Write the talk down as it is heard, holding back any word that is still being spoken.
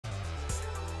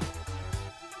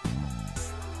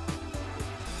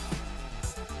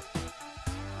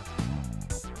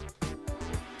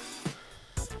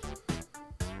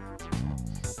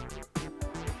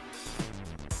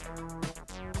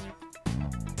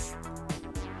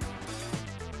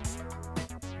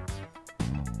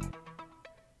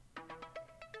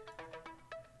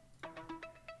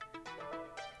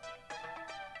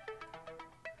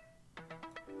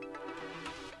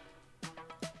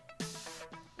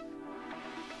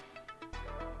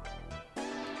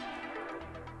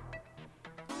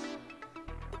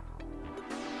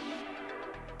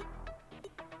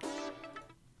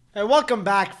Hey, welcome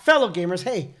back, fellow gamers.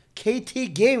 Hey,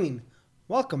 KT Gaming,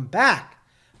 welcome back.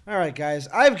 All right, guys,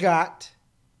 I've got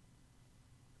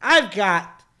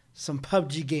some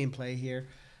PUBG gameplay here.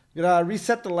 I'm gonna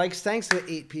reset the likes. Thanks to the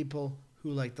 8 people who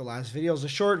liked the last video. It was a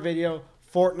short video.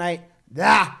 Fortnite.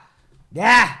 Blah,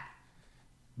 blah,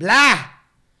 blah.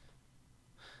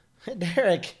 Hey,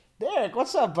 Derek,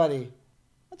 what's up, buddy?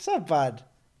 What's up, bud?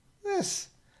 That's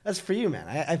for you, man.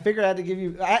 I figured I had to give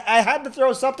you. I had to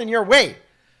throw something your way.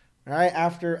 All right,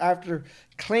 after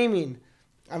claiming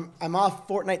I'm off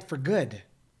Fortnite for good.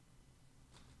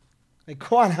 Hey,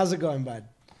 Quan, how's it going, bud?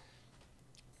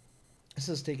 This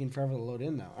is taking forever to load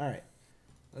in now. All right,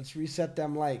 let's reset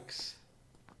them likes.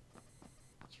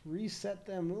 Let's reset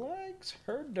them likes.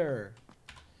 Herder.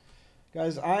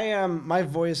 Guys, my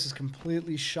voice is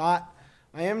completely shot.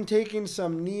 I am taking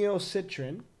some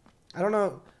Neocitrin. I don't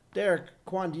know, Derek,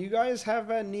 Quan, do you guys have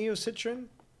a Neocitrin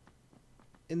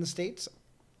in the States?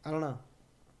 I don't know.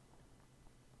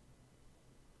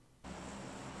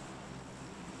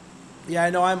 Yeah, I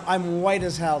know. I'm white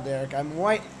as hell, Derek. I'm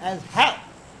white as hell.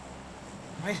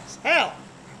 White as hell.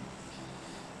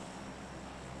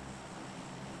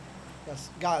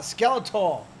 Got a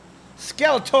Skeletor.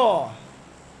 Skeletor.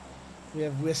 We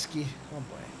have whiskey. Oh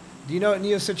boy. Do you know what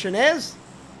Neocitrin is?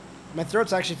 My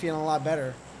throat's actually feeling a lot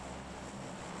better.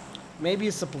 Maybe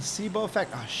it's a placebo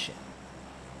effect. Oh shit.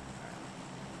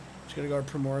 Just gonna go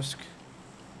to Primorsk.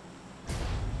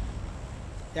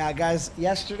 Yeah, guys,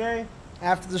 yesterday,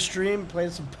 after the stream,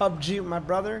 played some PUBG with my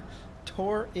brother.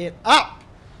 Tore it up!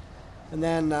 And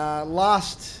then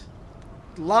lost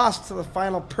to the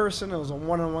final person. It was a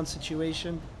one-on-one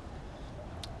situation.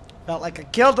 Felt like I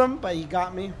killed him, but he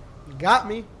got me. He got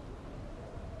me.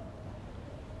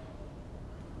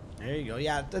 There you go.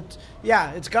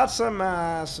 Yeah, it's got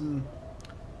some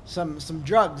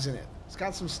drugs in it. It's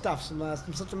got some stuff,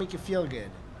 some stuff to make you feel good.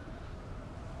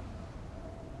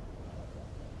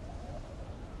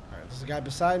 All right, there's a guy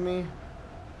beside me.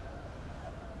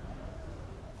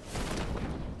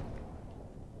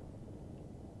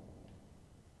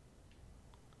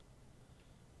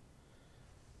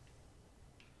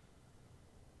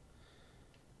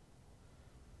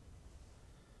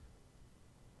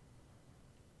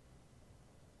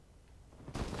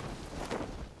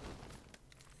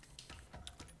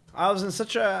 I was in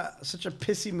such a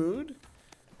pissy mood.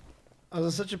 I was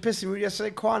in such a pissy mood yesterday,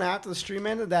 Quan, after the stream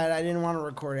ended, that I didn't want to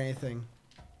record anything.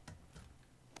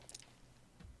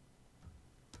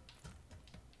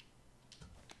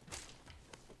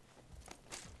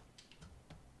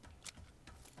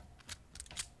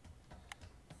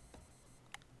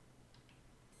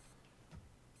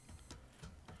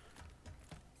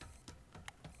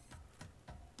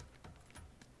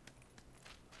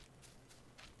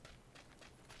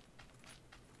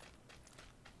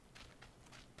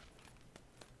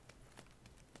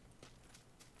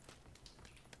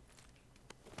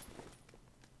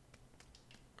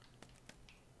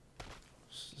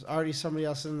 There's already somebody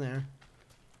else in there.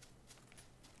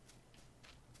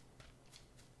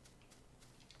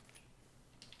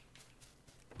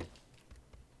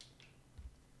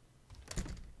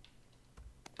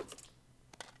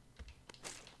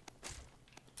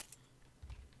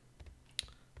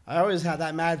 I always have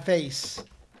that mad face.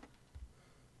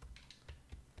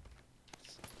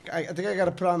 I think I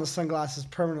gotta put on the sunglasses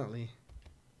permanently.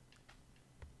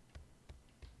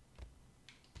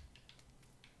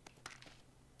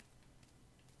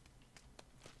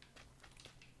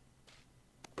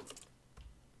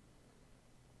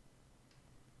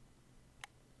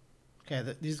 Okay,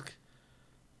 are these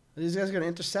guys gonna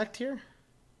intersect here?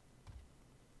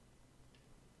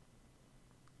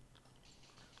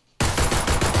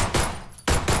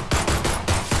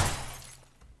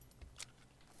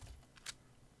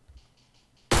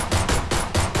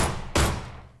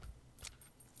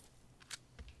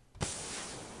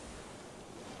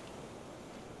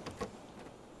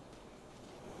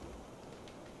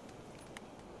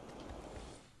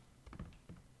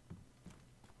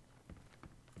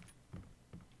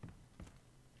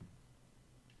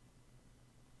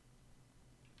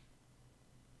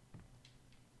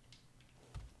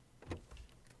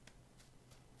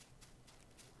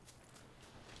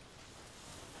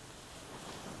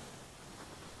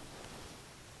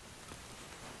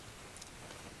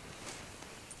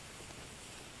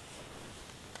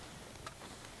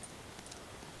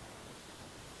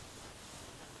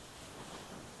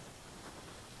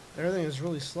 Everything is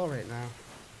really slow right now.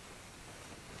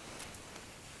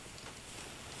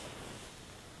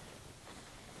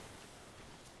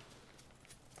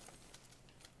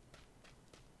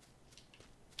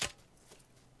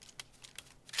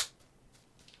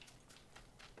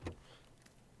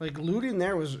 Like, looting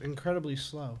there was incredibly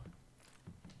slow.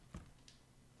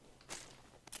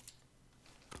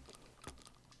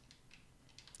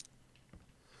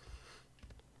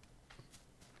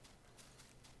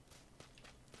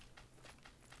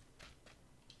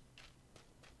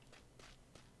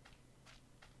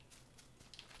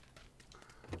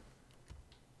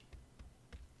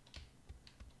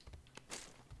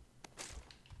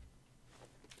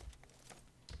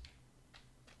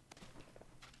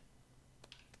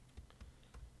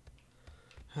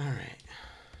 All right.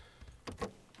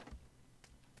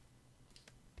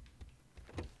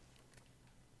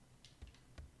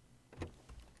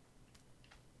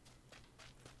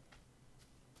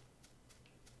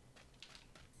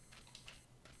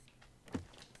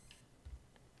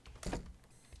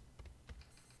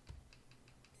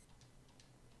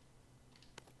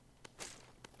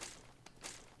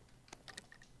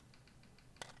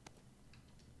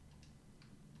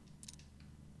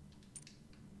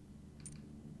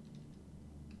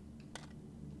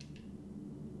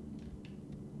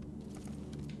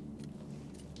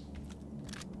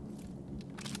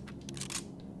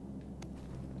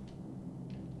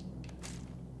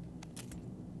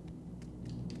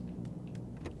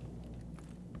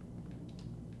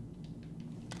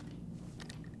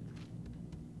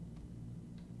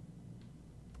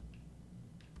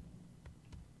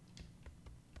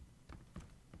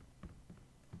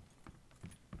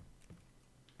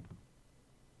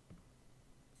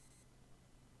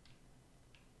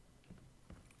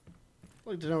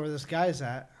 I'd like to know where this guy's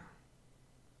at.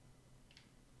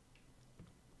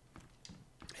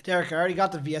 Derek, I already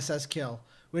got the VSS kill.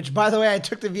 Which, by the way, I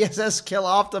took the VSS kill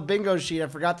off the bingo sheet. I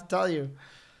forgot to tell you.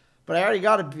 But I already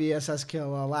got a VSS kill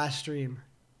last stream.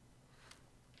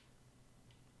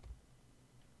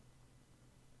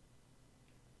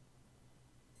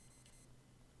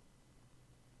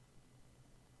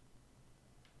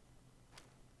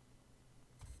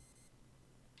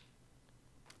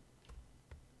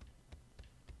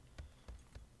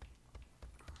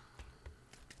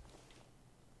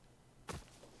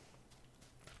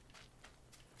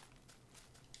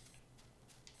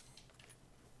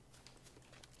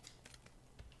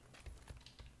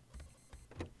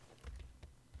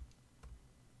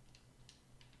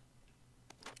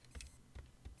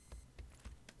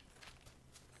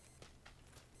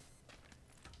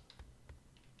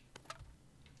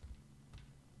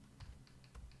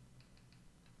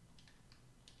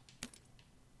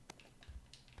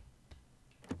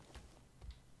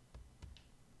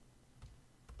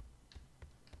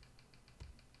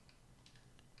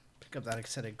 Pick up that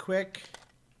extended quick.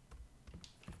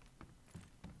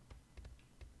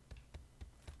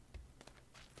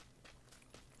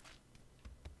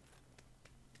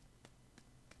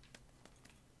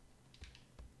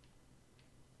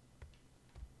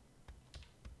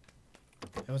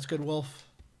 Hey, what's good, Wolf?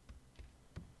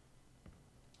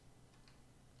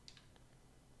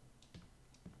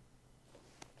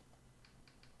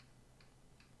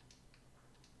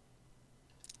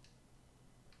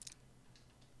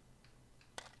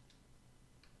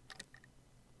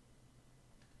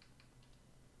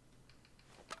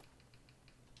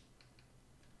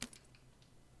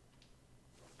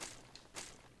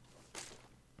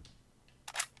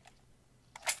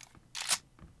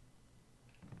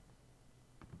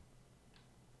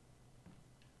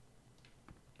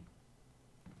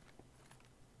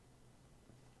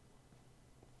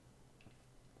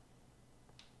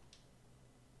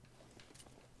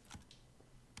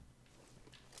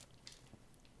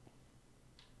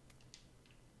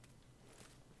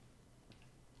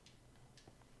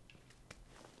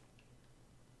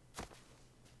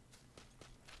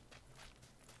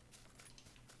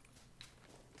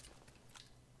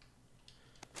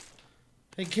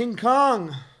 Hey, King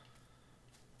Kong.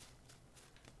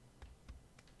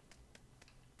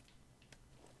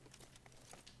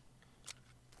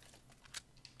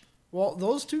 Well,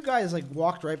 those two guys like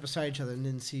walked right beside each other and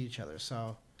didn't see each other,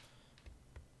 so.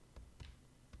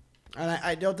 And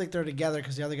I don't think they're together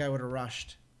because the other guy would have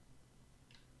rushed.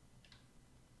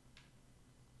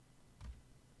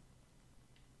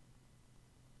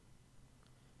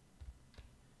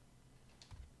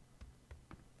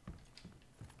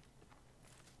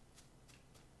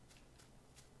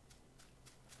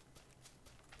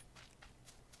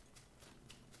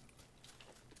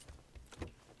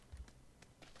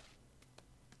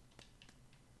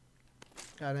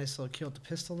 Got a nice little kill with the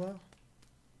pistol, though.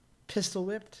 Pistol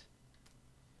whipped.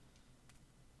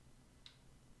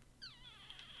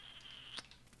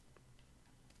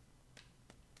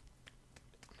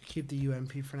 Keep the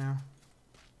UMP for now.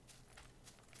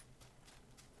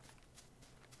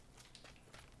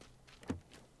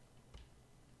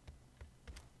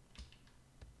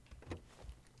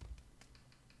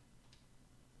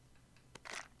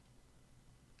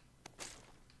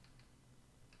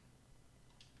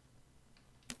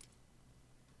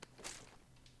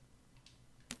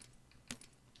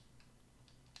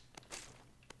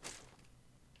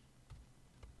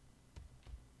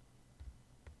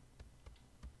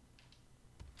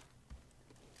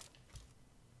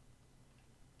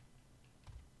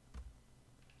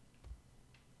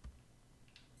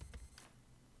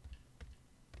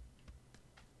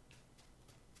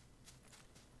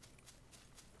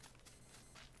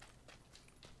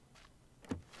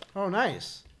 Oh,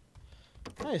 nice.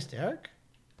 Nice, Derek.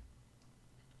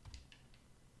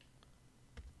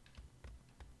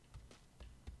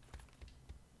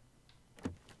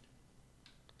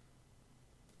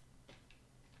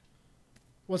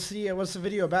 What's the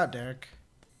video about, Derek?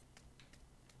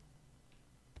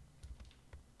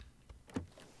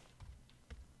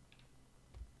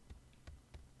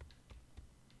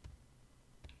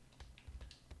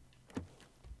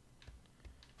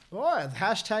 Boy, the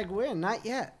hashtag win. Not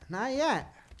yet. Not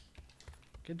yet.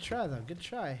 Good try, though. Good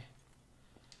try.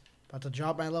 About to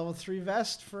drop my level 3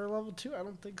 vest for level 2? I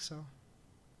don't think so.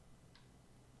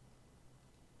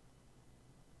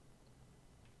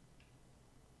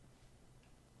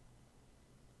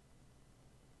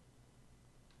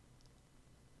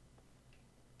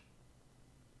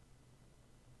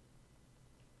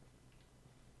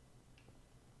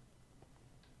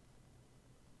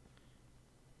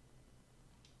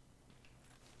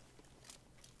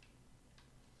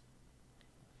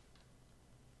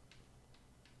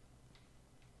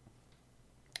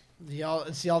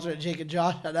 It's the alternate Jake and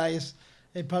Josh. Nice.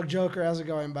 Hey, Pug Joker, how's it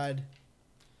going, bud?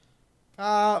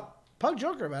 Pug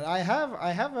Joker, bud. I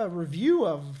have a review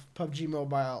of PUBG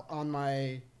Mobile on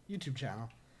my YouTube channel.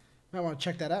 Might want to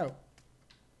check that out.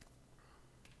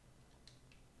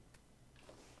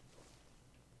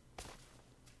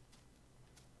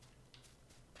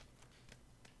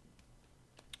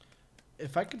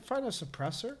 If I could find a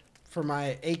suppressor for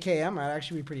my AKM, I'd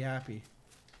actually be pretty happy.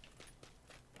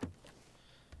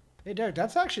 Hey, Derek,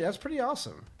 that's pretty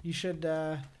awesome. You should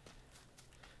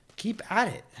keep at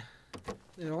it.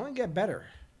 It'll only get better.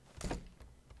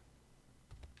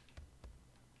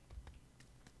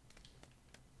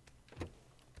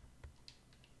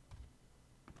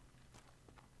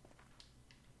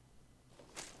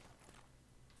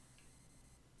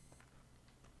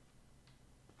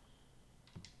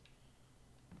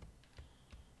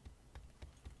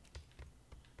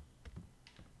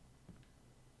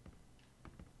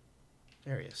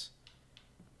 There he is.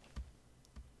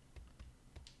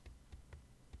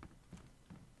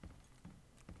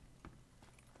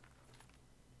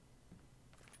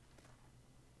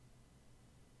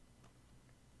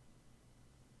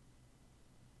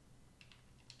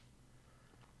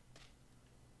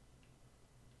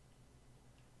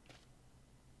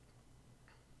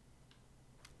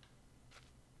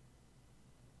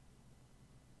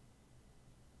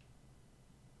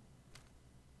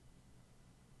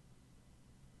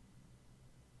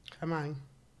 Come on.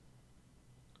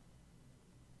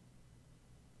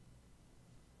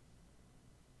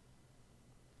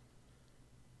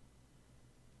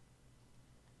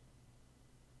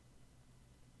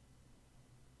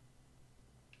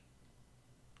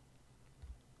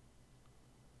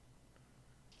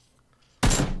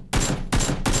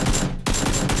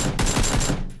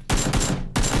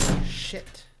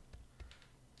 Shit.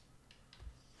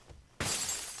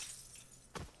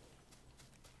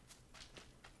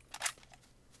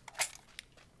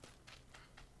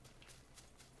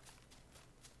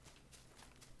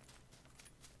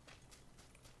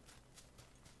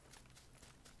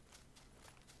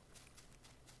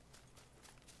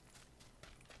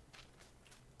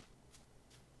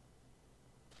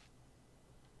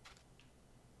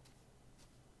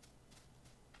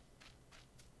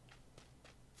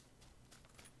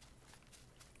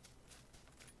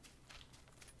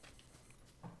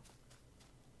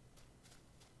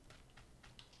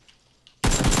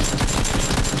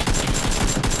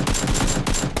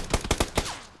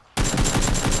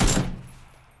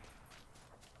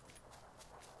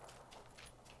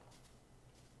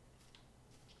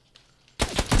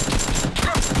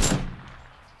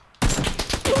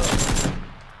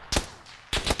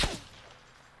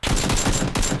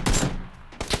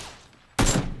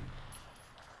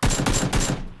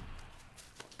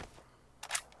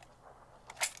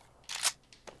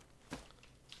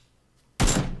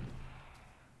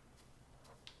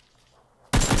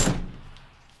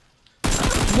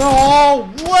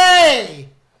 No way!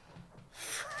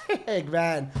 Frig,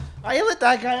 man. I lit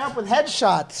that guy up with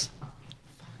headshots.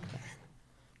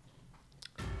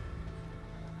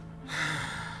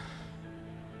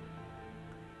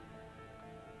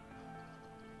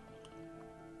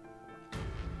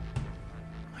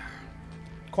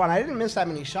 Quan, I didn't miss that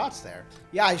many shots there.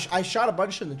 Yeah, I shot a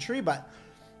bunch in the tree, but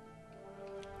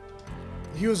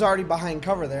he was already behind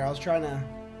cover there. I was trying to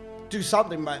do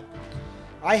something, but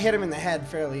I hit him in the head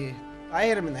fairly. I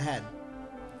hit him in the head.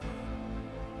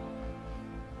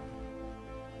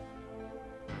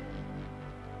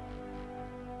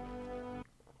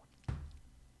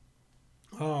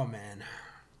 Oh, man.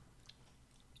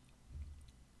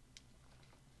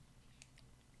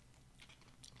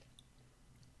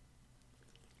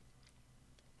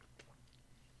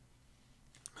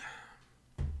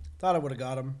 Thought I would have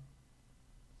got him.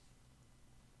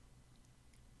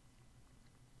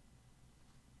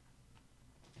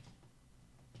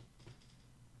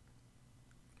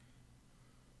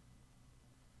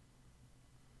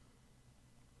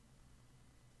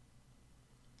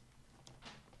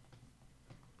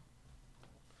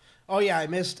 Oh, yeah, I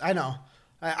missed. I know.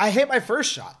 I hit my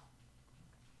first shot.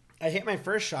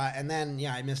 And then,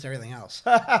 yeah, I missed everything else.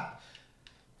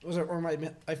 Was it, or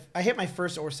I hit my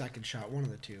first or second shot, one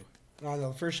of the two. No,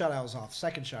 the first shot I was off.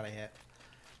 Second shot I hit.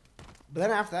 But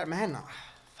then after that, man,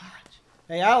 fudge.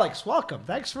 Hey, Alex, welcome.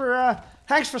 Thanks for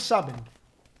subbing.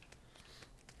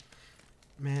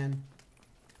 Man.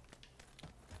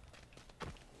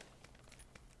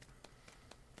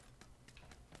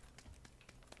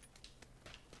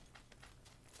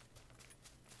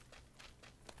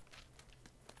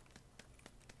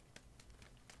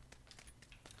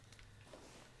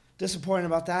 Disappointed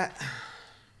about that.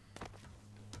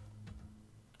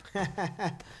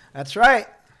 That's right.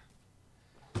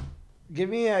 Give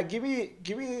me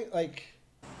like,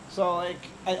 so like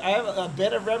I have a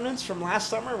bit of remnants from last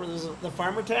summer where there's the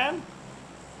farmer tan,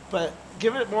 but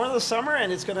give it more of the summer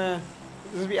and there's gonna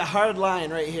be a hard line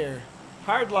right here.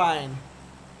 Hard line.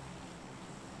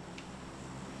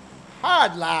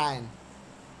 Hard line.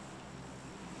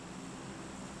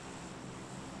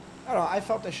 I don't know. I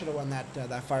felt I should have won that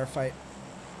firefight.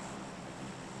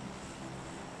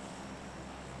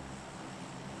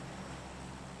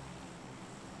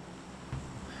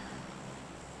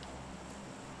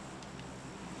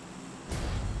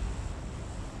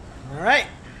 All right.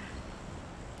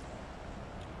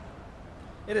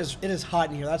 It is hot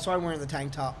in here. That's why I'm wearing the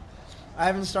tank top. I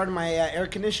haven't started my air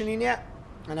conditioning yet,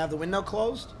 and I have the window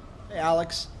closed. Hey,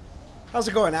 Alex. How's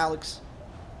it going, Alex?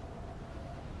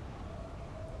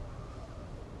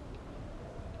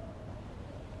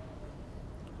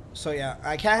 So yeah,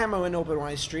 I can't have my window open when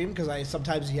I stream because I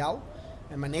sometimes yell,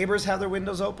 and my neighbors have their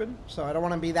windows open, so I don't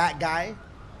want to be that guy.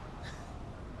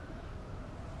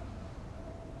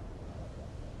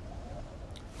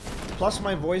 Plus,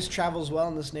 my voice travels well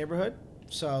in this neighborhood,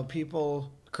 so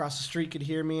people across the street could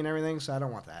hear me and everything, so I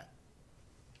don't want that.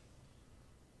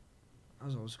 I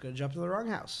was almost going to jump to the wrong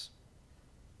house.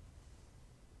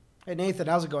 Hey, Nathan,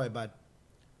 how's it going, bud?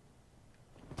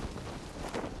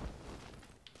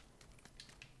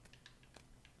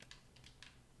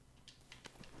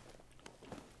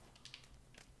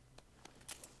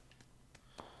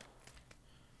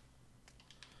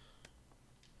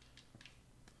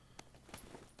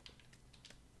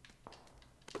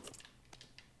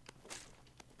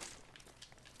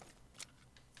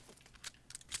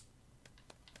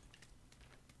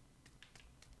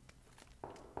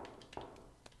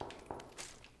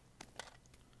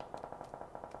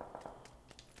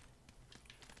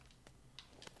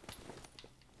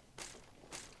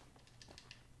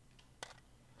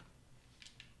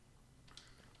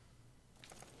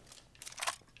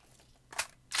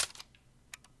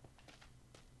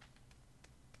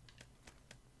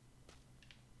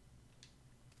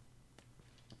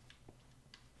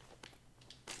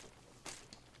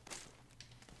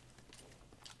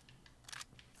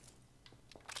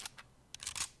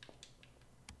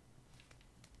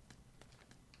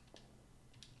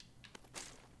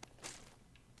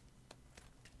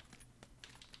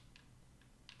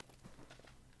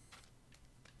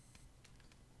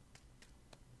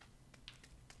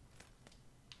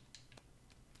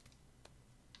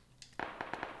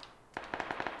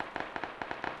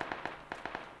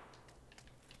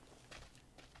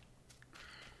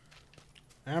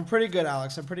 I'm pretty good,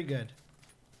 Alex. I'm pretty good.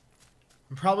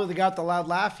 I'm probably the guy with the loud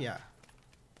laugh, yeah.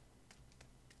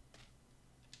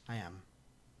 I am.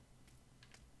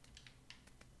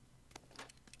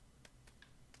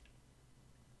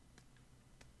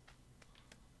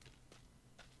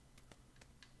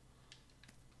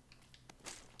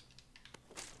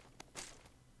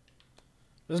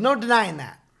 There's no denying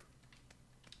that.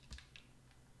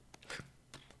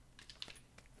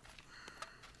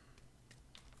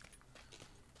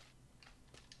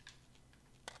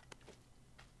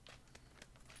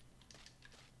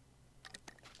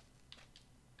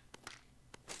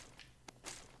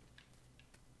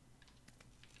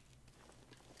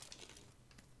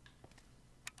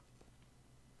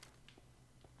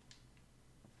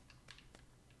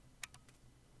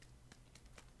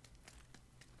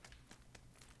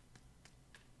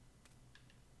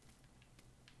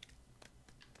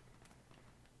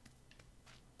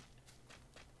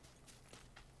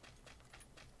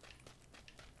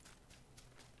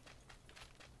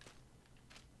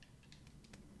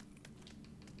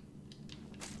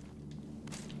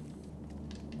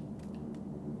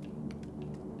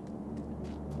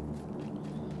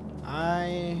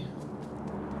 The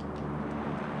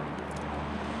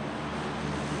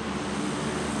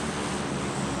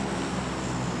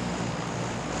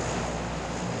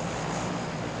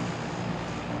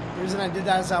reason I did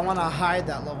that is I want to hide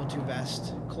that level 2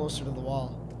 vest closer to the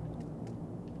wall.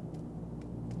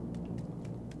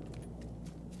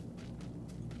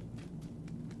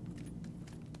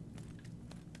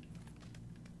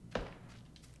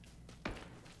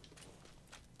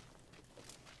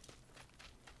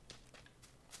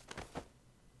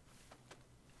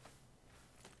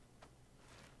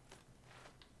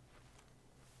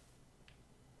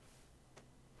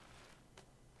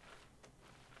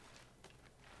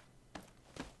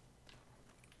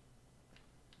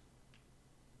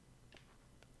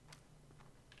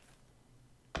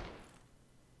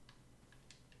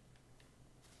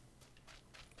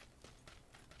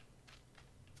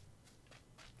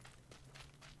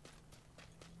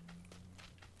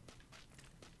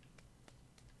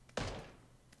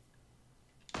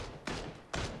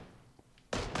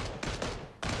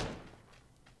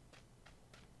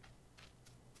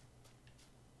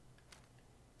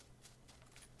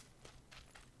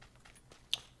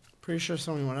 Pretty sure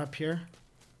somebody went up here.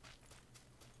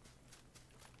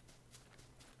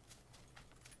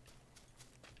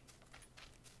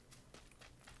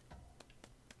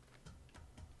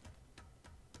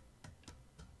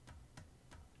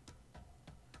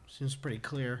 Seems pretty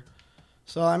clear.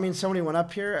 So, I mean, somebody went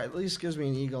up here. At least gives me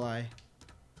an eagle eye.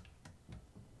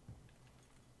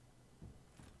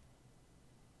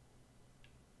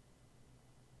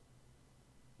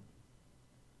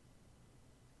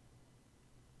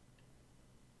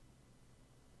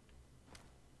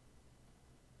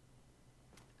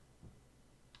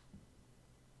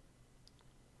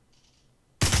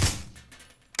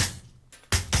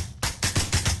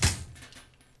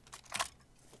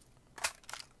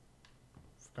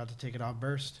 Forgot to take it off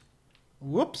burst.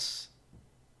 Whoops.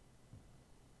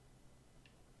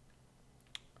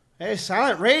 Hey,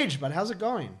 Silent Rage, but how's it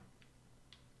going?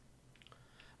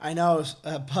 I know,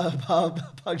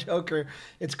 Pug Joker.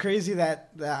 It's crazy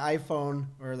that the iPhone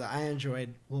or the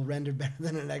Android will render better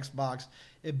than an Xbox.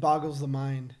 It boggles the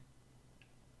mind.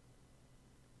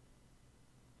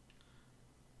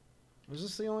 Was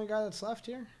this the only guy that's left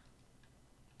here?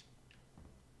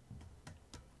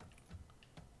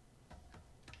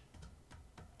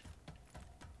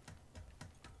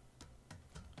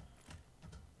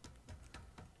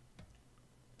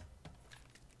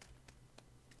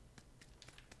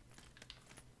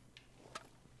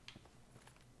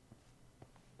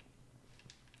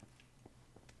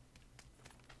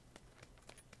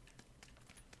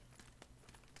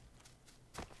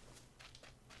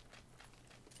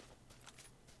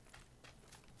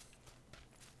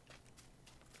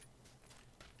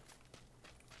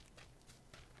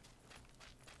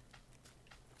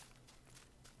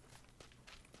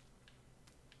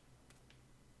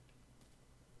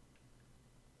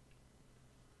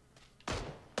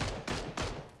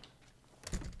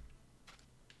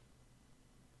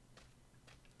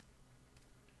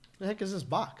 The heck is this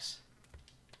box?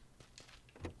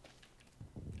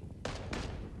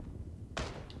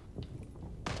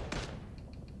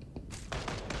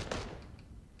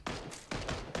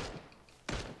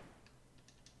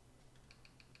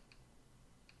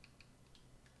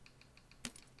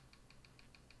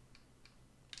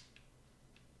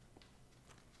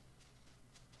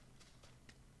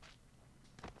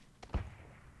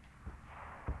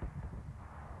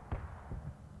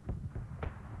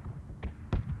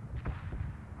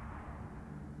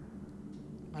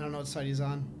 I don't know what side he's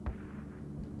on.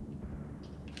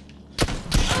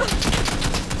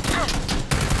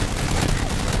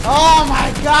 Oh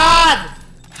my God!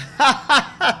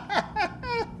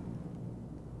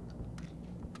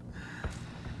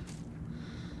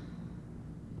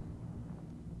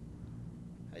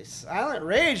 Hey, Silent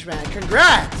Rage, man.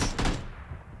 Congrats!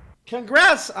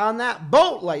 Congrats on that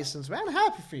boat license, man.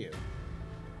 Happy for you.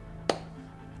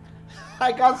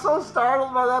 I got so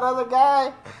startled by that other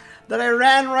guy that I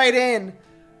ran right in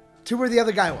to where the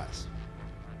other guy was.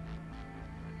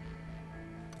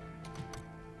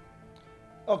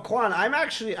 Oh, Quan,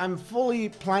 I'm fully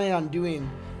planning on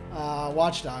doing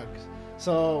Watch Dogs.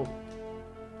 So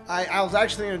I was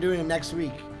actually going to do it next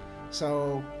week.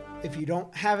 So if you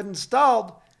don't have it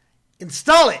installed,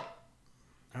 install it.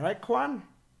 All right, Quan?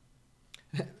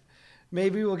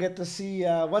 Maybe we'll get to see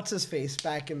what's his face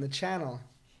back in the channel.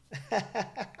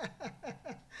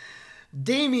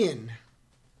 Damien.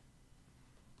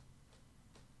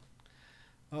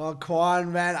 Oh,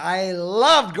 Quan, man, I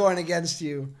loved going against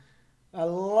you. I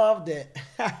loved it.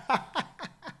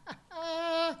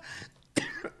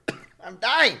 I'm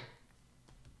dying.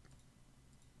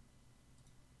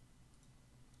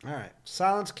 All right.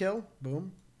 Silence kill.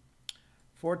 Boom.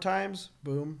 4 times.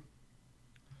 Boom.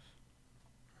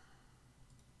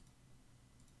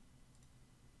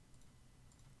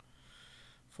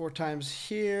 Four times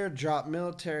here. Drop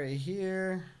military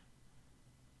here.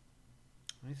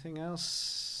 Anything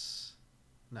else?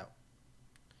 No.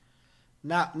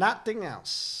 Nothing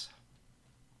else.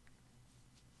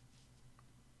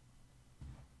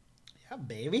 Yeah,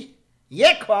 baby.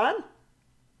 Yeah, Quan.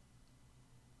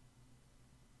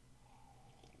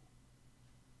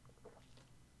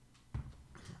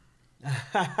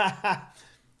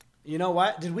 You know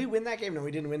what? Did we win that game? No,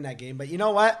 we didn't win that game. But you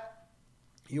know what?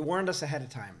 You warned us ahead of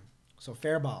time. So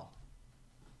fair ball.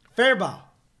 Fair ball.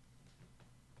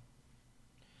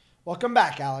 Welcome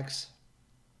back, Alex.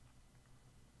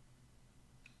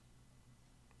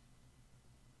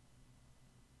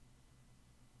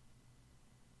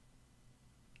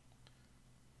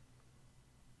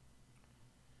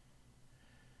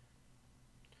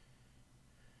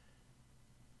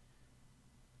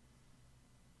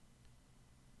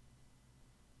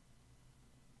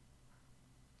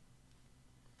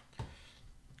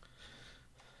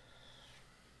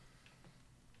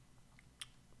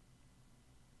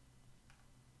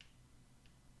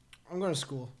 I'm going to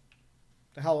school.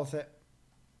 The hell with it.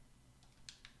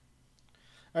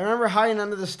 I remember hiding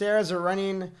under the stairs or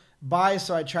running by,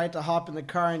 so I tried to hop in the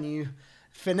car and you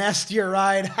finessed your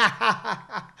ride.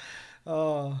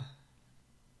 Oh.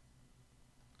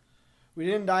 We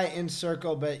didn't die in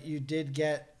circle, but you did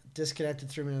get disconnected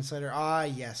 3 minutes later. Ah,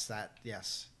 yes,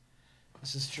 yes.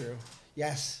 This is true.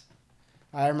 Yes.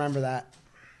 I remember that.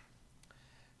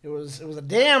 It was a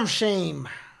damn shame.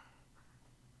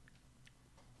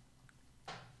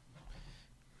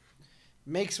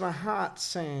 Makes my heart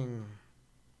sing.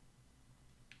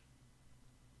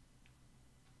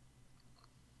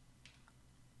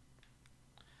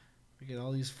 We get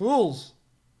all these fools.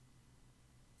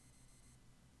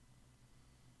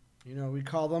 You know, we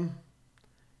call them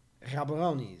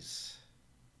jabronis.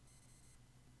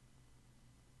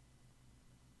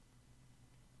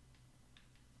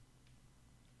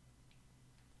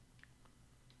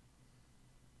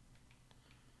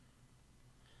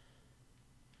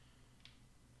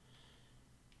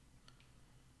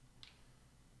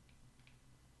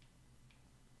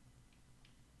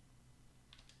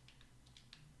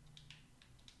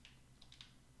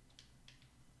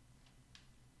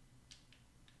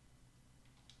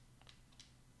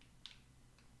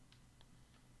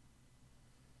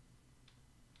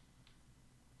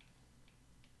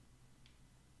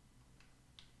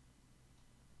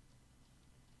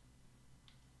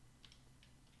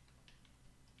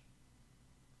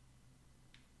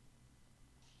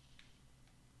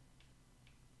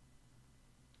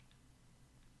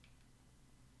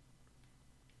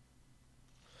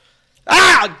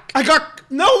 Ah! I got...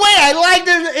 No way! I lagged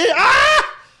it.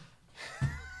 Ah!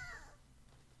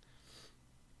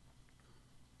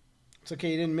 It's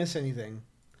okay. You didn't miss anything.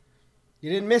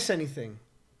 You didn't miss anything.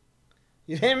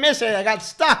 You didn't miss it. I got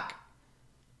stuck.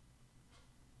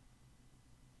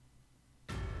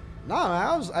 No,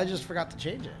 I just forgot to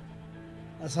change it.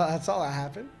 That's all that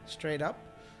happened. Straight up.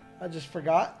 I just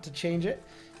forgot to change it.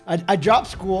 I dropped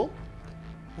school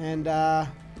and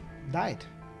died.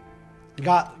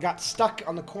 Got stuck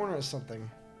on the corner or something.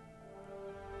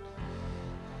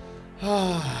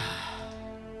 The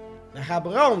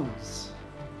Habrons.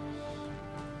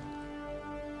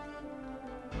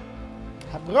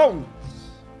 Habrons.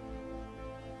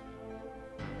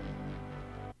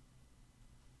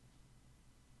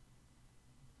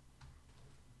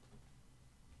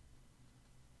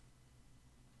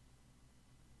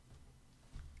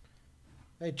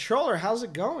 Hey, Troller, how's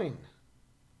it going?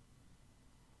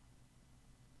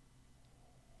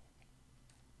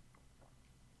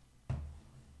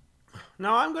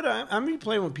 No, I'm gonna be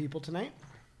playing with people tonight.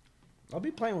 I'll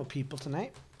be playing with people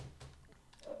tonight.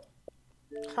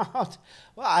 Well,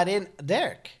 I didn't.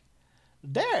 Derek.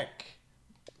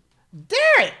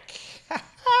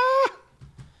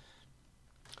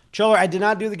 Chiller, I did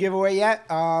not do the giveaway yet.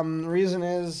 The reason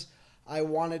is I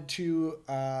wanted to.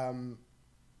 I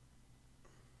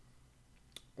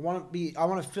want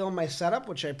to film my setup,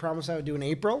 which I promised I would do in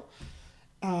April.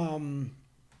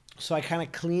 So I kind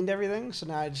of cleaned everything. So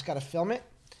now I just got to film it.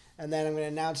 And then I'm going to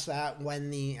announce that when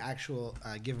the actual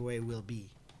giveaway will be.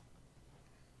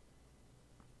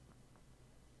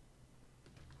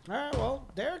 All right, well,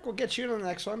 Derek, we'll get you to the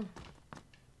next one.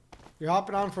 You're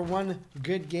hopping on for one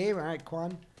good game. All right,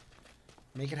 Quan.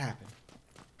 Make it happen.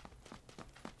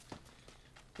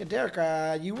 Yeah,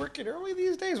 Derek, you working early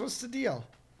these days? What's the deal?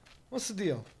 What's the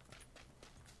deal?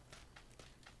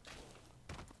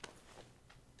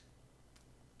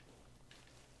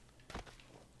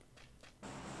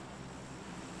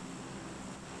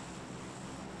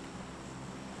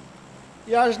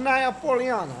 Yajnaya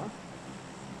Poliana.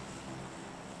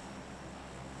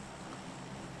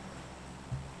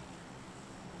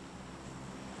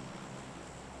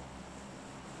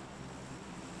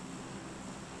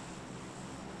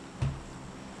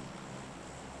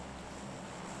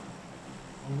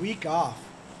 A week off.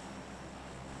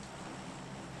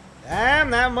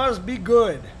 Damn, that must be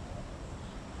good.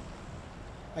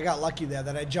 I got lucky there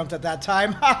that I jumped at that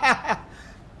time.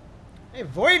 Hey,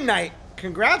 Void Knight,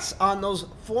 congrats on those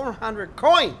 400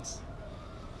 coins.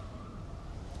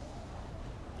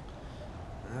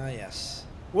 Ah, yes.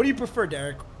 What do you prefer,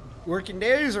 Derek? Working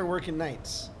days or working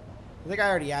nights? I think I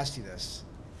already asked you this.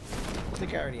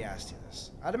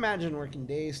 I'd imagine working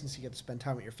days since you get to spend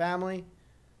time with your family.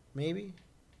 Maybe.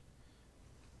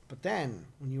 But then,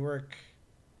 when you work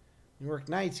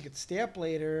nights, you get to stay up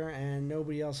later and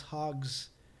nobody else hogs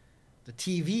the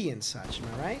TV and such. Am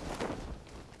I right?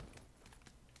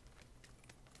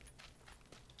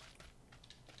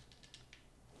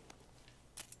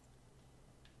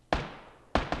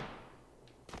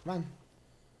 Come on.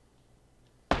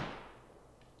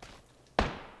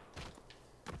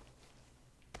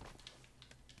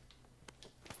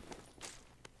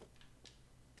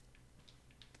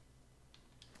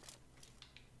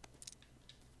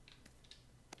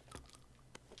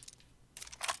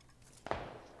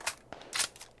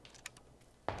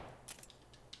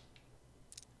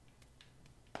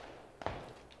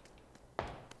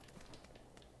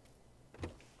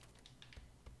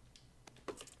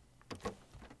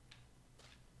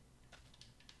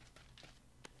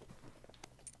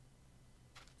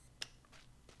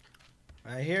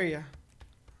 I hear you.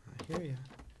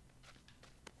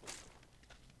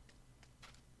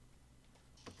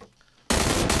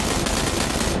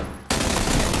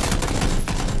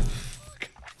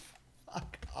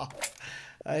 Fuck off.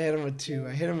 I hit him with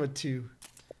two.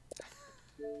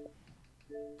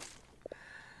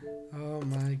 Oh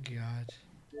my god.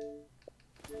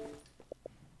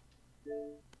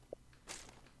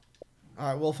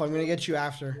 Alright, Wolf, I'm gonna get you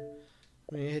after.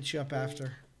 I'm gonna hit you up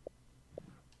after.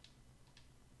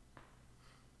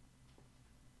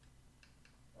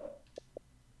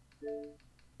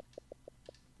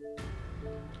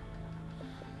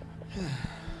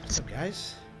 What's up,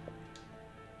 guys?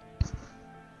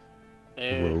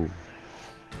 Hey. Whoa.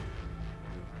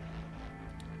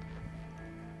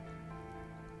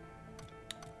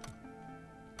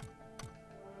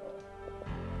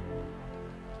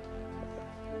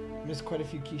 Missed quite a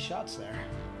few key shots there.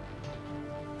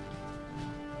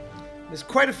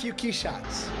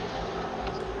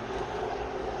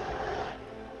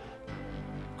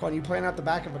 Quan, you playing out the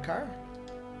back of a car?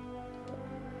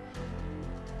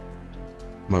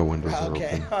 My windows are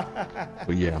Okay. open.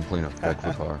 But yeah, I'm playing out the back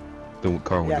of the car. The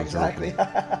car Yeah, windows are exactly.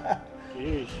 open.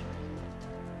 Jeez.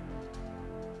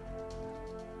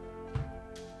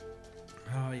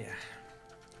 Oh yeah.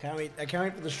 Can't wait. I can't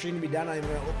wait for the stream to be done. I'm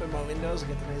gonna open my windows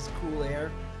and get the nice cool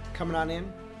air coming on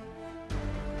in.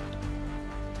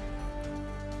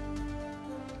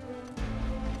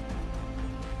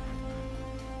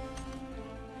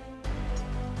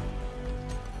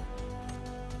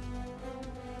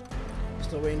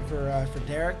 Still waiting for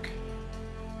Derek.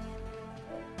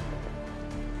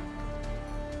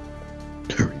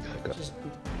 Hurry back up. Just,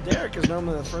 Derek is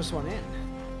normally the first one in.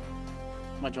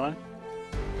 Am I joining?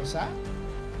 What's that?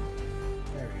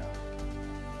 There we go.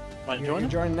 Am I You're joining?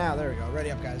 joining now. There we go.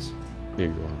 Ready up, guys. Here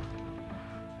you go.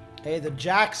 Hey, the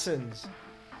Jacksons.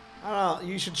 I don't know.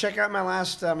 You should check out my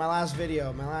last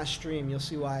video, my last stream. You'll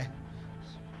see why.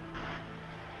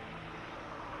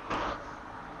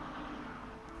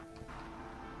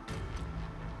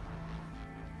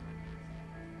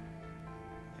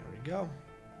 There we go.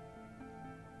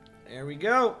 There we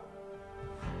go.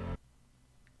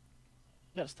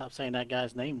 You gotta stop saying that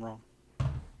guy's name wrong.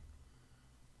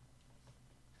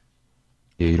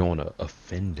 Yeah, you don't want to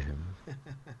offend him.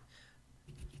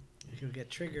 You'll get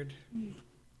triggered.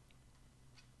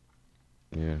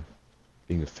 Yeah.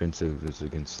 Being offensive is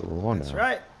against the law now. That's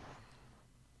right.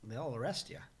 They'll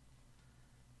arrest you.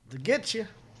 To get you.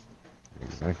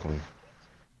 Exactly.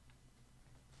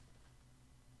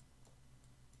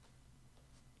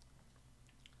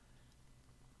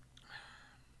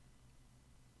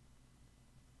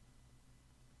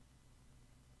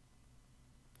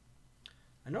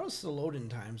 I noticed the loading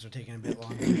times are taking a bit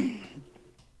longer.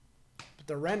 But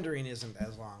the rendering isn't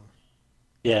as long.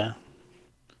 Yeah.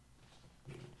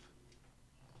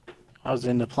 I was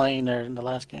in the plane there in the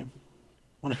last game.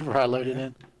 Whenever I loaded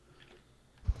in.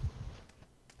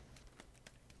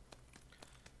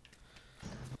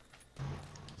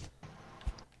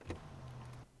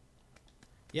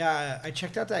 Yeah, I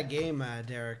checked out that game,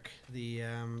 Derek. The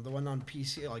one on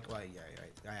PC. Like, well, yeah,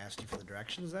 I asked you for the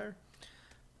directions there.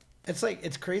 It's like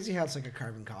it's crazy how it's like a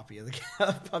carbon copy of the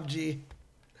PUBG.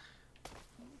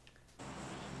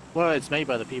 Well, it's made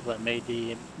by the people that made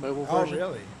the mobile Oh, version.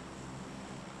 really?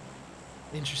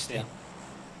 Interesting.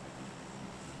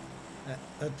 Yeah.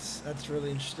 That's really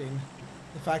interesting.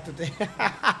 The fact that they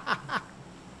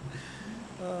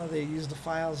they use the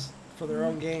files for their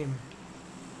own game.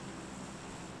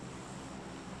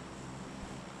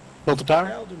 Built the power?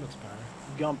 Yeah, I'll do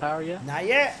multipower. You on power yet? Not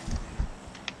yet.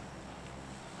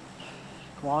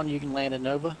 Come on, you can land at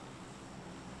Nova.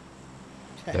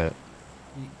 Yeah.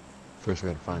 You- First, I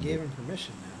gotta I find gave it. him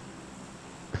permission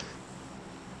now.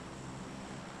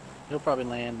 He'll probably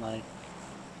land like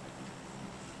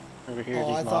over here. Oh,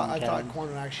 these I thought cabins. Quan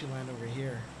would actually land over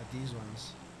here at these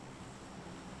ones.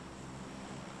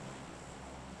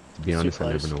 To be honest, I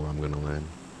never close. know where I'm gonna land.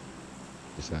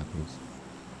 This happens.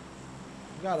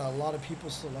 We got a lot of people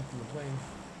still left in the plane.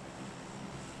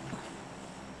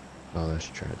 Oh, that's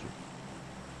tragic.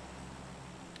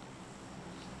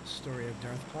 Story of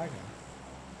Darth Plaga.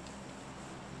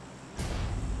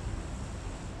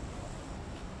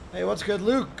 Hey, what's good,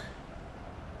 Luke?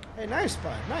 Hey, nice,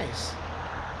 bud. Nice.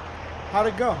 How'd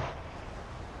it go?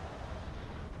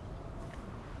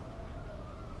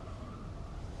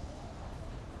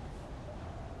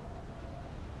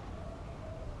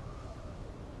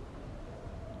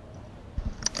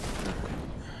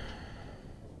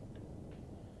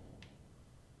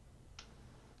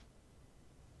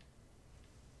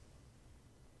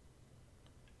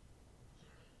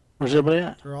 Where's everybody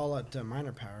at? We're all at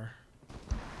minor power.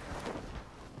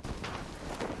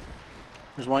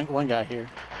 There's one guy here.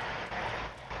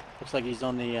 Looks like he's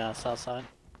on the south side.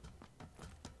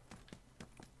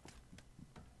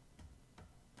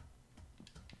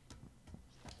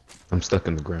 I'm stuck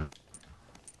in the ground.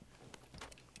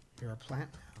 You're a plant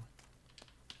now.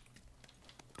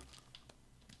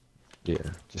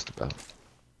 Yeah, just about.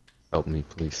 Help me,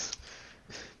 please.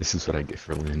 This is what I get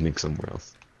for landing somewhere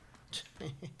else.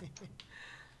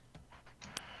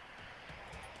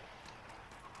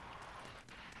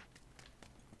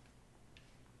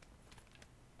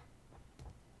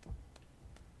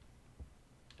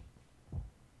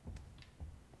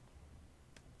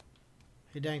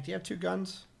 Hey, Dank, do you have 2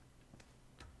 guns?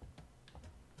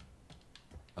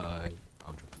 I'll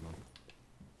drop them on.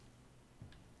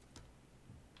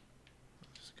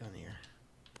 Just a gun here.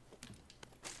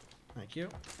 Thank you.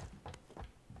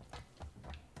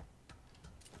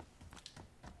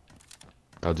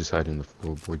 I'll just hide in the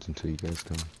floorboards until you guys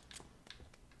come.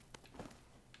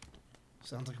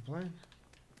 Sounds like a plan.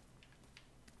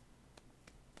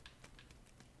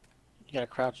 You gotta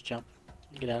crouch jump.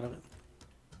 Get out of it.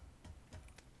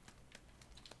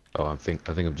 Oh, I think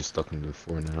I'm just stuck into the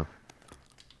floor now.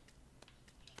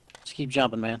 Just keep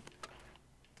jumping, man.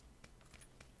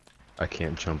 I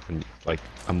can't jump and like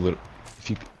I'm little. If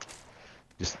you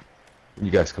just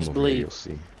you guys come Just over believe. here, you'll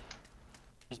see.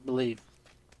 Just believe.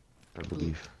 I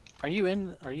believe. Are you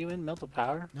in Melted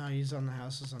Power? No, he's on the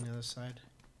houses on the other side.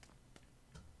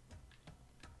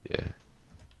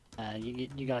 Yeah.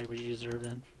 You got what you deserve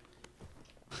then.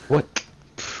 What?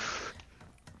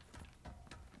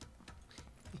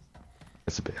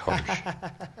 That's a bit harsh.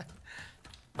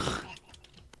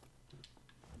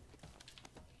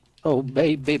 Oh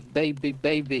baby, baby,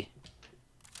 baby.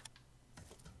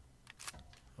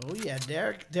 Oh yeah,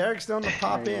 Derek's known to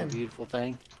pop There you go, in. beautiful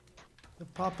thing. He'll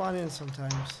pop on in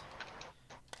sometimes.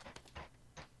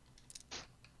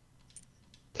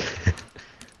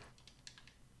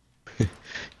 He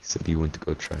said he went to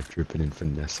go try dripping and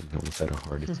finessing, almost had a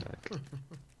heart attack.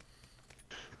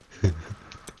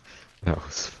 That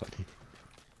was funny.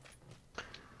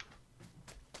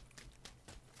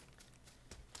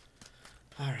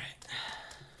 All right.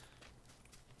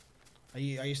 Are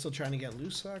you still trying to get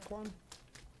loose, Quan?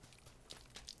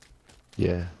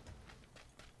 Yeah.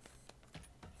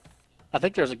 I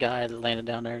think there's a guy that landed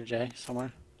down there, Jay,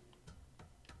 somewhere.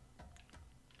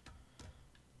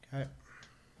 Okay.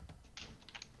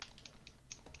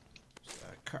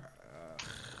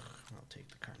 I'll take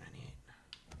the car 98.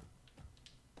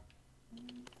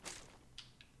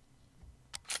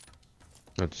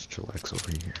 I'll just chillax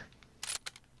over here.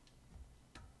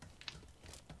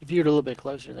 If you were a little bit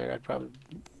closer there, I'd probably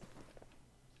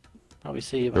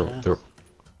see you by now. Throw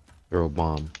a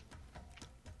bomb.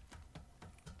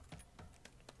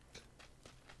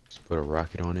 Just put a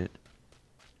rocket on it.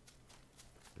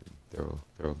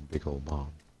 throw a big old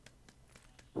bomb.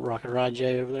 Rocket Rod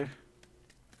J over there.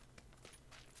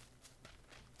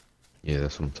 Yeah,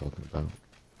 that's what I'm talking about.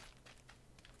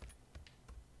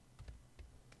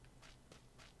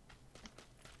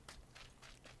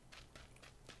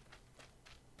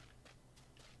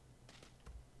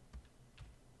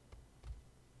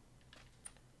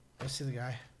 I see the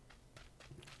guy.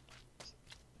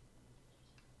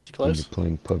 When Close. you're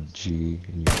playing PUBG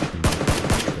and you're trying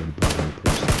to one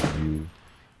person's view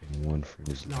and one for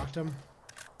his Knocked him.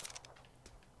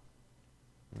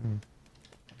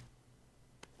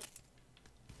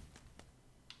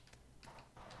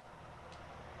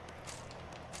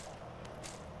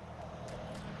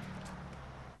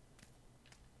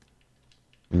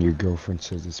 When your girlfriend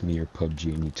says it's me or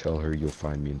PUBG and you tell her you'll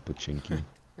find me in Pachinki.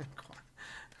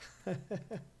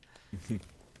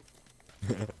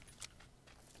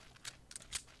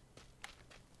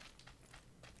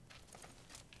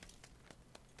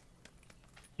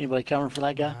 Anybody coming for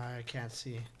that guy? I can't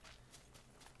see.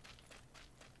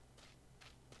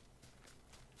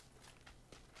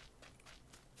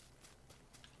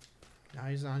 Now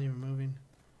he's not even moving.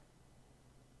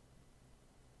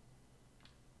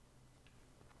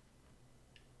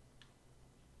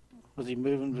 Was he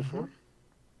moving before?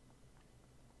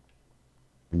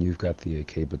 And you've got the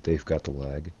AK, but they've got the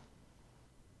lag.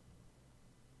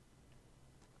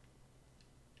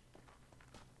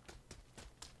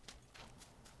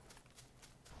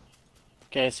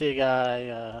 Okay, I see a guy,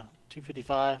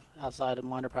 255 outside of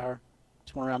minor power.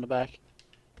 Just one around the back.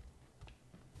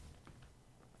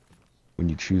 When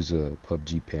you choose a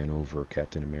PUBG pan over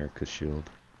Captain America's shield.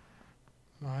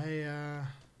 My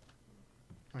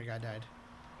guy died.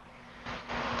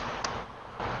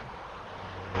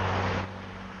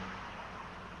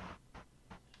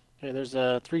 Okay, there's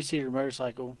a 3-seater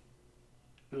motorcycle.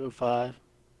 205.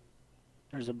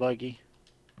 There's a buggy.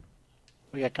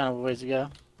 We got kind of a ways to go.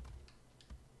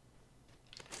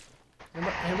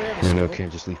 Anybody have a No, scope?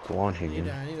 can't just leave Kwan hanging.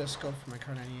 I need a scope for my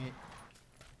car 98.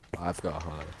 I've got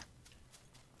high.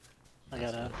 I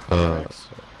got a. Uh,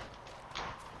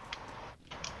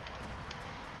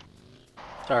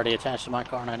 It's already attached to my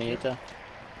car 98 though.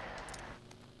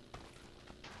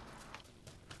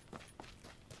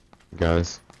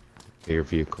 Guys, your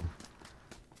vehicle.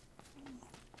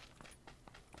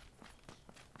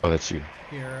 Oh, that's you.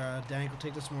 Here, Dank will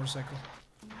take this motorcycle.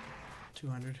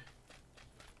 200.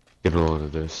 Get a load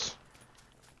of this.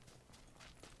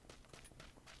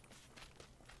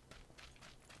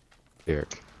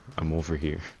 Derek, I'm over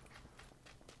here.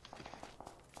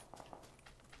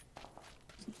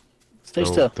 Stay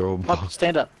still. Throw a Up, bomb.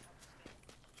 stand up.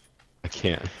 I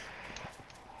can't.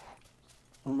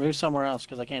 Move somewhere else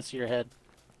because I can't see your head.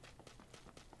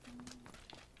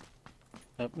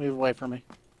 Nope, move away from me.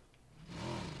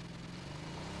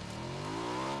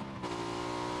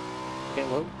 Okay,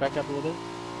 whoa, back up a little bit.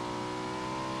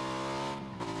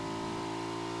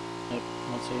 Nope,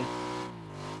 I don't see you.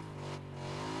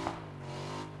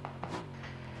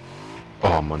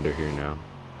 Oh, I'm under here now.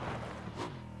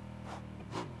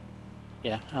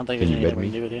 Yeah, I don't think Can there's you anything med we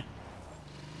me? can do with you.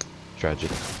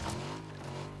 Tragic.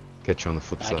 Catch you on the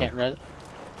flip I side.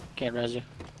 can't res you.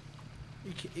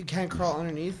 You can't crawl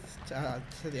underneath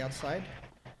to the outside.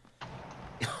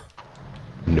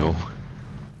 No.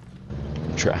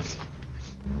 I'm trapped.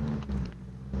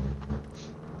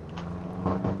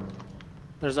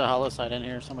 There's a hollow side in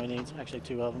here somebody needs. Actually,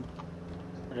 2 of them.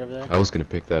 Right over there. I was gonna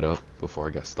pick that up before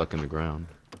I got stuck in the ground.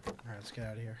 Alright, let's get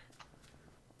out of here.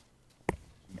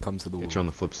 Come to the Get wall you on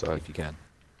the flip side. if you can.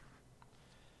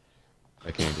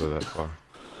 I can't go that far.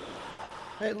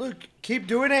 Hey, Luke, keep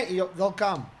doing it. They'll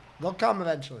come. They'll come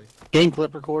eventually. Game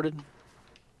clip recorded.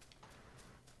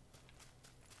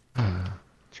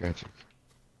 Tragic.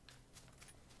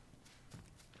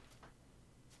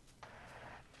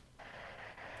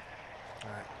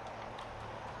 Alright.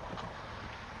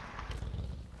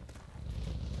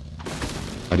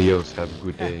 Adios. Have a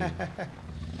good day.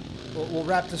 We'll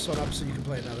wrap this one up so you can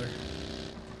play another.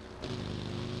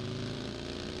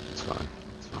 It's fine.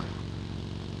 It's fine.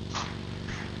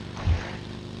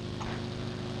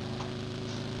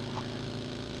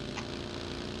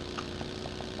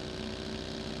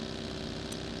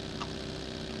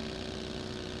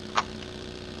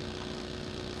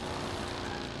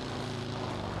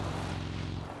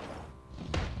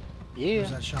 Yeah.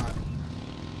 Where's that shot?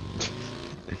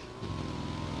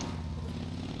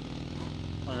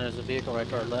 Oh, there's a vehicle right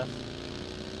to our left.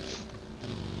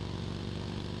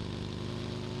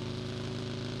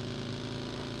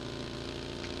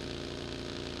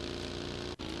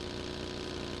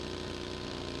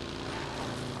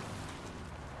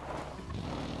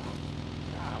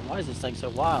 is this thing so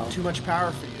wild? Too much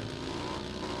power for you.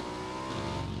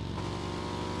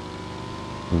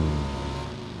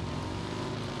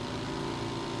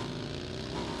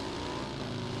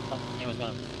 The game was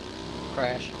gonna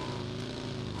crash.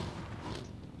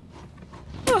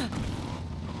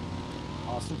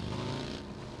 Awesome.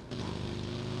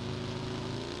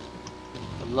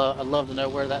 I'd love to know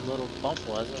where that little bump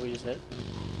was that we just hit.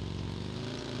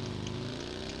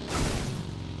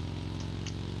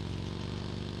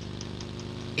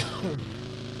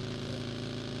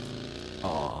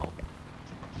 Oh.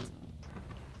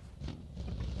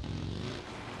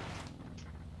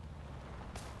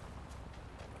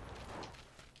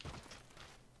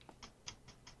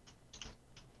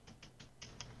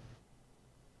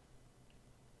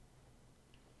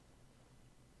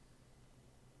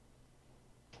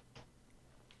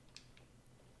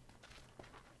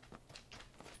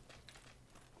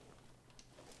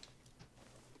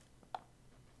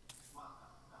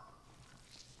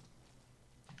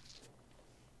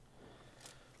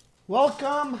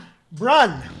 Welcome,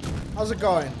 Brun. How's it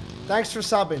going? Thanks for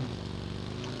subbing.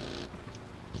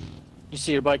 You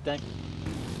see your bike thing?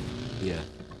 Yeah.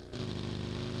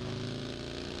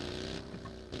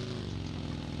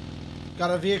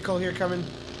 Got a vehicle here coming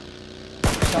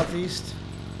southeast.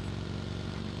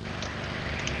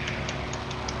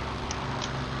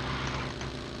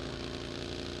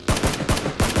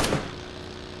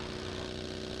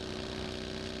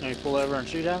 Can you pull over and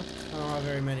shoot at him? I don't have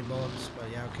very many bullets, but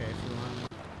yeah, okay, if you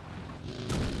want.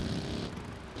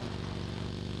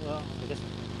 Well, I guess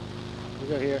we'll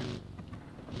go here.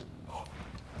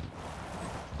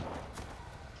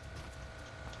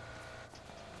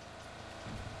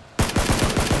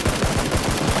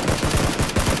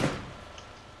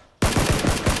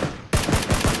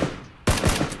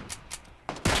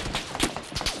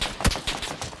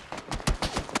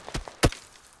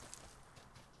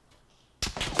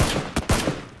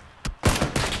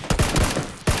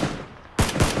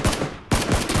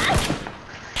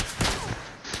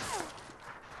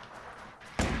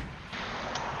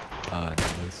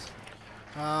 Nice.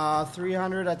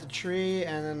 300 at the tree,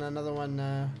 and then another one,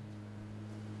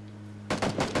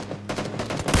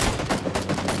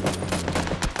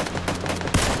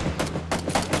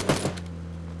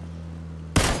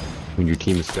 When your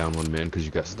team is down one man because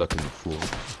you got stuck in the floor.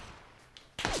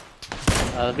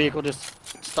 The vehicle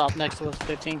just stopped next to us,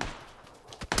 15.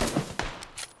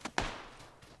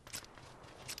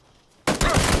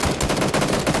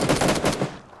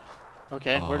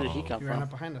 Okay, where did he come he ran from? up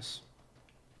behind us.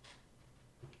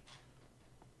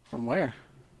 From where?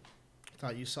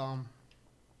 Thought you saw him.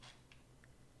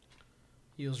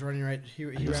 He was running right. He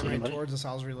didn't ran see right anybody. towards us.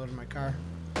 I was reloading my car.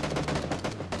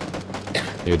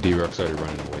 Yeah, D-Rock started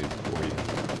running away before you.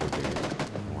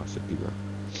 Oh, I said D-Rock.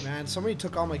 Man, somebody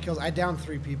took all my kills. I downed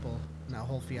 3 people in that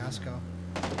whole fiasco.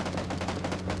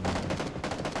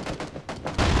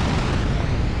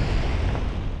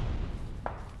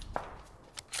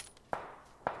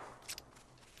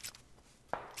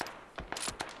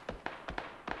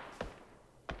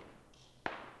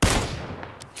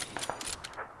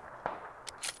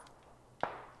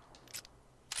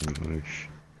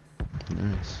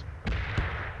 Nice.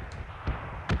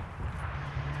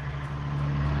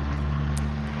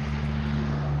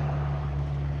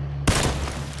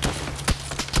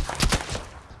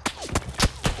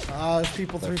 There's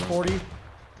people 340.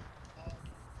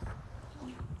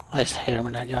 I just hit him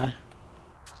with that guy.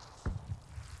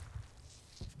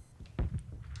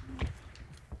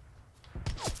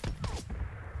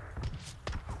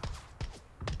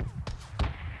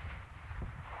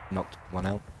 Knocked one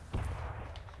out.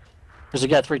 There's a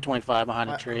guy 325 behind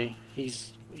a tree.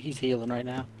 He's healing right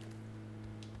now.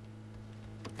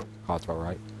 Hard's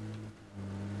alright.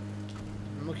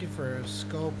 I'm looking for a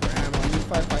scope or ammo.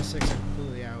 U556 are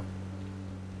completely out.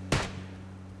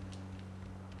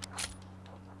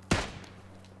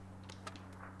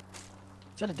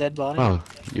 Is that a dead body? Oh,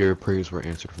 your prayers were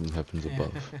answered from the heavens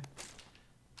above.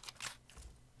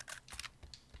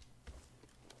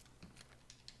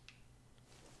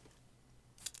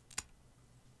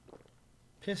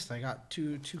 Pissed. I got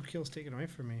two kills taken away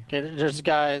from me. Okay, there's a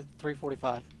guy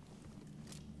 345.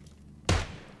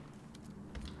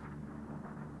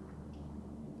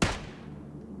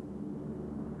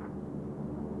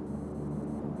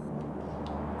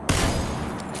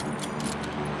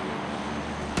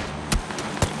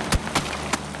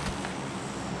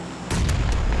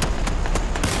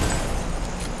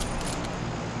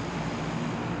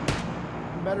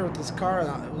 I'm better with this car.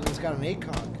 It's got an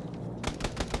ACOG.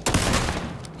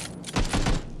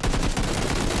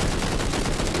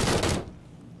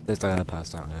 There's the other pass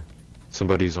down there.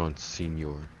 Somebody's on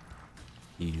senior.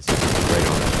 He's Right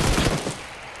on.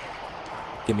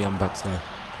 Get me on back now.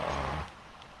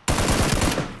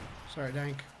 Sorry,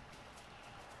 Dank.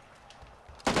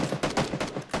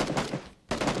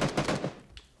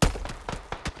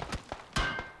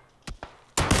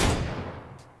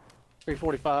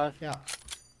 .345, Yeah.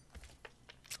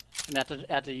 and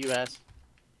at the US.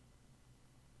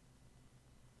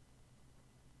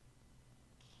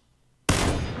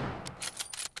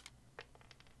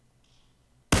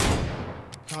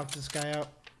 Knocked this guy out.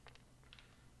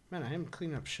 Man, I am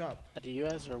cleaning up shop. At the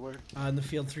US or where? In the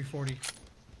field 340.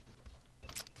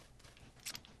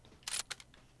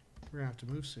 We're gonna have to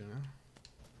move soon,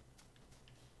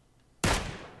 huh?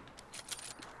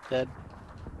 Dead.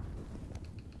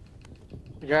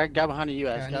 Guy behind the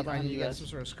US. Yeah, Guy I behind need the to get US. some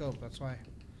sort of scope, that's why.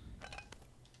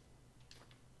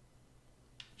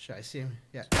 Shit, I see him.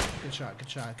 Yeah, good shot, good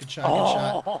shot, good shot, good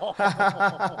shot.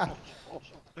 Oh,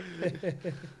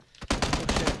 shit.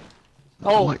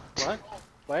 Oh, What? what?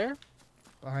 Where?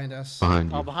 Behind us.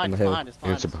 Behind you. Oh, behind On us, the hill. behind us,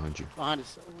 behind Answer us. behind you. Behind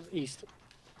us, east.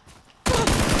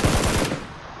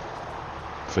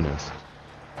 Finesse.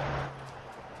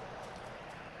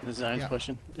 The zone's Yeah.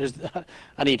 pushing. There's,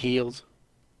 I need heals.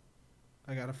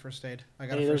 I got a first aid. I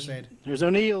got Hey, a first aid. There's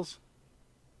O'Neill's.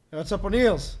 Hey, what's up,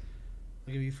 O'Neill's?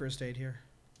 I'll give you first aid here.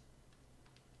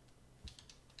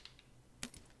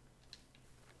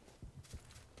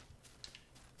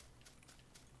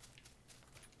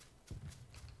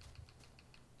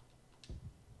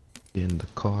 In the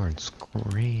car and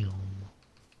scream.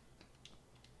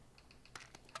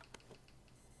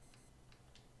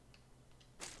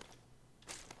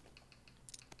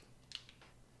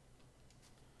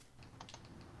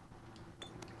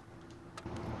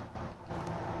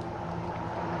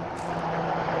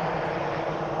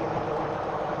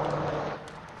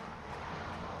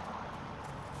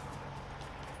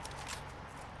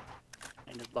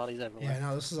 And there's bodies everywhere. Yeah,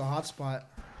 no, this is a hot spot.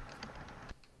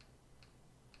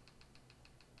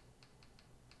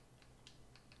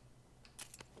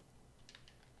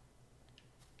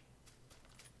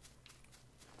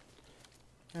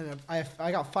 And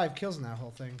I got 5 kills in that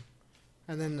whole thing.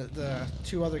 And then the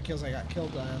 2 other kills I got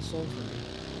killed sold for me.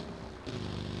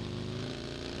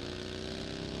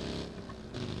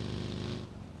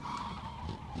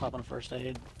 Popping a first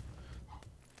aid.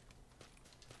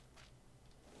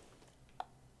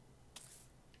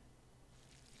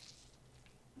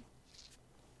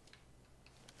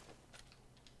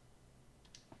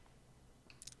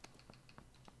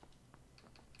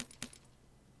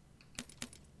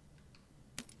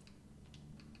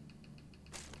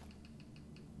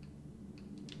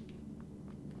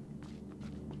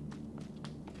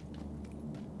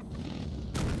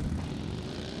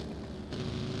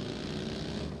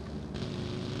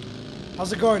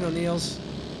 How's it going, O'Neill's?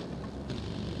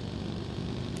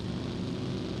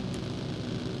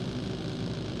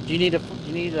 Do you need a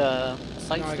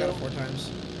sight No, I got still? it 4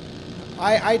 times.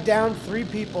 I downed 3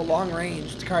 people long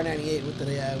range to Car 98 with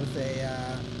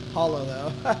a hollow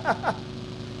though.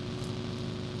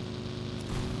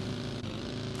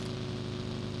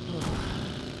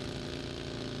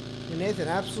 Hey, Nathan,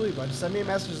 absolutely, bud. Send me a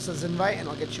message that says invite and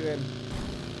I'll get you in.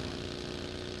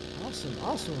 Awesome,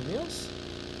 awesome, O'Neill's.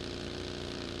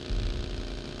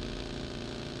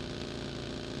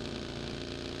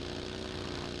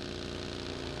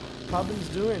 Pubbing's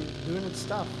doing its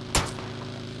stuff.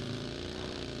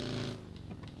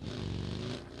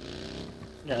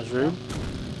 Yeah, it's rude. I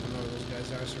don't know where those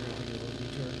guys are, so we're gonna take a little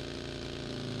detour.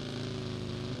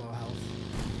 Low health.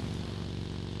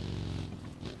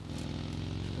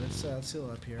 Let's seal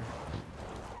it up here.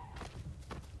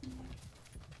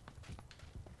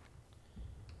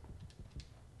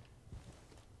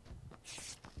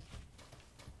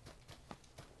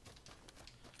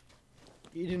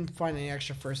 You didn't find any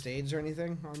extra first aids or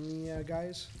anything on the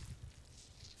guys?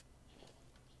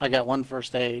 I got 1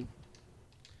 first aid.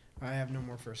 I have no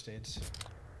more first aids.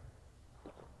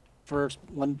 First,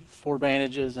 4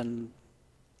 bandages and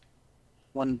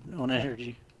 1 on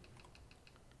energy.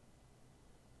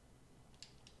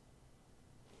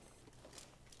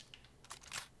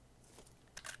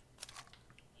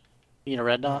 You need a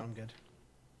red No, dot? I'm good.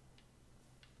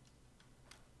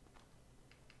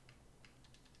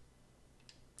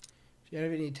 If you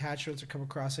have any attachments or come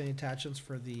across any attachments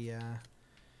for the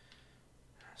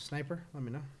sniper, let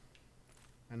me know.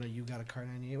 I know you got a Car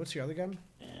 98. What's your other gun?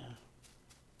 Yeah.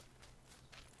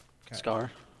 Okay.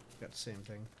 Scar. Got the same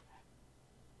thing.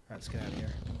 Alright, let's get out of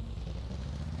here.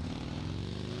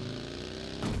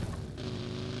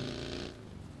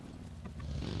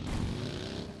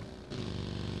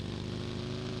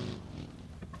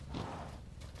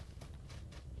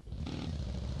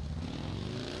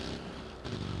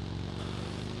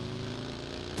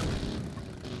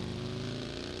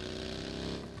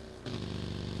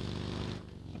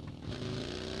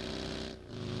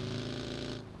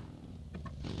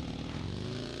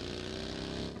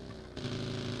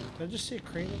 Did I just see a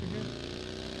crane over here?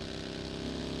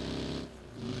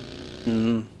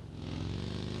 Hmm.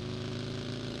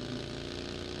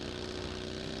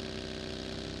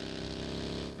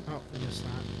 Oh, I guess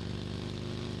not.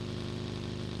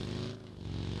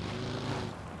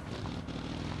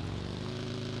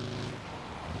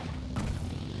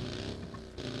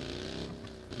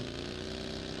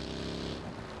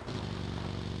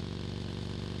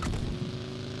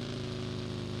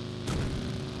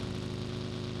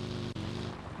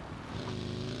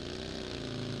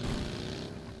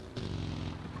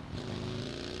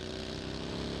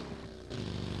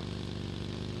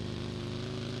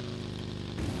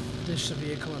 There's a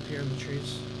vehicle up here in the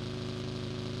trees.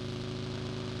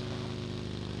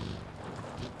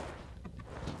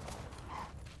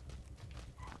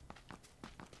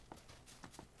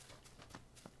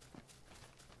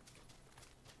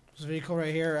 There's a vehicle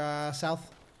right here, south.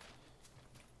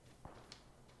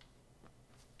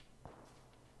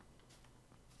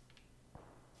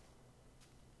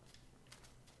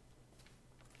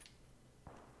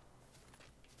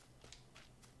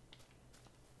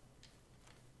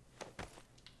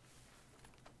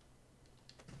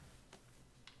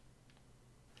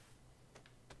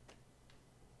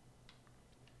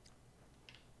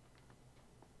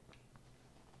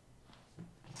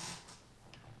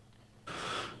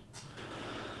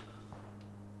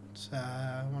 It's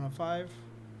 105,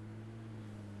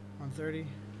 130.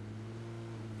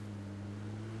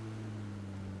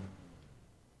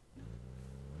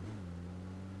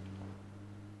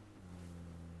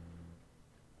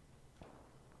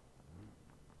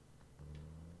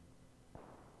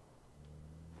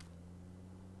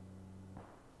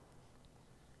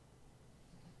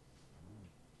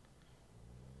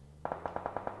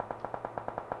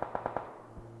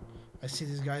 I see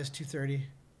these guys 230.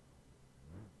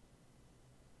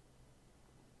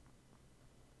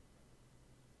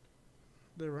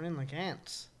 They're running like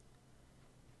ants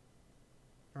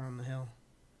around the hill.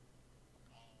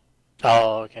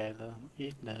 Oh, okay.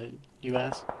 The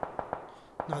U.S.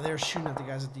 No, they're shooting at the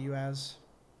guys at the UAS.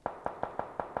 I'm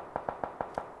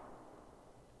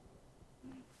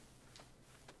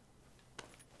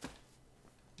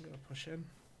gonna push in.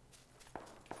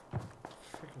 What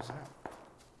the frick was that?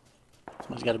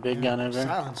 Someone's got a big gun over there.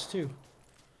 Silence too.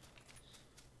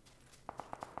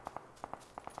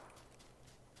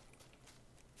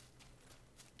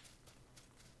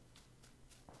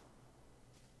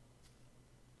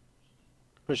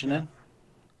 Pushing in.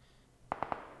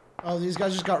 Oh, these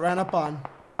guys just got ran up on.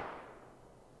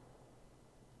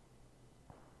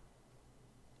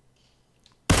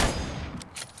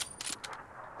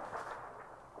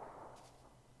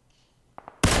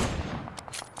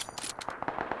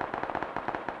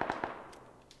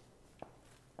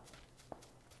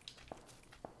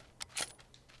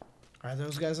 Alright,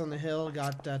 those guys on the hill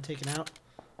got taken out.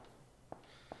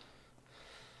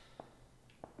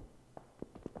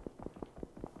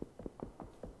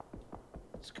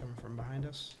 It's coming from behind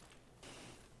us.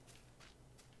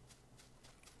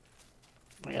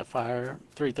 We got fire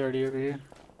 330 over here.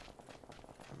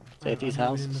 Stay at these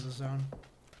I'm moving houses. into the zone.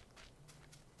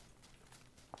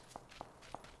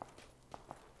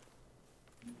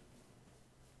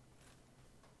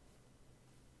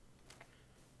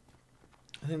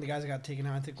 I think the guys that got taken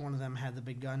out, I think one of them had the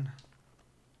big gun.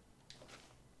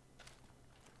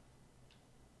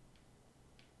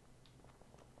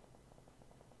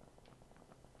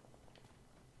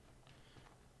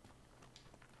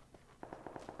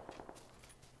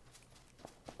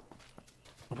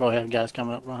 We'll probably have guys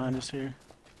coming up behind us here.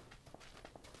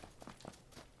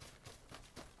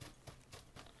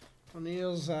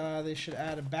 O'Neill's, they should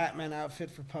add a Batman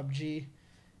outfit for PUBG.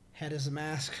 Head as a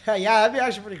mask. Yeah, that'd be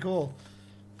actually pretty cool.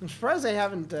 I'm surprised they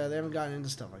haven't gotten into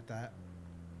stuff like that.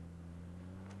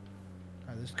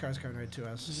 Alright, this car's coming right to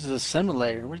us. This is a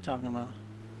simulator. What are you talking about?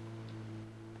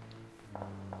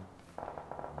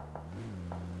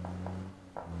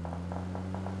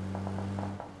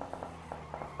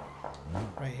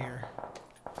 Right here.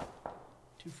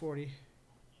 240.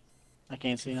 I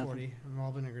can't see nothing. 240. I'm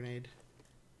involved in a grenade.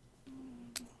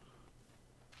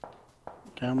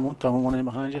 Okay, I'm throwing one in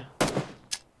behind you.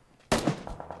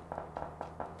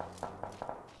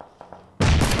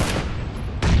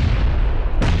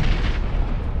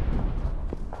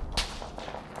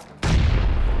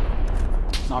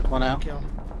 Knocked one out. Kill.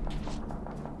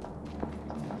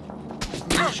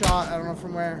 Another shot. I don't know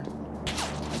from where.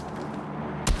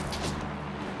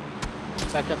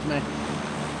 Back up to me.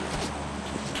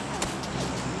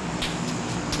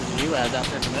 There's a U.S. out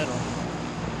there in the middle.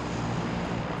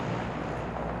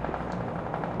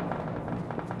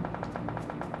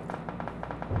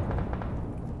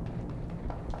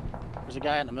 There's a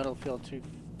guy in the middle of the field,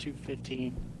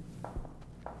 215.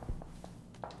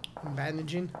 I'm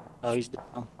bandaging. Oh, he's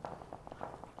down.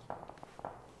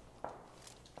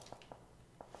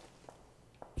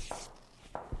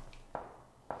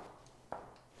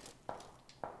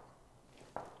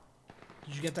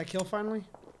 Did you get that kill finally?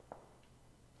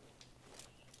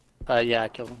 Yeah, I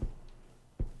killed him.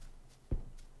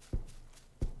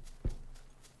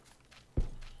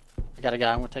 I got a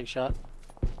guy. I'm gonna take a shot.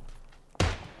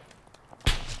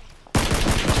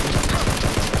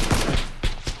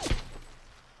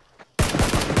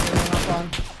 Up on.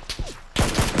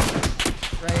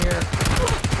 Right here.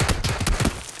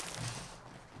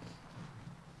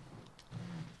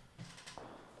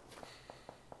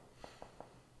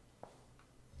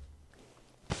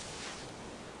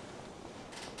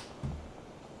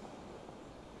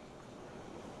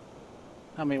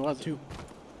 How many was it? 2.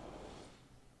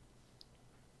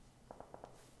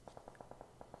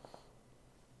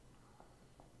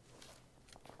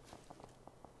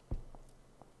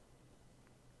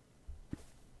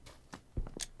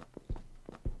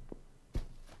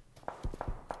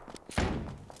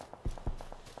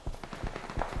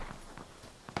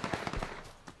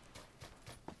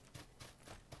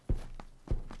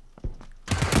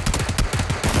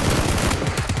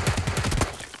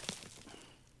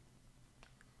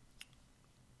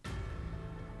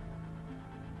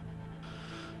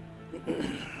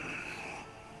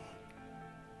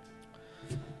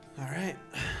 All right.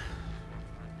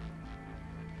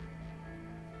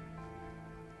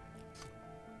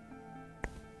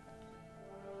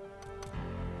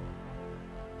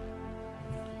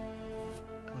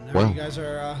 Well, now Well, you guys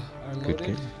are Good loaded,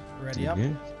 game. ready up.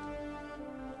 Yeah.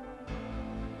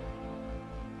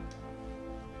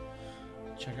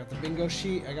 Check out the bingo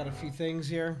sheet. I got a few things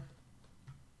here.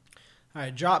 All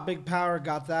right, drop big power,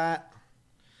 got that.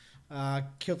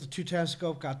 Killed the 210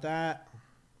 scope, got that.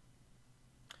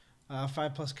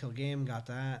 5+ kill game, got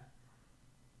that.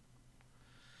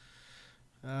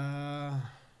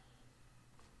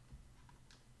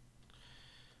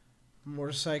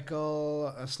 Motorcycle,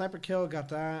 a sniper kill, got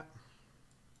that.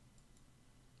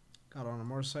 Got on a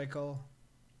motorcycle.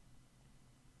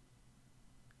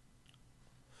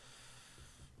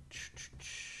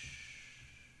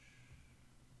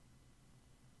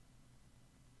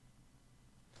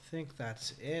 I think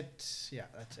that's it. Yeah,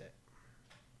 that's it.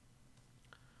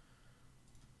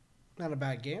 Not a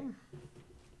bad game.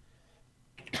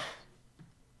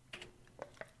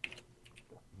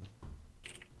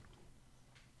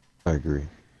 I agree.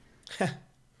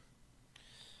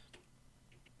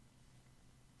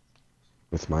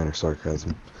 With minor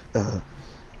sarcasm. Just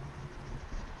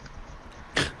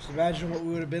imagine what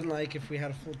we would have been like if we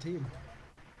had a full team.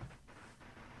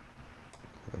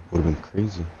 Would have been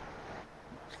crazy.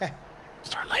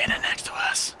 Start laying it next to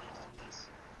us.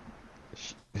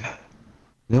 You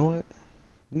know what?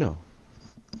 No.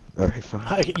 Alright,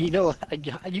 fine. You know,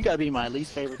 you gotta be my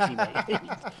least favorite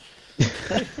teammate.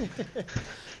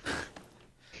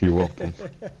 You're welcome.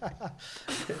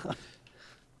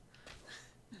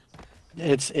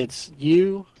 It's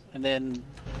you and then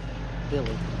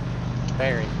Billy,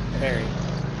 Barry.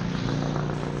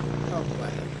 Oh,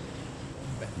 boy.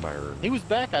 Myron. He was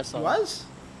back. I saw. He was?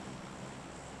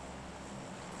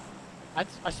 I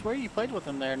swear you played with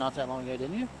him there not that long ago,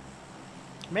 didn't you?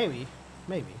 Maybe.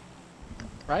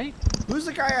 Right? Who's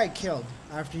the guy I killed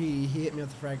after he hit me with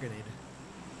the frag grenade?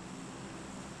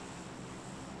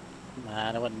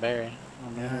 Nah, that wasn't Barry. I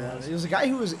don't know who it was. It was a guy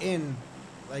who was in,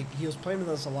 like, he was playing with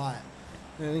us a lot.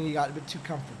 And I think he got a bit too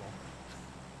comfortable.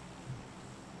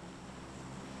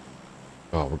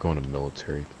 Oh, we're going to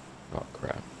military. Oh,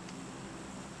 crap.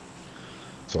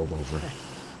 It's all over.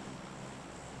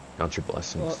 Count your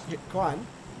blessings. Well, go on.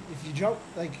 If you jump,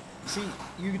 like, see,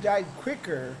 you died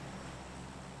quicker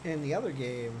in the other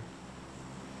game,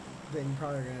 then you're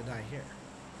probably going to die here.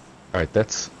 Alright,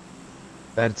 that's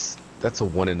a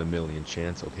 1 in a million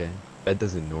chance, okay? That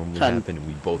doesn't normally happen, and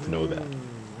we both know that. I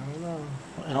don't know.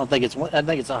 I don't think it's one. I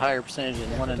think it's a higher percentage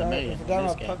than 1 in a million. If we're in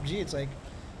talking this about game. PUBG, it's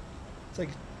like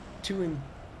 2 in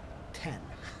 10.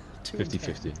 2 in 10.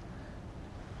 50-50. I'm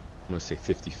gonna say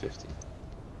 50-50.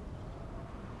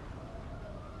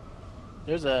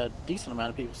 There's a decent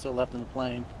amount of people still left in the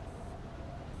plane.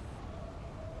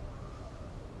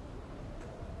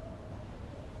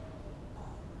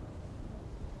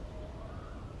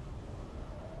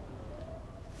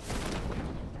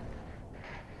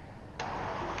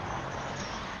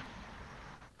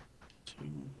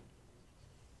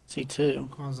 C2.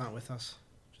 Quan's not with us,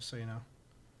 just so you know.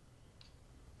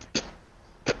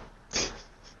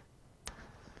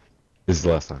 This is the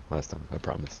last time. I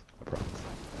promise.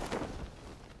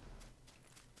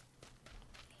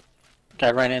 Guy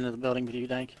ran into the building with you,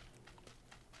 Dank.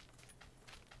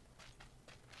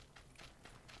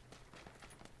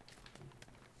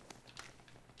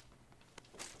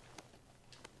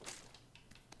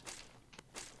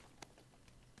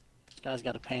 This guy's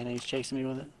got a pan and he's chasing me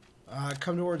with it.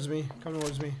 Come towards me. Come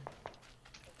towards me.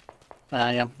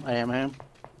 I am.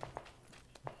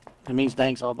 It means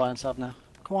Dank's all by himself now.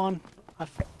 Come on.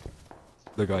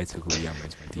 The guy took all the ammo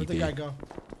to my DB. Where'd the guy go?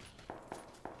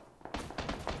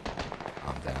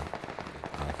 I'm down.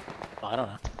 I don't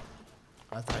know.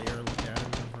 I thought you were looking at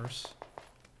him in reverse.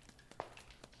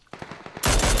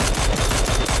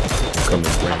 Coming,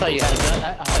 I thought you had a gun.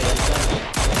 I thought you had a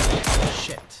gun.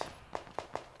 Shit.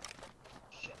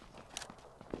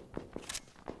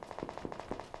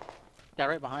 Guy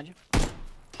right behind you.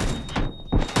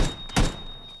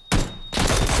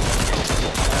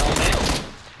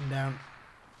 I'm down.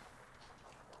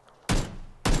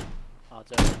 Oh,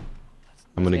 it's over.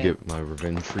 I'm gonna Yeah. get my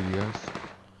revenge for you guys,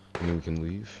 and then we can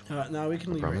leave. No, we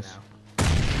can leave right promise. now.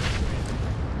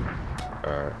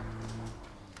 Alright.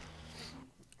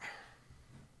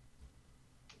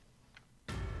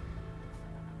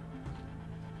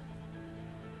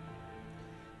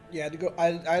 Yeah, I had to go. I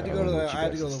had to go to the. what you I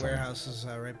had to guys go to this the time. warehouses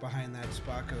right behind that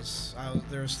spot because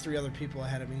there was 3 other people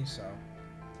ahead of me. So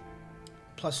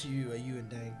plus you and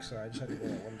Dank. So I just had to go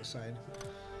one beside.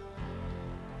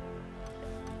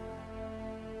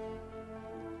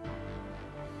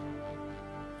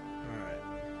 All right.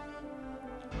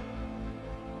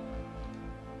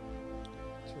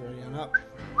 So we're ready on up.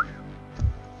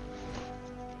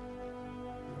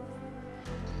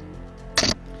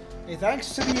 Hey,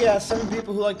 thanks to the 7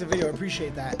 people who liked the video. I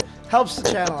appreciate that. Helps the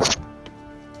channel out.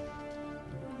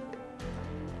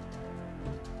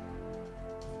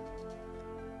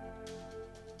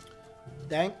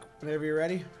 Dank, whenever you're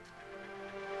ready.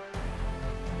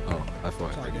 Oh, I thought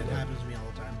It's I all figured good. It it out. happens to me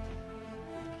all the time.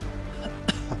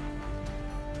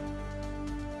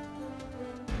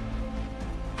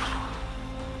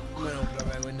 I'm gonna open up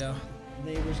my window.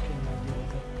 Neighbors can deal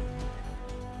with it.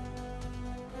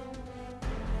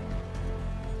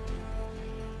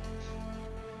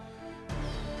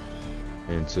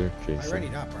 Answer, I Jason.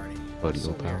 readied up already. Buddy, So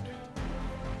oh, pal. weird.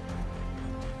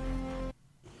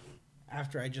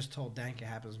 After I just told Dank it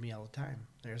happens to me all the time.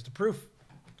 There's the proof.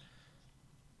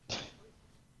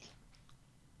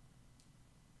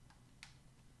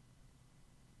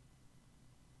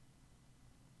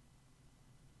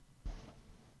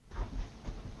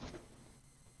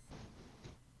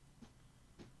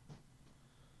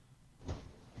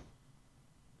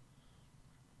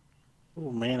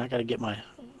 Oh man, I gotta get my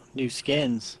new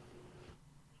skins.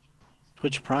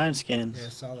 Twitch Prime skins. Yeah, I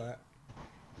saw that.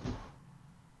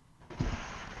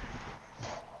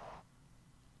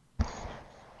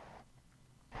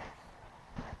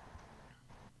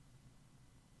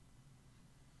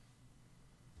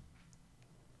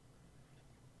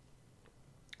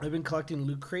 I've been collecting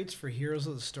loot crates for Heroes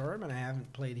of the Storm, and I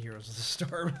haven't played Heroes of the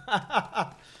Storm.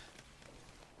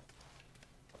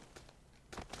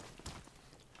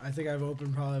 I think I've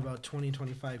opened probably about 20,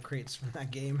 25 crates from that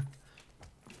game.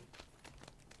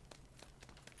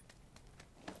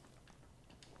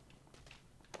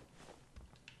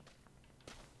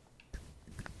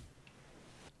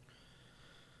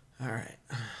 All right,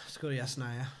 let's go to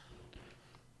Yasnaya.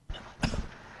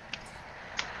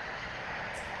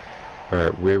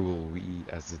 Alright, where will we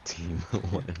as a team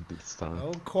land this time?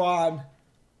 Oh, quad.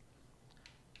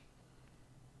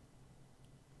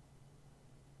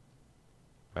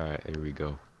 Alright, here we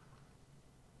go.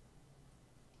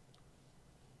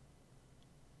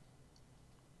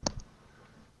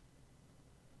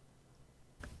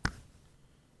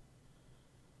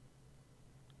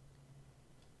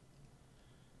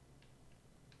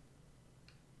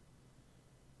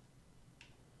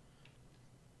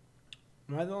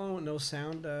 Am I the only one with no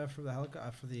sound for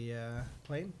the for the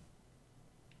plane?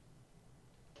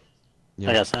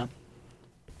 I got some.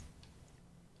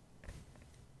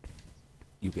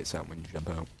 You get sound when you jump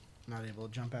out. Not able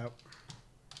to jump out.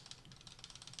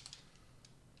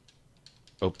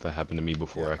 Oh, that happened to me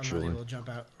before, Yeah, I'm actually. not able to jump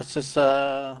out. Let's just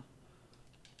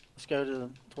let's go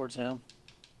towards him.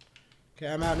 Okay,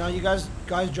 I'm out now. You guys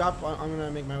drop. I'm gonna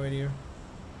make my way to you.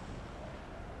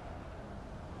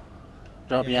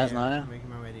 Drop Yeah, your ass I'm making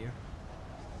my way to you.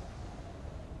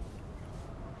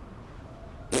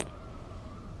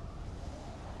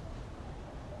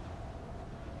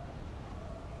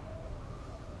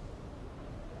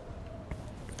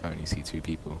 I only see 2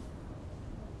 people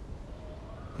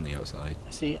on the outside.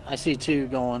 I see 2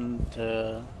 going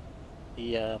to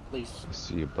the police. I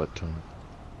see a butt ton.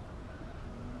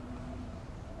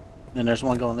 And there's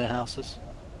one going to the houses.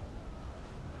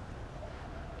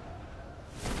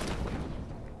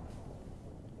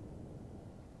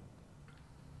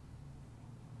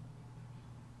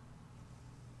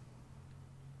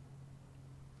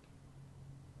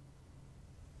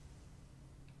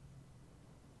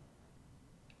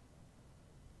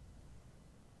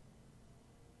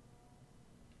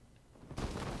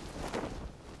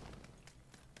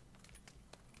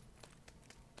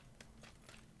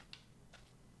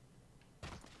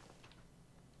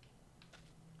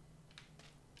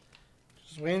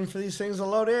 Just waiting for these things to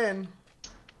load in.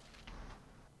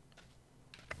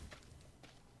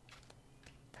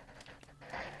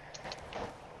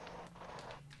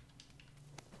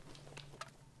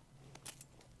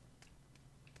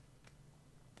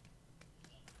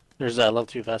 There's that level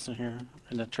 2 vest in here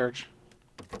in the church,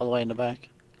 all the way in the back.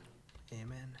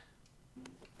 Amen.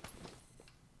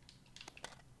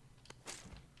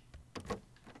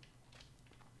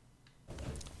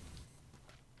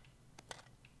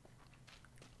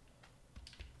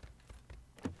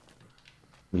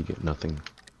 We get nothing.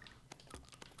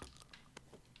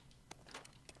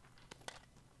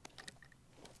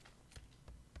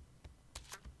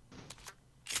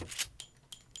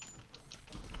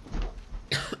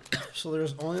 So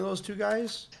there's only those two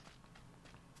guys?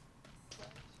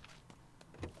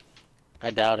 I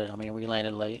doubt it. I mean, we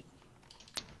landed late.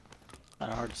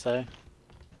 Kind of hard to say.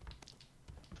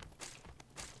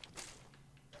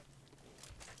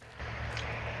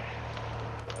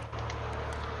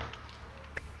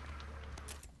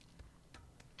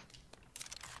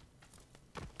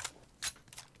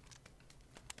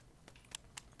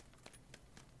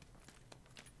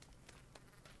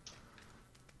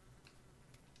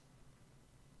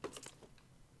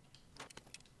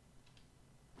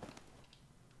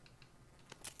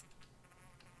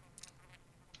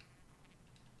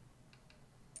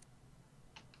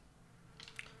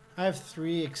 I have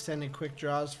 3 extended quick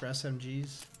draws for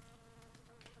SMGs.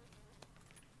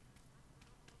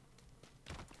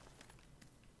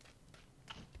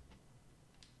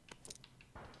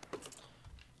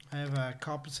 I have a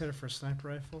compensator for a sniper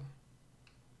rifle.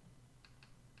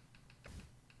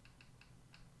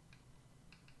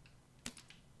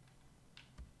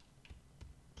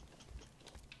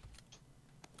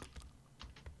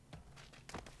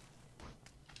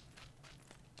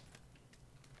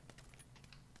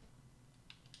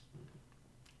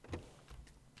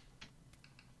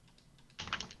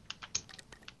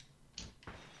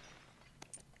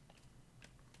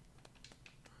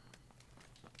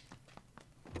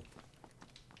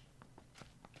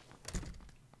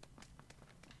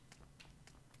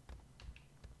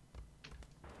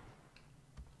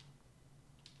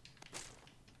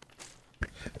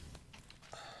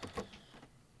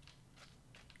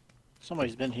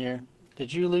 Somebody's been here.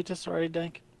 Did you loot this already,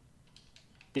 Dank?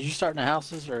 Did you start in the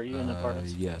houses or are you in the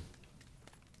apartments? Yeah.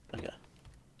 Okay.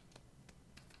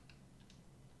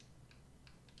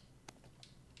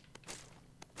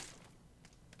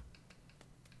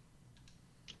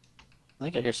 I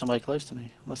think I hear somebody close to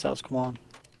me. Unless that was Kwan.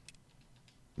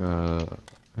 You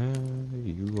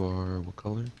are what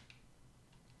color?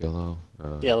 Yellow.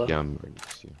 Yellow. Yeah, I'm right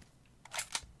next to you.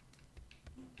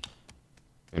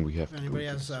 And we have. If anybody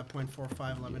has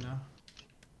 .45, let me know.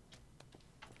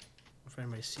 If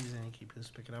anybody sees any, keep this,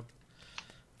 pick it up.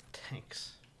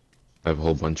 Thanks. I have a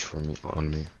whole bunch for me on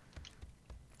me.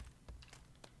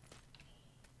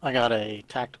 I got a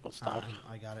tactical stock.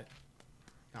 I got it.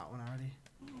 Got one already.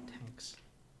 Thanks.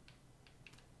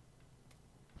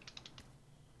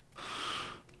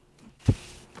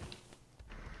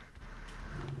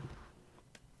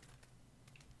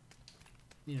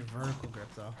 Need a vertical grip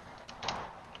though.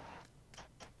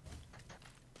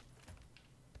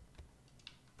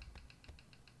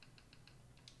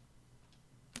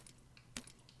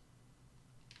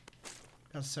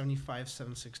 Got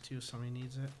 75-762. Somebody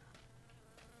needs it.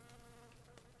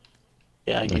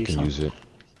 Yeah, I I can can use it.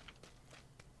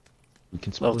 We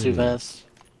can split Level 2 it. vest.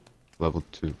 Level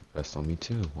 2 vest on me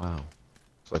too. Wow.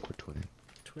 It's like we're twinning.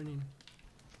 Twinning.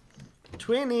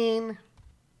 Twinning.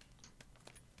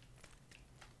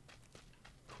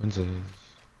 Twinsies.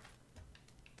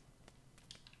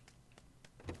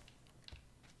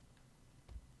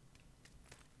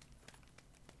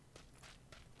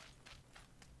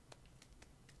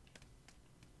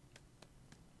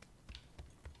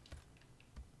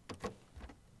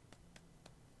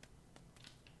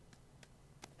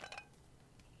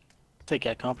 Take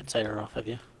that compensator off of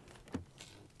you.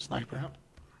 Sniper. Yep.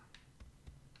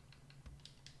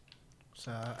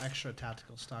 So extra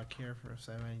tactical stock here for if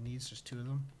anybody needs. Just 2 of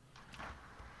them.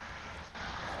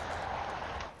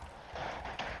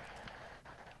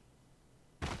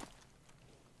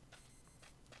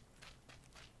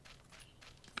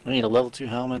 I need a level 2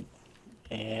 helmet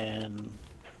and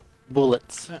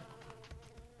bullets.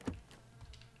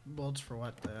 Bullets for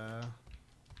what?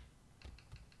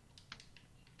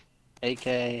 AK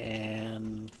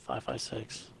and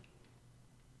 5.56.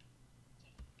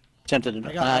 Tempted to.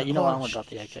 You know what? I'm gonna drop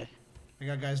the AK. I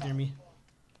got guys near me.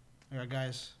 I got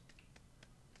guys.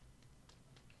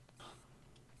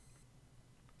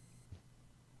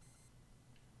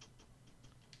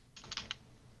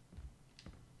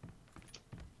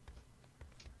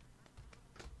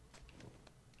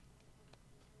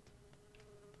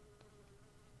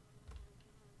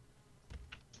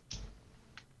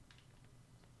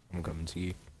 I'm coming to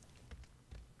you.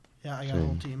 Yeah, I got a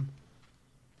whole team.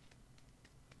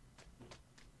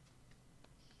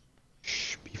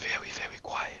 Shh, be very, very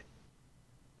quiet.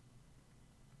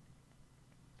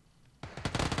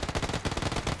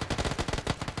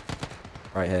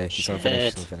 Right here. He's gonna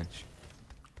finish. He's gonna finish.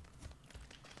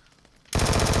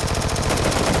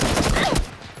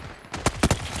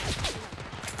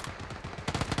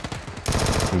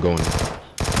 I'm going.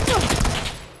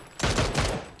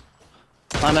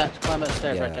 Climb that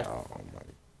stairs right there. Oh my.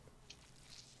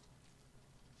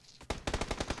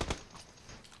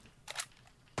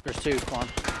 There's two, come on.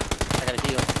 I gotta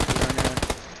heal.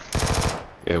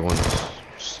 Yeah, one's.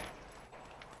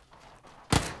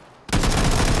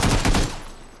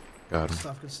 Got Good him.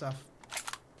 stuff, good stuff.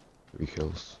 3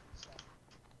 kills.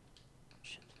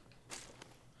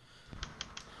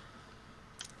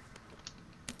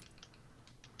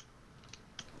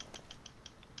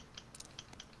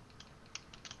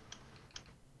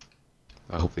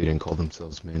 I hope they didn't call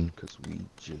themselves men, because we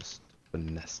just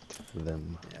finessed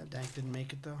them. Yeah, Dank didn't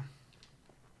make it though.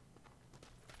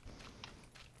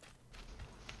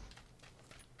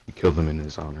 We killed them in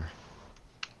his honor.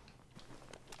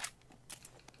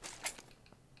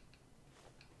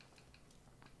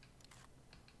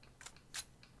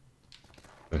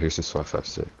 Oh, here's his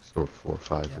 5.56 or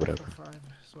 4.5, Yeah, whatever. 4, 5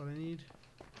 is what I need.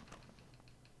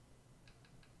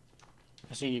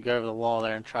 I seen you go over the wall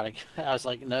there and try to. I was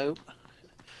like, nope.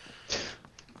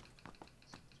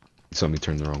 He saw me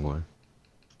turn the wrong way.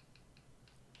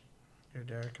 Here,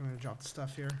 Derek, I'm gonna drop the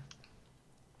stuff here.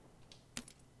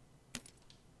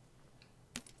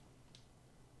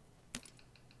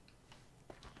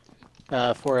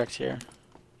 4x here.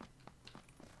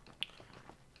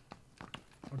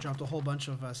 I dropped a whole bunch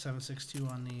of 7.62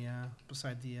 on the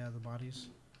beside the bodies.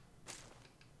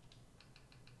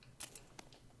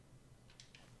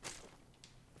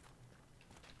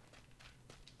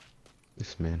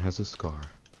 This man has a scar.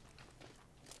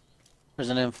 There's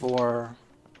an M4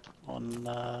 on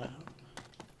the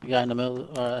guy in the middle.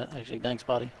 Actually, Dank's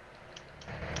body.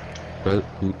 But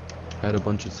who had a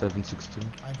bunch of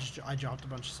 7.62? I dropped a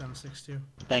bunch of 7.62.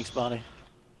 Dank's body.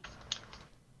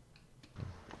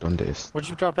 Donde es? Where'd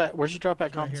you drop that? Where'd you drop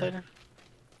that Right here. compensator?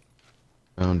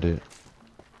 Found it.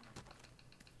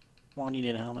 One, you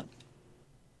need a helmet.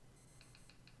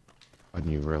 I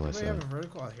didn't even realize We that. have a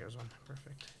vertical. Oh, here's one.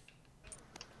 Perfect.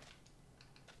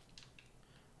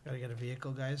 Gotta get a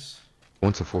vehicle, guys.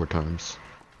 Once or 4 times.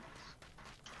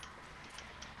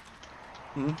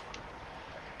 Hmm.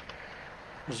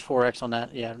 There's 4x on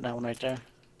that. Yeah, that one right there.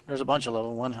 There's a bunch of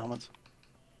level 1 helmets.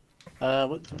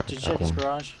 What, did you check his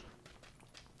garage?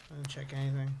 I didn't check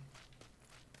anything.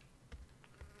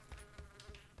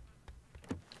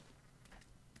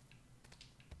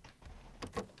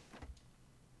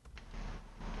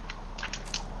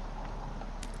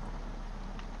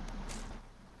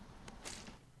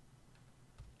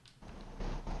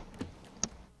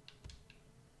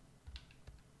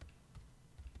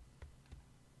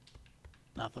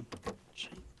 Nothing.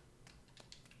 Shit.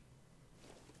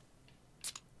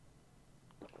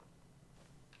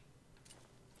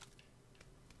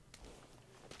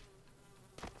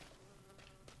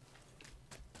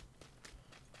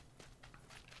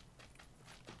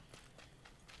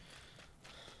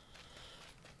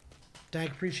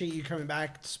 Dank, appreciate you coming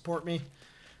back to support me.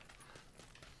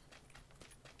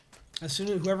 As soon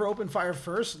as whoever opened fire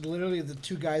first, literally the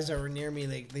 2 guys that were near me,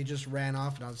 they just ran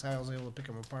off, and that's how I was able to pick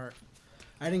them apart.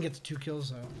 I didn't get the 2 kills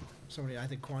though. Somebody, I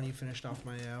think Kwani finished off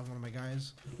my one of my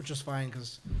guys, which was fine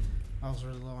because I was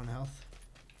really low on health.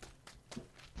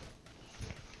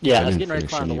 Yeah, I I was didn't getting ready to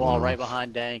finish climb the anyone wall right off.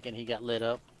 behind Dank, and he got lit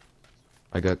up.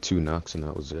 I got 2 knocks and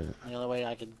that was it. The only way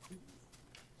I could.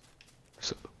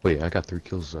 So, wait, I got 3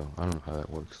 kills though. I don't know how that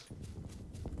works.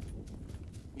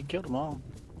 You killed them all.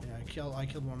 Yeah, I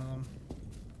killed one of them.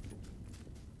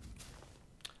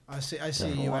 I see Yeah,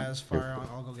 you hold on. as far.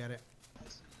 I'll go get it.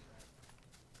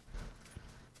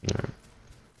 Alright.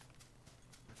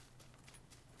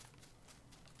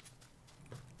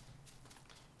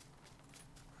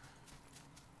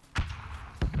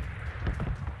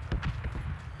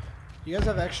 You guys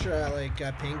have extra like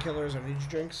painkillers or energy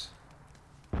drinks?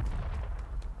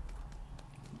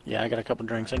 Yeah, I got a couple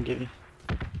drinks I can give you.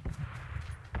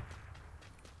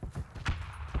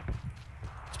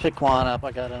 Let's pick Quan up.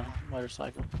 I got a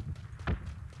motorcycle.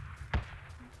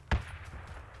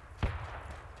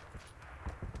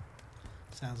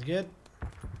 Sounds good.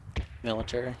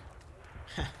 Military.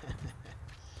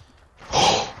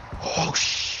 Oh,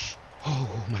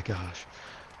 oh my gosh.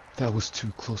 That was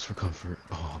too close for comfort.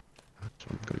 Oh,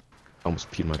 I'm gonna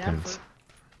almost peed my pants.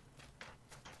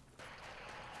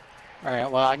 Alright,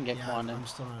 well, I can get Yeah, Quan in. I'm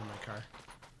still not in my car.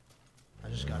 I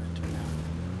just got into it now.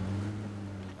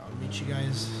 I'll meet you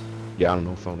guys. Yeah, I don't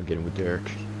know if I want to get in with Derek.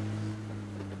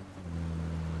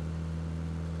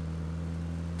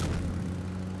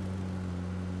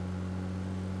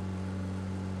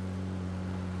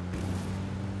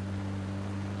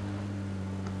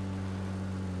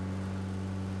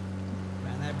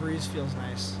 Man, that breeze feels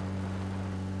nice.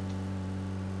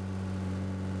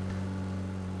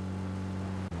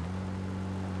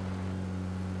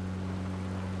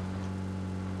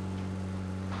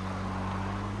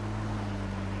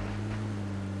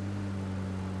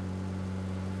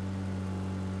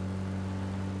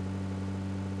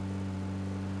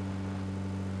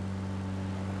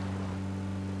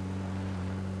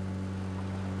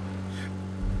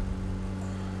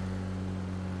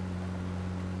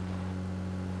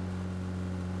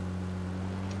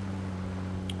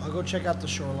 I'll go check out the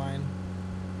shoreline.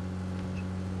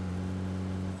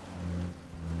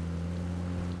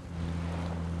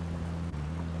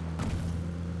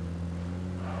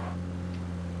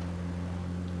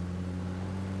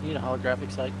 You need a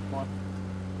holographic sight, Quan.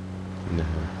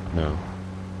 No.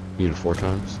 You need it 4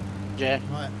 times? Jack,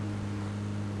 What?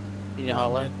 you need a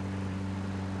holo?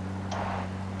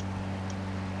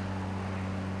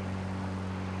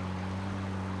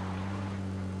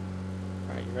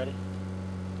 Alright, you ready?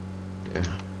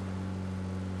 Yeah.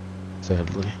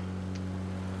 Sadly.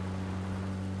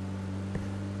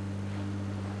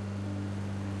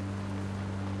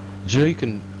 Did you know you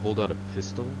can hold out a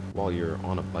pistol while you're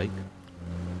on a bike?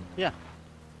 Yeah.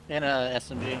 And a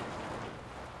SMG.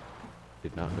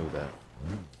 Did not know that.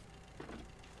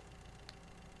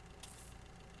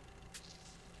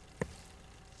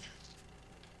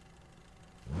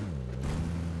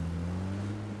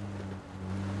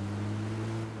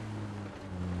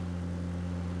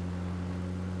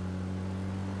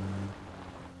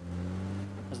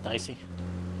 That's dicey.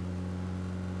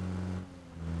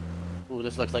 Ooh,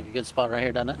 this looks like a good spot right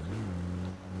here, doesn't it?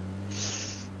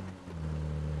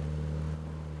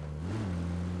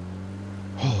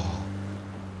 Oh.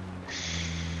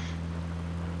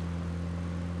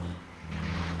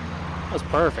 That's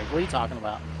perfect. What are you talking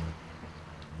about?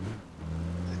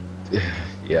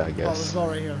 Yeah, I Oh, let's guess. go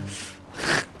right here.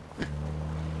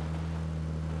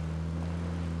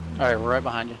 Alright, we're right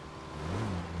behind you.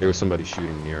 There was somebody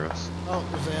shooting near us. Oh,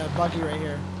 there's a buggy right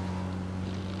here.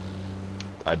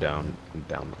 I downed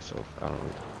myself. I don't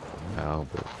know how,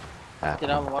 but happened. Get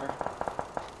out of the water.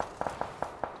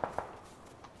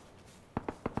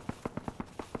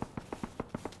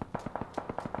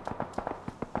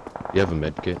 You have a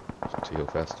med kit to heal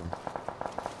faster.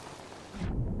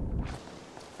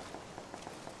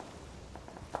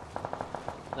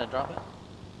 Did I drop it?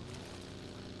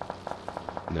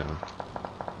 No.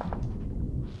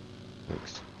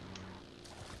 Thanks.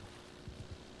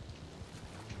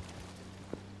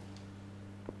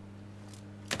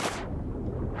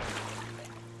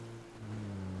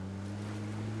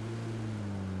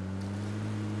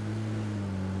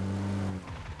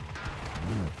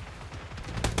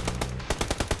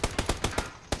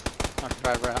 Knock the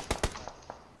driver out.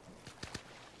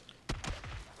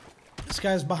 This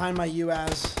guy's behind my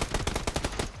UAZ.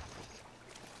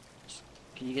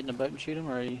 Can you get in the boat and shoot him,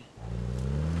 or are you...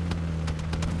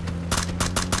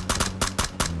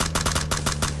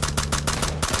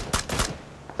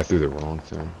 I threw the wrong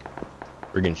thing.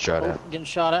 We're getting shot at. Getting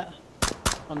shot at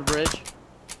on the bridge.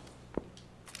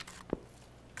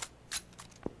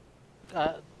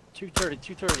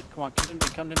 230. Come on,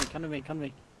 come to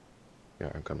me.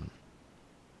 Yeah, I'm coming.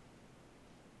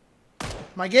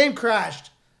 My game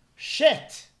crashed.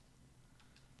 Shit.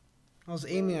 I was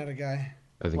aiming at a guy.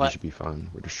 I think What? you should be fine.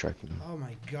 We're distracting him. Oh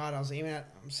my god, I was aiming at.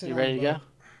 I'm sitting You on ready the to boat.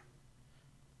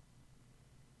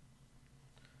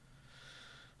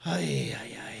 go? Ay,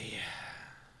 ay, ay.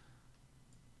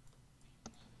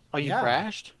 Oh, you Yeah.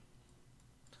 crashed?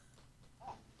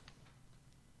 Come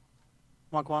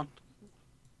on, Quan.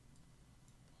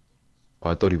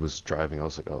 Oh, I thought he was driving. I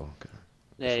was like, oh, okay.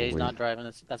 Yeah, So he's wait. not driving.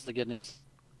 That's the good news.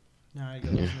 No, I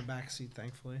got in the back seat,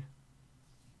 thankfully.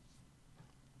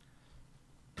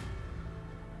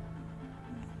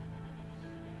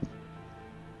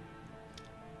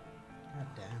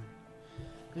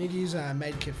 I need to use a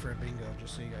med kit for a bingo,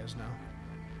 just so you guys know.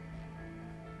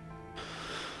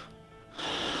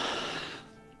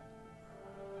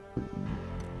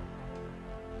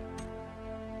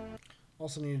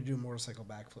 Also need to do a motorcycle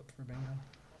backflip for bingo.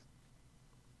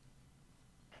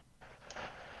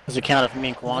 Does it count if me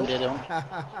and Kwan did it?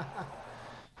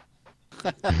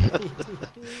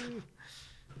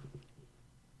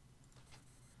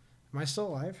 Am I still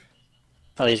alive?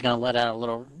 Oh, he's gonna let out a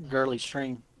little girly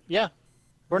stream. Yeah,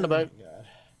 we're in the boat. Oh my God.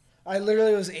 I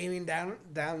literally was aiming down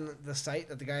the sight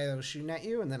at the guy that was shooting at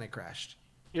you, and then I crashed.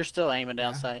 You're still aiming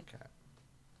down sight. Okay.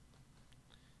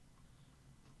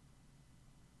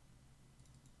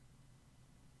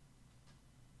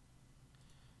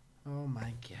 Oh my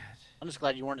God. I'm just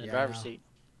glad you weren't in the driver's seat.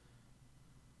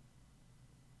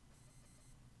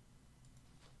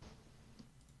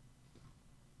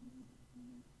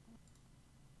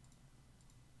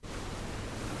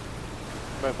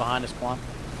 Right behind us, Kwan.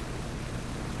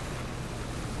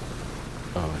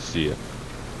 Oh, I see it.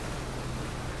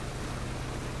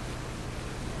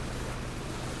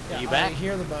 Yeah, Are you back? I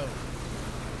hear the boat.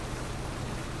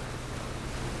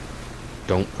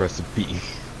 Don't press B.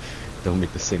 Don't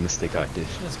make the same mistake I did.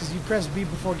 That's because you pressed B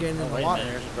before getting in the Wait a water.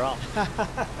 minute, there's a drop.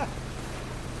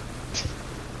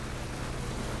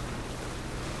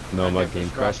 No, Okay, my please game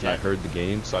drop crashed and I that. heard the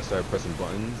game, so I started pressing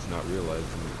buttons, not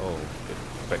realizing, oh, it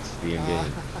affects the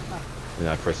in-game. And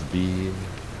I pressed B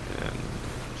and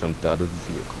jumped out of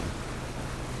the vehicle.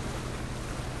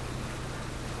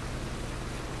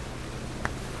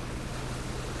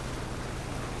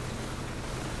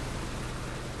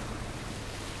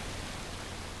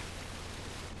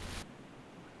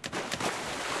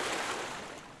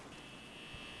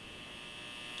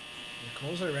 Your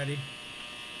clothes are ready.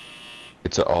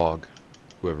 It's an AUG,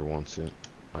 whoever wants it.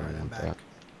 I Alright, don't I'm want back. that.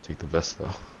 Take the vest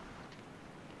though.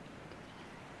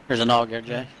 There's an AUG there,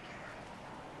 Jay.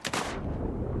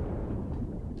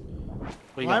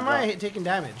 What you Why gonna am I drop? taking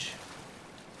damage?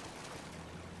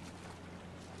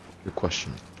 Good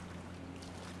question.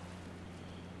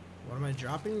 What am I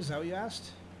dropping? Is that what you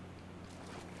asked?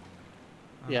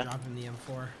 I'm Yeah. dropping the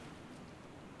M4.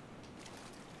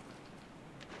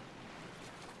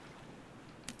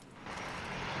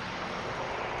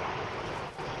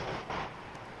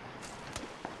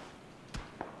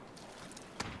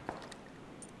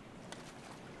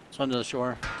 Swim to the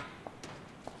shore.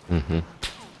 Mm-hmm.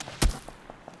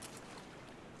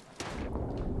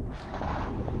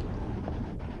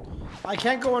 I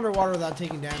can't go underwater without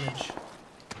taking damage.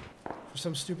 For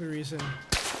some stupid reason.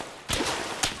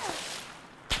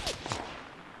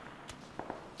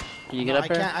 Can you get No, up I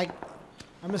there? can't.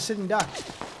 I'm a sitting duck.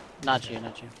 Not you,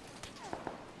 not you.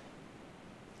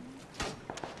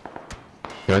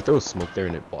 Can I throw smoke there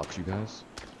and it blocks you guys?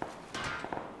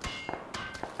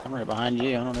 I'm right behind you.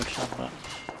 I don't know what you're talking about.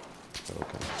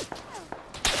 Okay.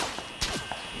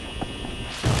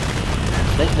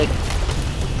 They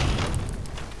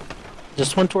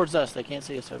just swim towards us. They can't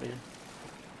see us over here.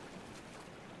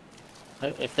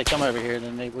 If they come over here,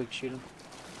 then maybe we can shoot them.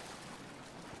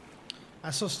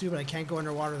 That's so stupid. I can't go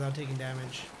underwater without taking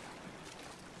damage.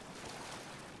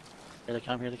 Here they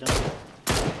come. Here they come.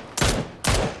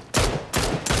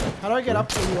 How do I get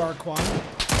up where you are, Quan?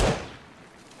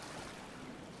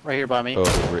 Right here by me. Oh,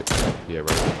 right. Yeah,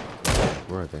 right.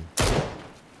 Where are they?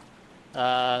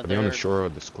 Are they on the shore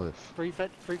of this cliff?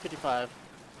 355.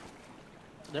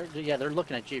 They're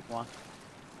looking at you, Quan.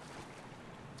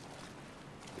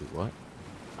 Wait, what?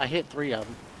 I hit 3 of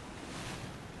them.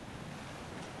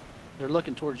 They're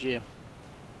looking towards you.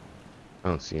 I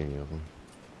don't see any of them.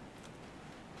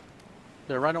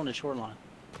 They're right on the shoreline,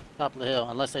 top of the hill,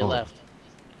 unless they Oh. left.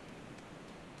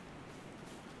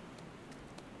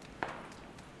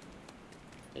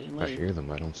 They didn't I leave. hear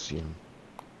them. I don't see them.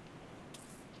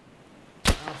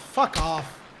 Oh, fuck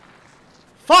off.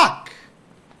 Fuck!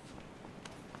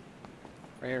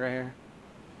 Right here, right here.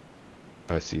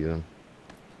 I see them.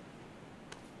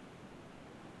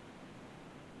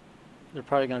 They're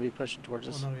probably going to be pushing towards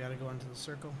Oh us. no, we gotta go into the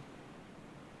circle.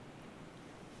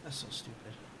 That's so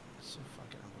stupid. That's so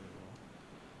fucking unbelievable.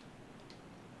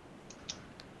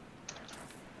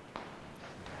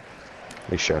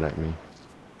 They shot at me.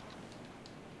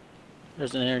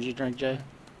 There's an energy drink, Jay.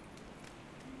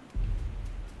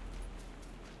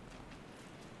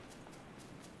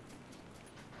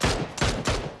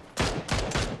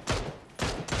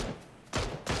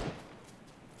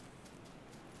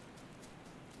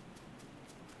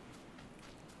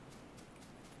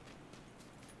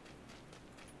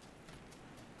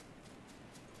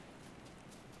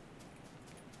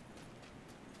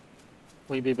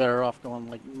 We'd be better off going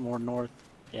like more north.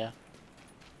 Yeah.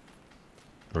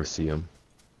 Or see him.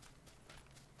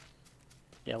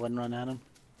 Yeah, I wouldn't run at him.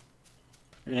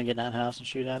 You're gonna get in that house and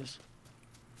shoot at us.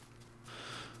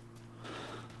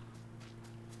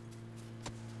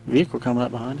 Vehicle coming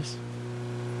up behind us.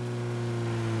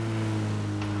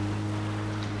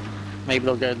 Maybe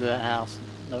they'll go to that house.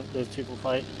 No, those two will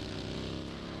fight.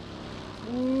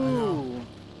 Ooh.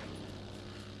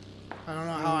 I don't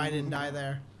know how I didn't die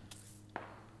there.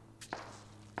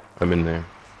 I'm in there.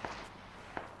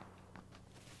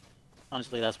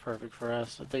 Honestly, that's perfect for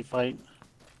us if they fight.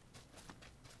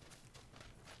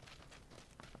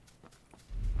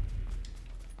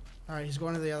 Alright, he's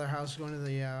going to the other house, going to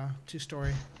the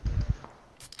 2-story.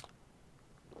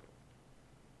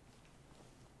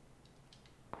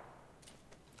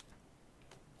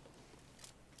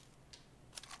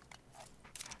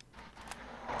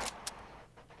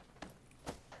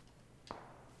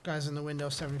 Guy's in the window,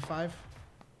 75.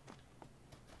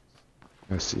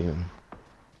 I see him.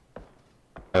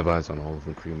 I have eyes on all of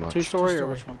them pretty much. 2-story or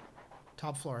Two-story. which one?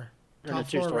 Top floor. You're in the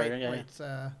Top floor, 2-story, right, yeah.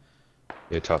 right,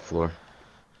 Yeah, top floor.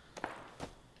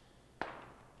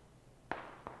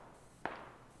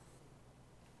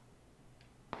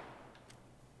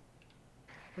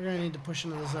 we're gonna need to push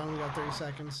into the zone. We got 30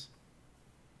 seconds.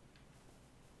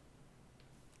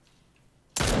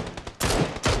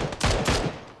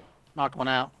 Knock one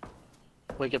out.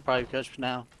 We could probably push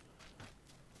now.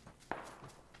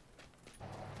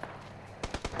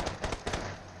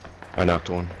 I knocked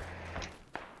one.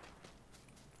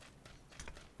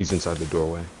 He's inside the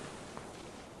doorway.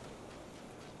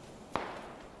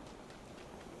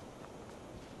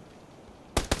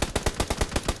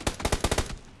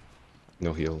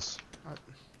 No heals.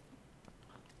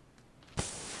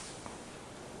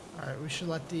 Alright, we should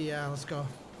let the, let's go.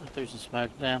 Let's do some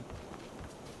smoke down.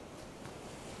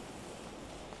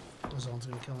 The zone's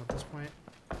gonna kill him at this point.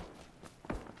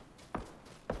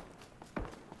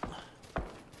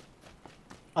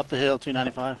 Up the hill,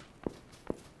 295.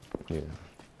 Yeah.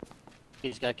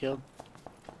 He's got killed.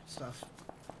 Stuff.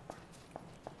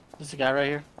 This is the guy right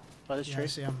here by this Yeah, I tree.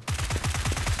 see him.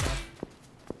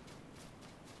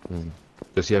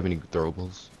 Does he have any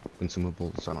throwables?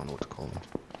 Consumables? I don't know what to call them.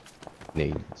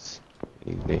 Nades.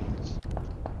 Any nades?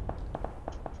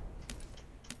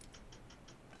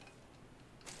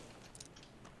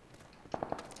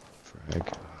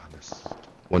 Frag.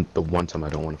 The one time I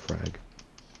don't want to frag.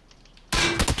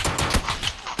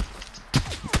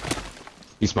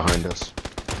 He's behind us.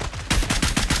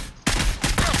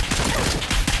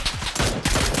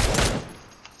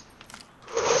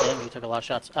 Damn, he took a lot of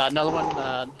shots. Another one,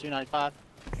 295.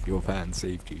 Your van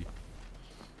saved you.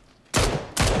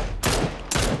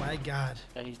 Oh my god.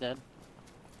 Okay, he's dead.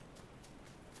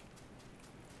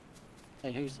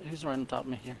 Hey, who's right on top of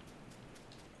me here?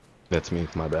 That's me.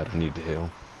 My bad. I need to heal.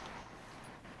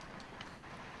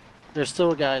 There's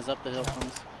still guys up the hill from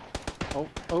us. Oh.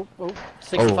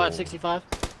 65, Oh. 65.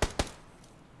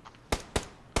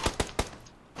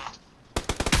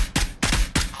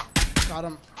 Got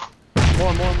him.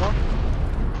 More. No, there's more.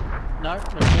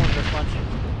 There's a bunch.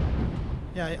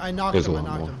 Yeah, I knocked There's a him. I lot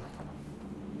knocked more. him.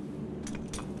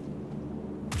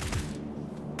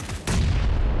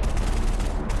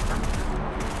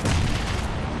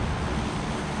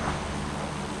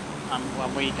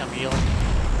 I'm weak. I'm healing.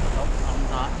 Oh, I'm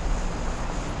not.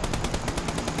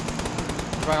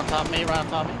 He's right on top of me. Right on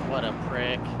top of me. What a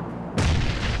prick.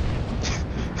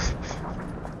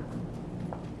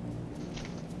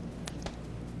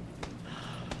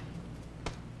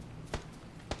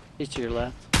 He's to your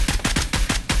left.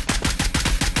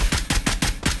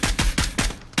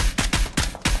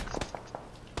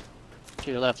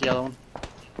 To your left, the other one.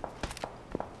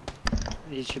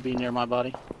 He should be near my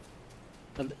body.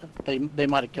 They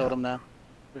might have killed him now.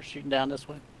 They're shooting down this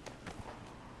way.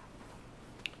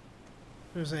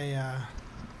 There's a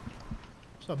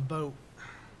boat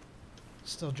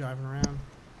still driving around.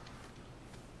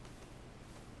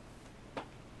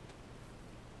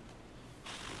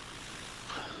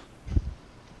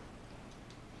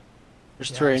 There's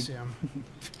Yeah, I three. see him.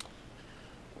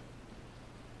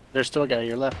 There's still a guy to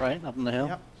your left, right? Up on the hill?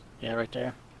 Yep. Yeah, right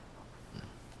there.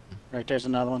 Right there's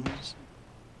another one.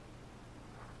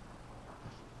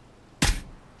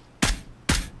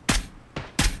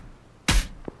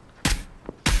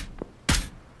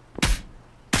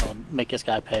 Oh, make this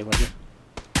guy pay, would you?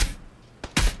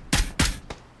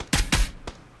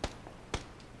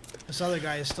 This other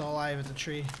guy is still alive at the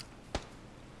tree.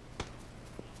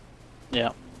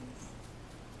 Yeah.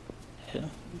 Yeah.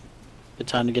 Good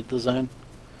time to get to the zone.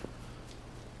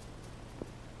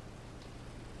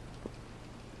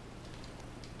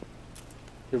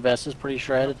 Your vest is pretty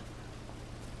shredded.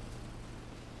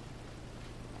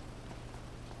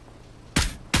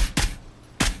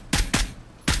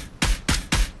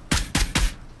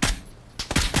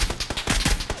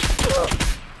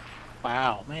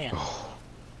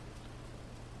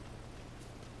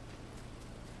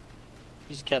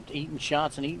 He's kept eating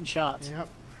shots and eating shots. Yep.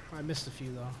 I missed a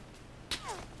few though.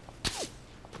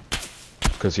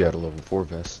 Because he had a level 4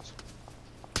 vest.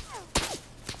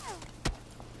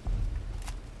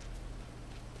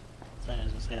 So I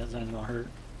was gonna say that's not gonna hurt.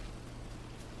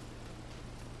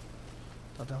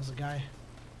 Thought that was a guy.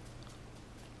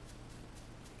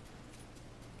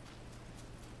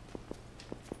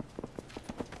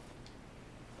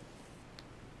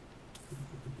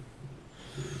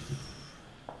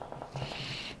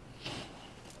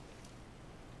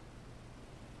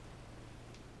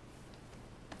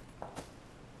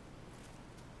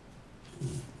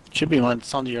 Should be one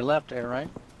that's on to your left there, right?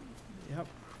 Yep.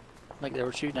 Like they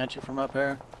were shooting at you from up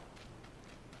there.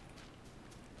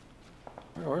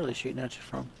 Where are they shooting at you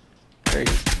from? There you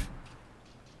go.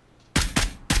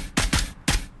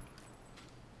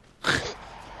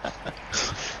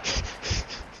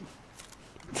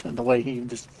 The way he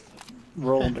just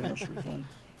rolled down. Was pretty funny.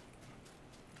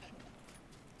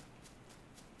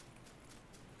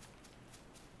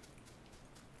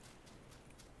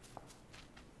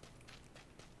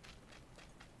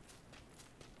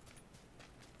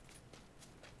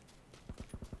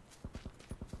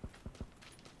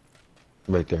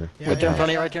 Right there. Yeah, Right there in yeah.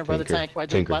 front of you, right there by the Tinker. tank. Right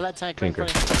there, Tinker. by that tank. Right in Tinker.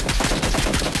 front of you.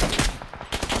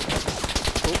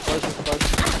 Oh, close,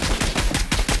 close.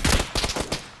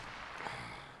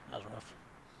 That was rough.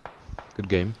 Good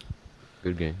game.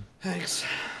 Good game. Thanks.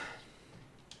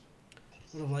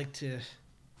 Would have liked to.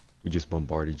 We just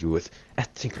bombarded you with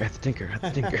at the tinker, at the tinker, at the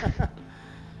tinker.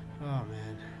 Oh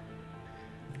man.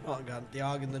 Oh, got the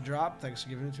AUG in the drop. Thanks for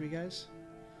giving it to me, guys.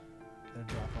 Got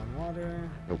a drop on water.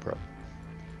 No problem.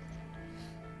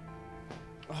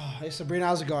 Oh, hey Sabrina,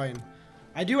 how's it going?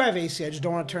 I do have AC, I just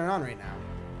don't want to turn it on right now.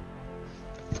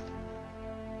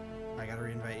 I gotta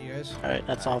reinvite you guys. Alright,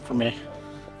 that's all for me.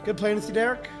 Good playing with you,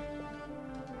 Derek.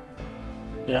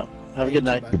 Yeah. Have a good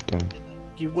night. Good time.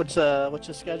 You what's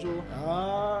the schedule?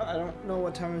 I don't know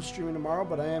what time I'm streaming tomorrow,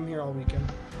 but I am here all weekend.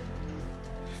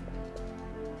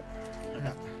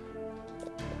 Yeah,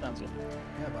 Sounds good.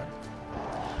 yeah, bud.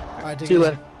 All right, take See you it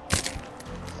later. easy.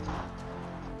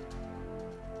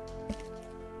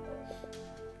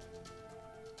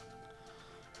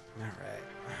 All right.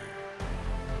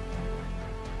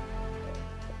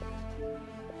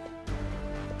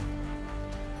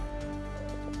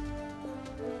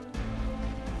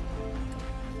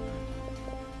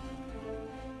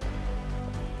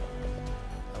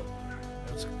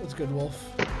 That's good, Wolf.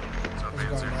 What's up, How's it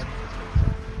going, Answer?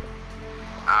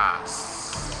 bud?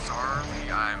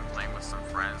 Sorry, I'm playing with some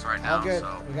friends right now, All good.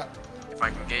 so We got if I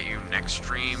can get you next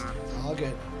stream, all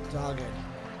good. It's all good.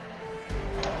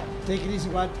 Take it easy,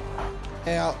 bud.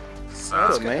 Hey, Al. so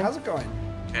How's it going?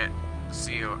 okay,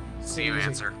 see you, Take it easy.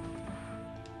 Answer.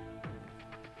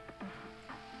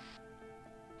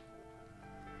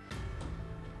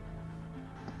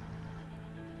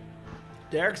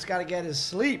 Derek's got to get his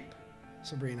sleep,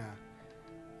 Sabrina.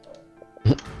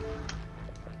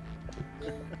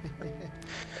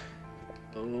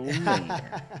 Oh man.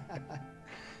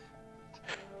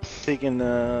 Taking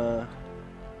got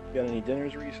any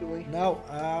dinners recently? No,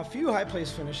 a few high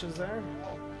place finishes there.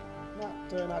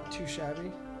 Not too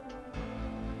shabby.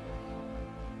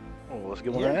 Oh, well, let's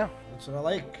get one Yeah. right now. That's what I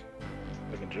like.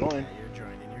 I can Yeah, join. you're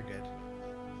joining. You're good.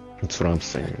 That's what I'm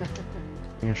saying.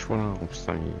 That's what I'm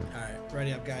saying. All right,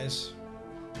 ready up, guys.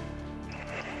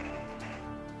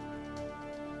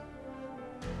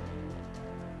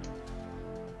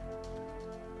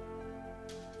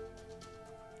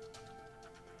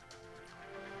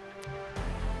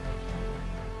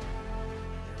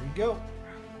 There we go.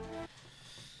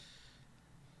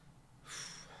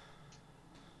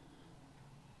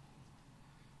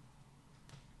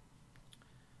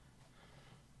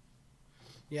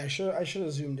 Yeah, I should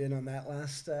have zoomed in on that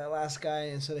last guy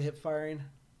instead of hip firing.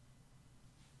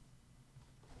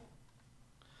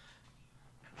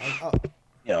 Oh,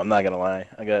 Yeah, I'm not gonna lie.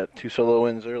 I got 2 solo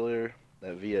wins earlier.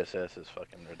 That VSS is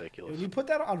fucking ridiculous. when you put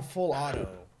that on full auto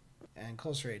and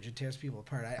close range, it tears people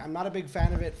apart. I'm not a big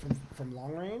fan of it from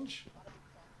long range,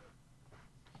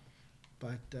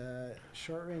 but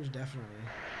short range definitely.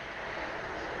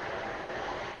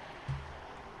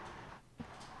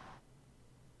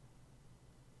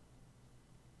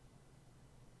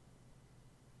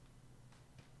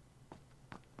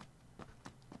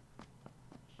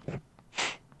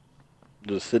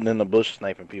 Just sitting in the bush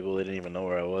sniping people. They didn't even know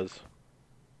where I was.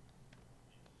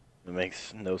 It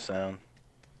makes no sound.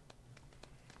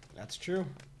 That's true.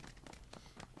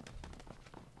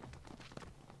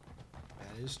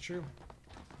 That is true.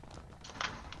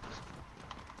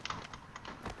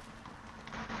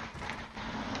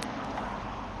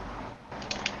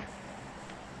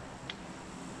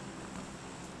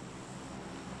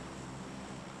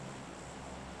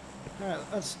 Alright,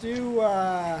 let's do,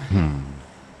 I don't know.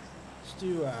 Let's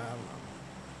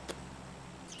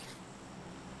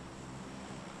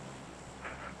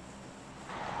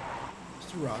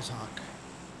do Rozhawk.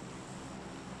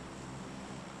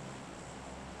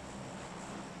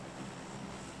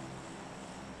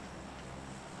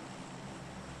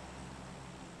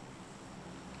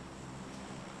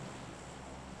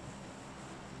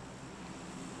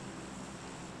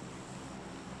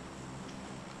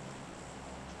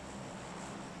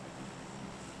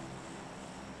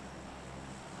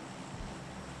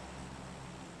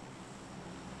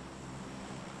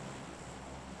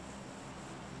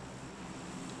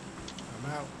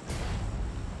 I'm out.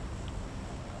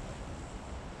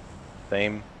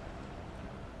 Same.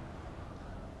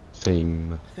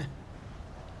 Same.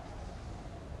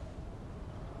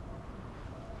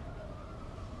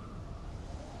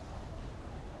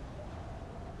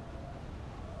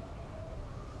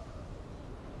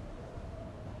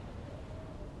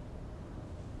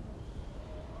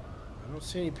 I don't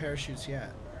see any parachutes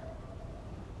yet.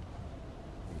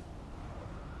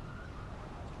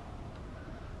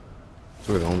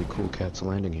 So we're the only cool cats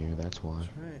landing here, that's why.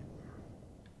 That's right.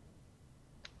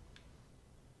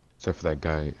 Except for that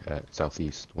guy at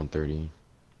Southeast 130.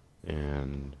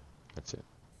 And that's it.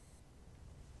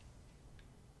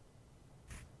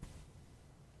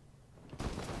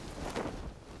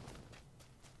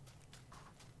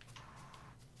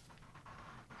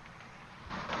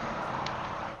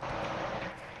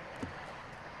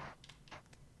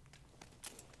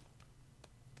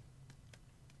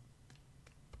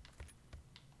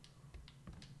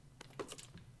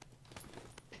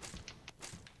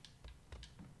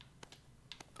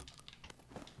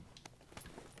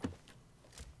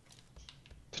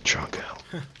 The trunk out.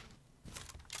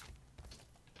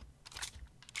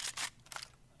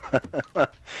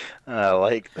 I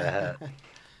like that.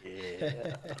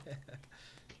 Yeah.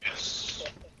 Yes.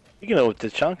 You know, with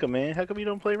Tachanka, man, how come you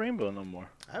don't play Rainbow no more?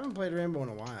 I haven't played Rainbow in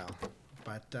a while,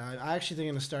 but I actually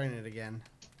thinking of starting it again.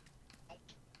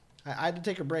 I had to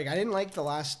take a break. I didn't like the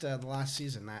last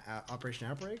season, that Operation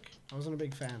Outbreak. I wasn't a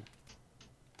big fan.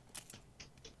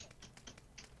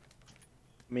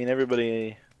 I mean,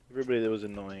 everybody that was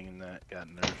annoying in that got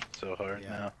nerfed so hard Yeah.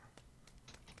 now.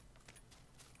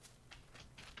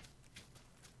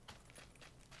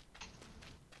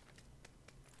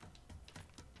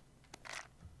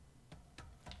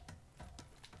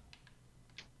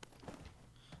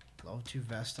 Level 2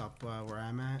 vest up where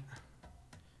I'm at.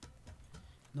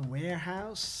 The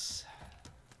warehouse.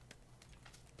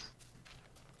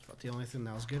 It's about the only thing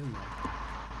that was good in there.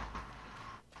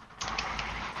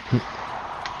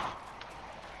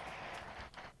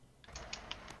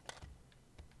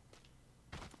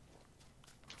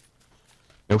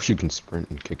 I wish you can sprint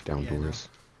and kick down Yeah, no. doors.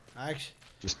 Actually,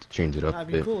 Just to change it up a that'd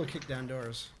be bit. cool to kick down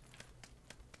doors.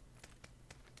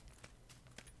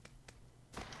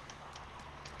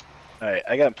 Alright,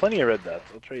 I got plenty of red dots.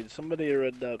 I'll trade somebody a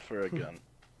red dot for a gun.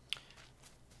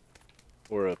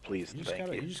 Or a please, thank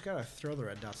You you. just gotta throw the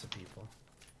red dots at people.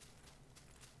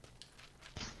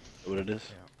 What it is?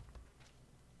 Yeah.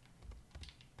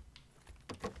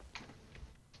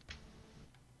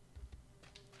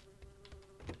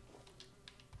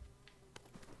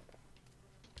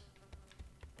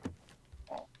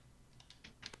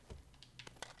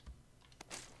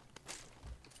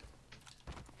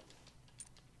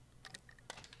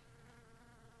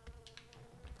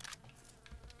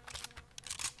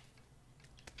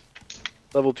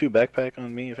 Level 2 backpack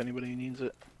on me if anybody needs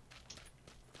it.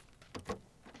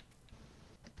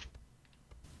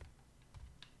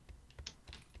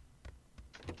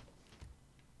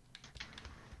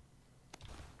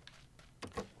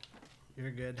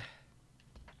 You're good.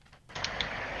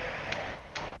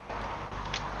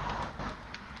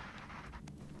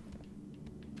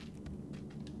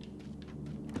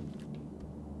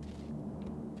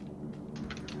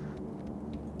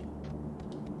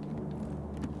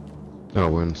 Oh,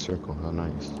 we're in a circle. How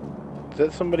nice. Is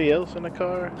that somebody else in a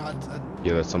car? No, Yeah, that's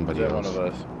Or is somebody that else. one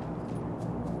of us?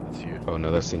 That's you. Oh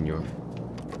no, that's Senor.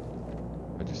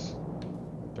 I just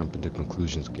jump into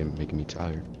conclusions, making me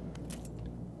tired.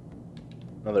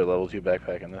 Another level 2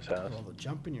 backpack in this house. all the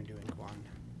jumping you're doing, Quan.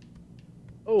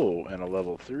 Oh, and a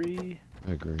level 3.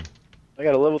 I agree. I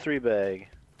got a level 3 bag.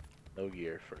 No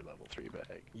gear for a level 3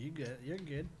 bag. You good? You're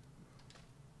good.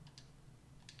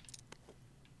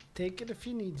 Take it if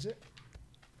he needs it.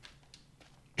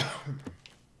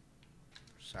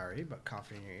 Sorry, but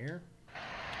coffee in your ear.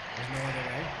 There's no other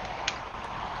way.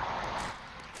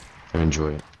 I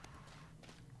enjoy it.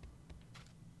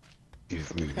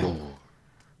 Give me more.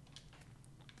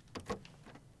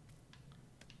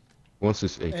 wants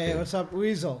this AK? Hey, what's up,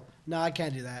 Weasel? No, I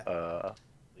can't do that.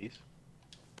 Please?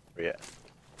 Where you at?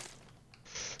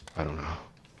 I don't know.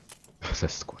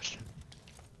 That's the question.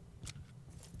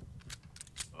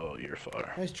 Oh, you're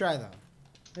far. Nice try, though.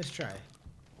 Nice try.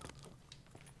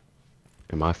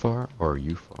 Am I far or are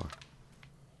you far?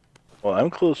 Well, I'm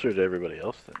closer to everybody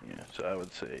else than you, so I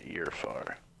would say you're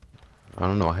far. I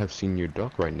don't know. I have seen your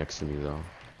duck right next to me though.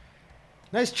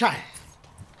 Nice try.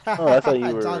 Oh, I thought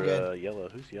you It's all were good. yellow.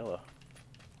 Who's yellow?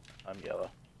 I'm yellow.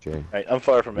 Jay. Alright, I'm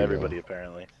far from You're everybody, yellow.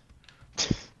 apparently.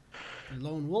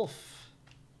 Lone wolf.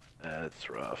 That's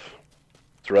rough.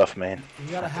 It's rough, man.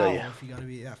 You gotta I tell howl ya. if you gotta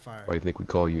be that far. Why do you think we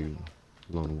call you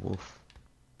Lone Wolf?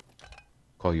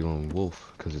 Call you Lone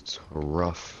Wolf because it's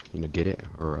rough. You know, get it?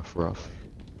 Rough.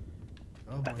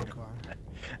 Oh boy,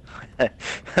 Quan.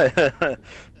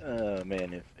 Oh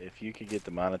man, if you could get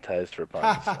demonetized for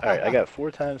puns. Alright, I got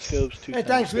 4 times scopes, 2 Hey, times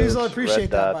thanks, scopes, Weasel. I appreciate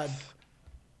red that, dots, bud.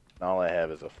 and all I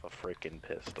have is a freaking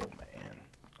pistol,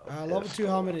 man. Level 2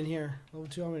 helmet in here. Level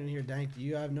 2 helmet in here. Dank, do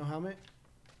you have no helmet?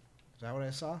 Is that what I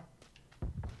saw?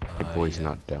 The boy's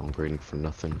not downgrading for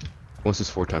nothing. What's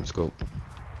this 4-time scope?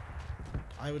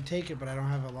 I would take it, but I don't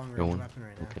have a long No range one? weapon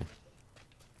right now. Okay.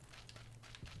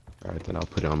 Alright, then I'll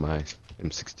put it on my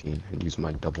M16 and use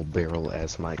my double barrel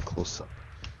as my close-up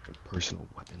and personal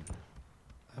weapon.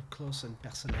 Up close and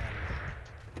personal.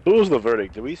 Who was the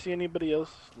verdict? Did we see anybody else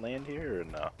land here or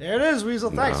no? There it is, Weasel.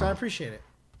 Thanks, No. man. I appreciate it.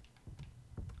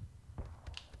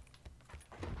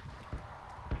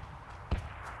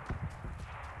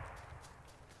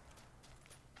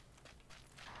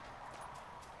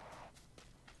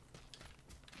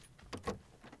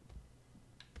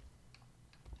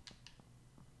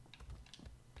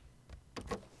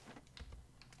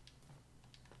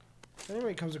 If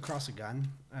anybody comes across a gun,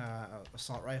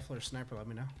 assault rifle or sniper, let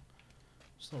me know.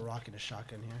 Still rocking a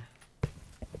shotgun here.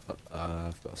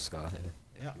 I've got a scar here.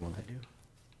 Yeah, You want I it? do.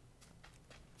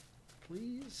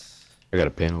 Please. I got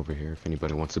a pen over here if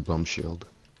anybody wants a bum shield.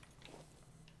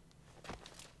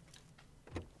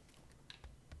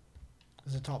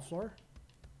 Is it top floor?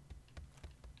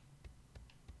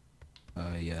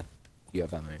 Yeah. You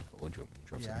have ammo, or do you want me to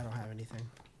drop Yeah, I don't have anything.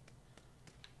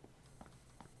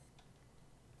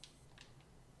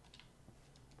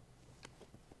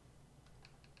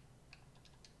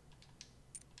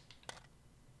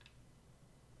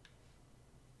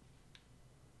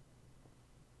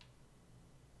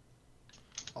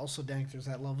 Also, Dank, there's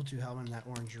that level 2 helmet and that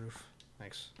orange roof.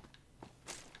 Thanks.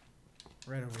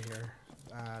 Right over here.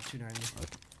 290.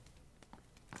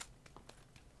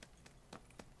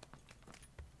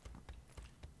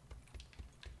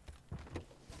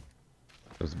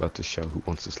 I was about to shout who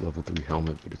wants this level 3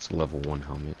 helmet, but it's a level 1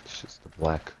 helmet. It's just the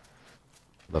black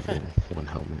level 1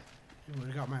 helmet. You would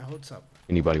have got my hopes up.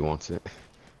 Anybody wants it?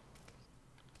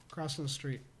 Crossing the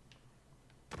street.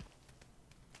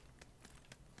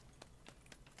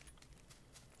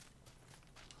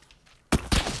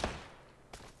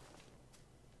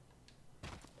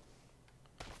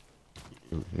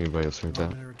 Anybody else heard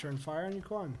Want that? me to return fire on you,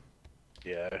 Quan?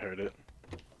 Yeah, I heard it.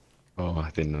 Oh, I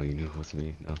didn't know you knew it was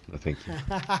me. No, thank you.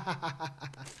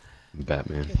 I'm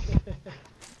Batman.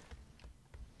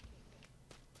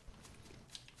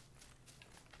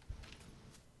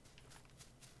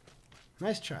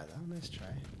 Nice try, though. Nice try.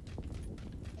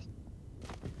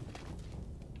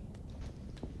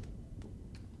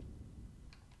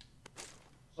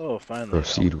 Oh, finally.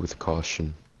 Proceed with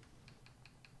caution.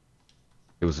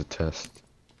 It was a test.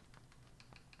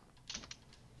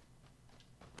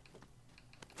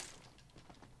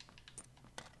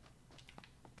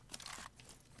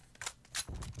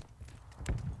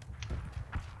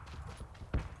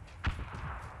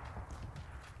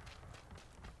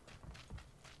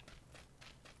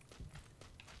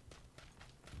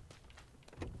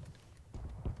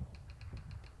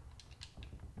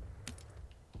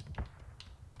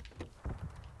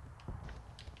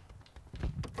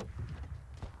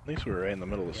 At least we were right in the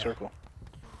middle of the Yeah. circle.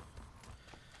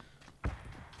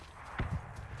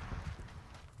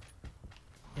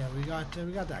 Yeah, we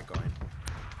got that going.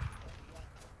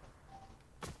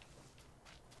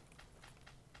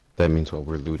 That means while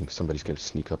we're looting, somebody's gonna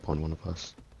sneak up on one of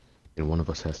us.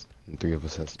 And three of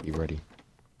us has to be ready.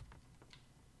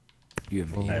 You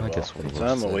and me. Oh, Alright, I well, guess one of since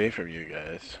us I'm said- away from you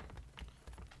guys.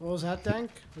 What was that,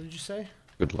 Dank? What did you say?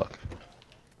 Good luck.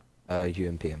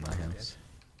 UMP in my house.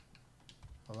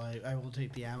 Well, I will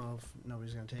take the ammo if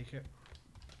nobody's gonna take it.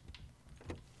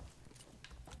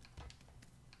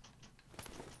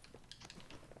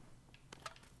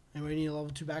 Anybody need a level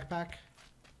 2 backpack?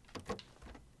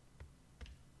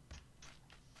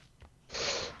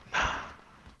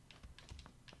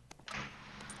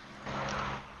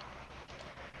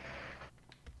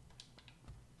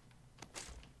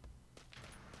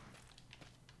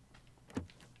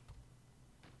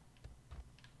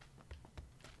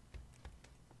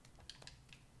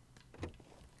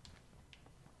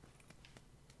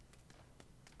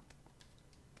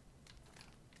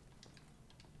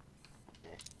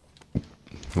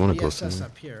 wanna go VSS somewhere?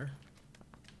 up here.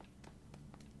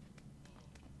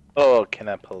 Oh, can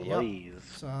I Yep. please?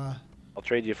 It's, I'll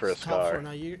trade you for a it's top floor. scar.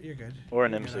 No, you're good. Or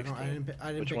an You're good. M16. I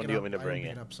didn't Which pick one it do you up. want me to I bring didn't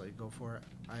pick in? it up, so you go for it.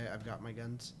 I've got my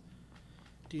guns.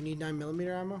 Do you need 9mm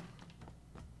ammo?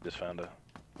 Just found a.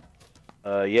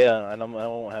 Yeah, I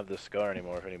won't have this scar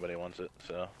anymore if anybody wants it.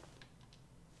 So.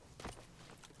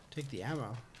 Take the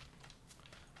ammo.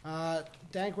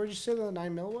 Dank, where'd you say the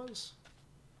 9mm was?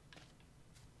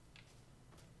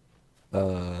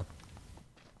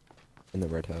 In the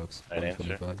red house. Right answer.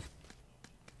 125.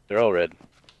 They're all red.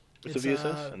 What's It's, the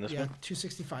VSS in this yeah, one?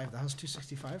 265. The house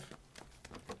 265.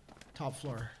 Top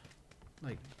floor.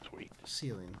 Like, Sweet.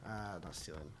 ceiling. Not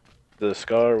ceiling. The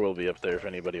scar will be up there if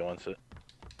anybody wants it.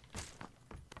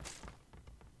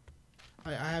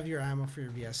 I have your ammo for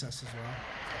your VSS as well.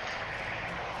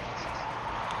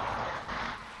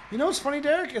 You know what's funny,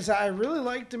 Derek, is that I really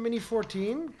liked the Mini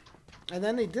 14, and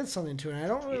then they did something to it, and I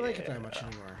don't really like it that much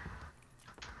anymore.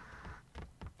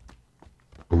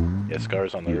 Yeah,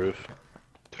 scars on the roof.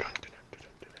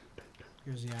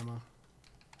 Here's the ammo.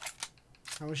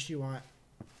 How much do you want?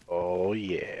 Oh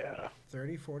yeah.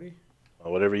 30, 40?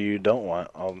 Well, whatever you don't want,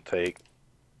 I'll take.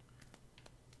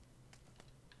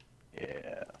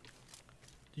 Yeah.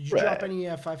 Did you drop any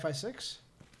 5.56?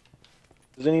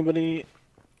 Does anybody?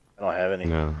 I don't have any.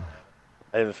 No.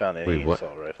 I haven't found any Wait, what?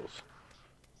 assault rifles.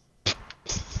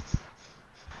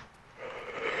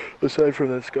 Aside from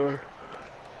that scar.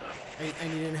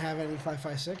 And you didn't have any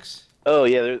 5.56? Oh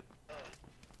yeah, there.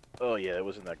 Oh yeah, it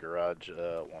was in that garage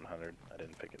 100. I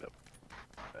didn't pick it up.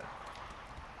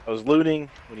 I was looting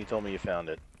when you told me you found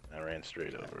it. And I ran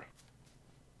straight over.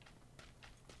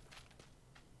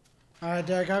 Alright,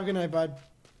 Derek, have a good night, bud.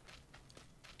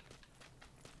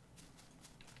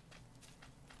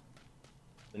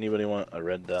 Anybody want a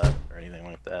red dot or anything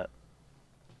like that?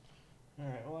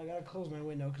 Alright, well, I gotta close my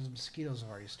window because the mosquitoes have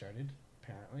already started,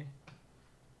 apparently.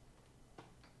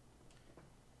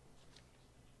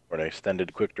 Or an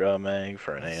extended quick draw mag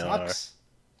for an That AR. sucks.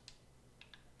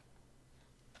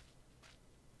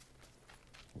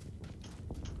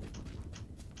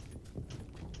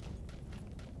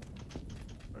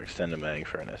 Or extended mag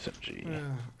for an SMG.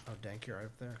 Oh, Dank, you're right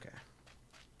up there? Okay.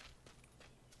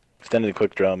 Extended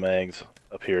quick draw mags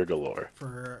up here galore.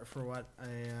 For what?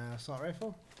 A assault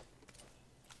rifle?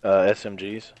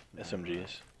 SMGs.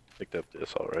 SMGs. Picked up the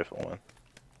assault rifle one.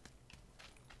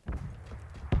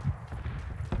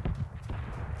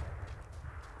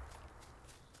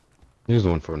 Here's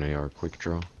one for an AR quick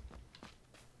draw.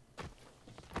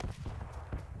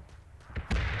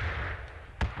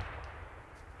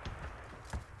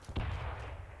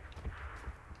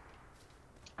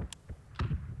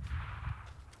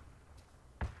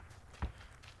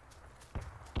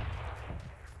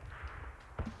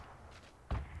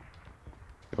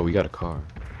 Oh, we got a car.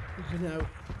 You can, Like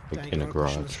Dank, in you a wanna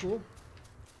push in the garage. school?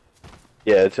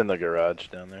 Yeah, it's in the garage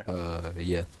down there.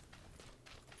 Yeah.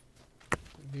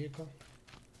 Vehicle.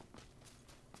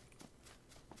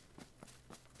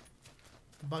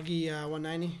 The buggy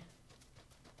 190.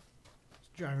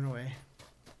 It's driving away.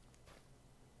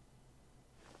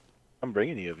 I'm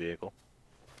bringing you a vehicle.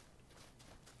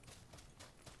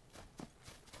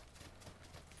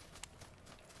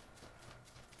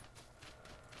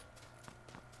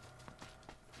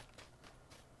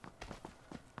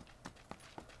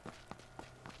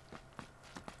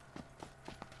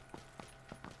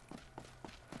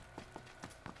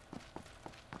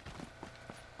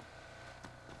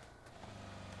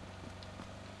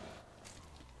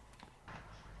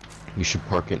 We should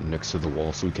park it next to the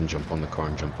wall so we can jump on the car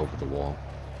and jump over the wall.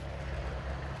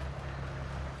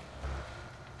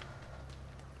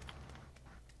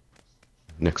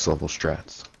 Next level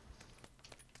strats.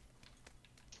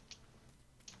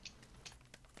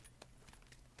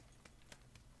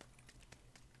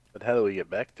 But how do we get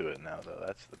back to it now, though?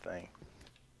 That's the thing.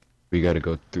 We gotta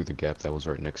go through the gap that was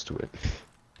right next to it.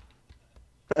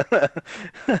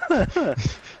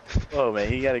 Oh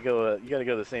man, you gotta go. You gotta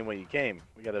go the same way you came.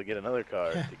 We gotta get another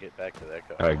car to get back to that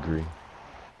car. I agree.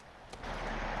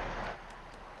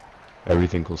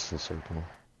 Everything goes full circle.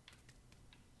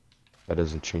 That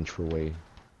doesn't change for way.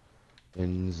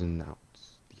 Ins and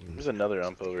outs. There's another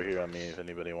ump over here on me if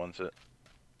anybody wants it.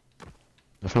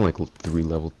 I found like 3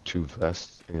 level 2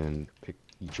 vests and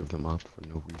picked each of them up for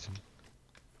no reason.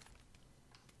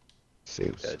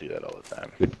 Saves. Yeah, I do that all the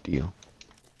time. Good deal.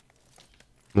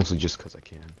 Mostly just because I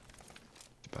can.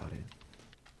 That's about it.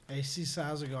 Hey, Cisa,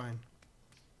 how's it going?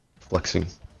 Flexing.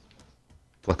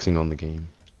 Flexing on the game.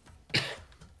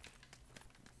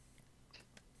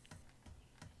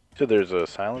 So there's a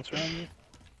silencer on you?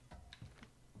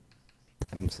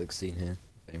 I'm 16 here.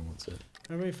 anyone wants it.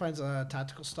 Everybody finds a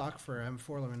tactical stock for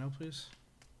M4, let me know, please.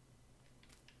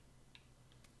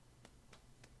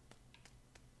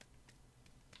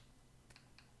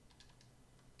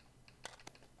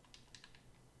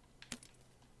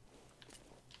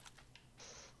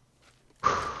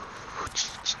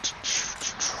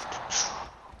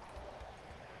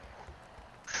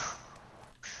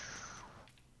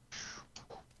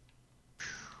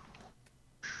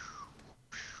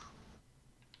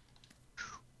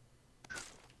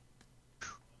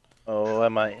 Oh, I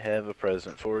might have a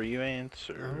present for you,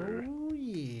 answer. Oh,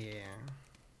 yeah.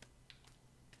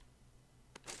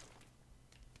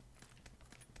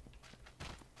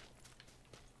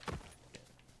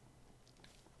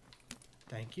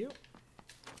 Thank you.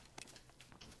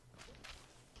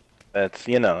 That's,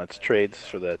 you know, it's trades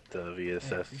for that Yeah,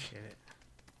 VSS. appreciate it.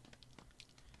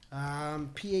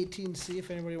 P18C if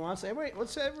anybody wants. Everybody,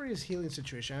 what's everybody's healing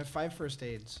situation? I have 5 first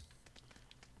aids.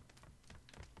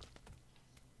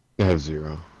 I have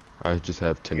 0. I just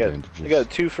have 10 bandages. I got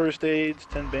 2 first aids,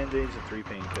 10 band-aids, and 3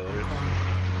 painkillers.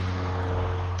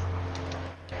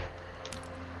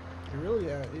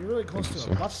 You're really close Thank you,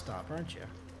 to a sir. bus stop, aren't you?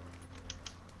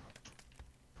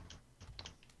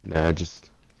 Nah,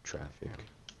 just traffic.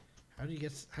 How do you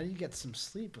get some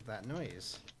sleep with that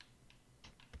noise?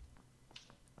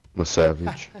 I'm a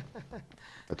savage.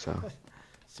 That's how.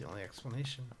 It's the only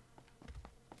explanation.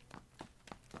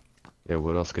 Yeah,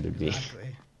 what else could it be?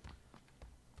 Exactly.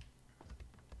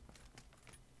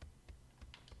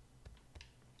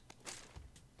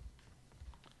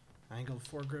 Angled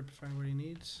foregrip if anybody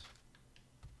needs.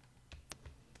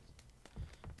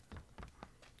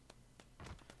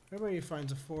 Everybody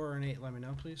finds a 4 or an 8, let me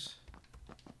know, please.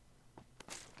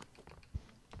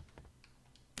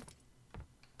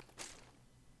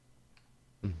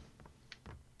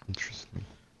 Interesting.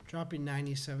 Dropping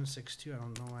 9762. I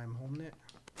don't know why I'm holding it.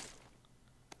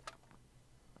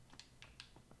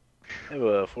 I have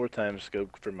a 4x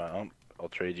scope for my ump. I'll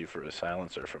trade you for a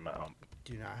silencer for my ump.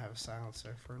 Do not have a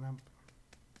silencer for an ump.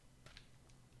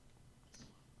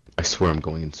 I swear I'm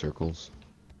going in circles.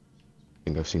 I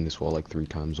think I've seen this wall like 3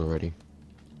 times already.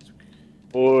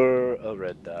 Or a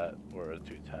red dot, or a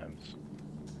 2x.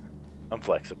 I'm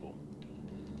flexible.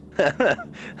 I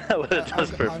would have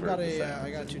just preferred I've got the a silencer.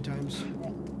 I got 2 times.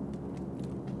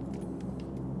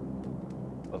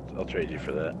 I'll trade you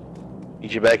for that.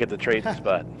 Meet you back at the trade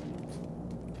spot.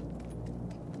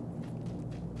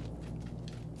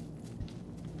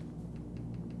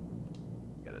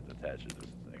 Got it detached in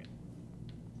just a second.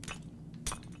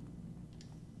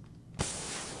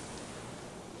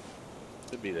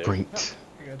 Should be there. Great.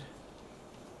 You're good.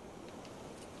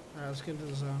 Alright, let's get into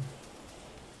the zone.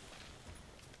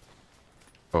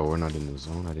 Oh, we're not in the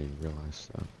zone? I didn't realize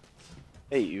that.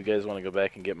 Hey, you guys want to go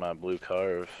back and get my blue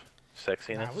car of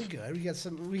sexiness? Nah, we good.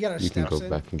 We got our You can steps go in.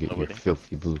 back and get Nobody. your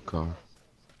filthy blue car.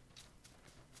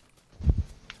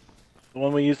 The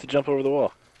one we used to jump over the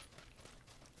wall.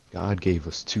 God gave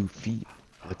us 2 feet.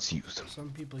 Let's use them.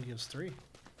 Some people he gives 3.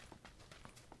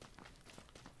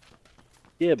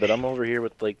 Yeah, but I'm over here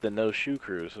with like the no shoe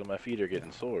crew, so my feet are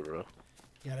getting sore, bro.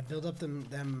 You gotta build up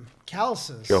them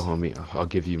calluses. Yo, homie, I'll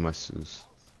give you my shoes.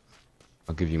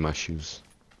 I'll give you my shoes.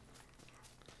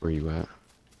 Where you at?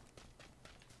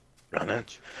 Running.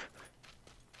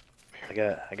 I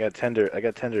got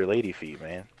tender lady feet,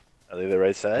 man. Are they the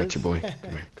right size? Got your boy.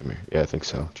 Come here, come here. Yeah, I think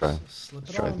so. Try. Slip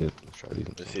Let's it try on. these. Let's try these.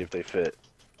 Let's see if they fit.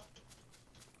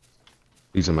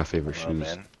 These are my favorite Oh shoes.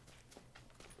 man.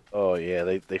 Oh yeah,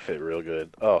 they fit real good.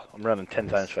 Oh, I'm running 10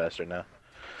 times faster now.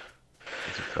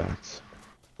 These are facts.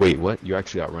 Wait, what? You're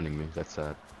actually outrunning me. That's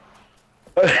sad.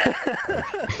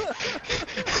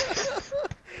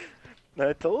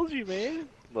 I told you, man.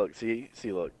 Look,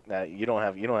 look. Now you don't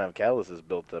have calluses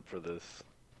built up for this.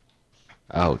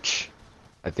 Ouch.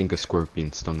 I think a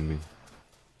scorpion stung me.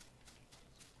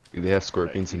 Do they have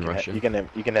scorpions in Russia? You can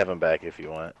have them back if you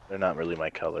want. They're not really my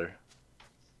color.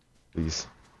 Please.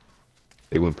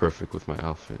 They went perfect with my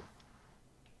outfit.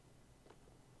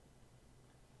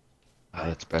 Ah,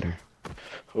 that's better.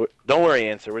 Don't worry,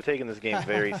 Answer. We're taking this game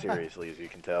very seriously, as you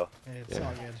can tell. Hey, it's Yeah.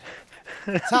 all good.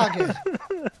 It's all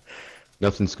good.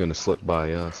 Nothing's gonna slip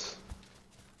by us.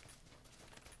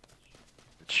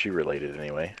 It's shoe related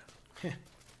anyway.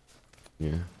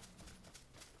 Yeah.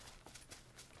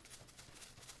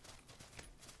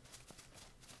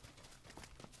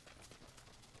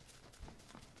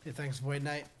 Hey, thanks, Void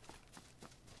Knight.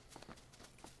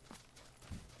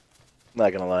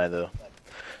 Not gonna lie though.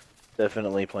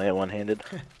 Definitely playing one-handed.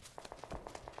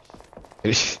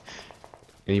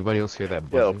 Anybody else hear that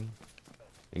Yo. buzzing?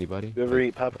 Anybody? You ever Like-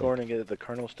 eat popcorn and get the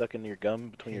kernel stuck in your gum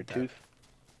between your Hate that. tooth?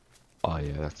 Oh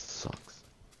yeah, that sucks.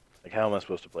 Like, how am I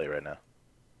supposed to play right now?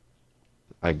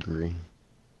 I agree.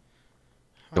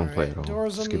 Don't play at all.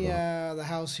 Doors Just on give the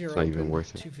house here It's not open. even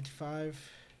worth it.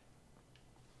 255.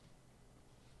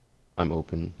 I'm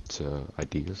open to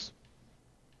ideas.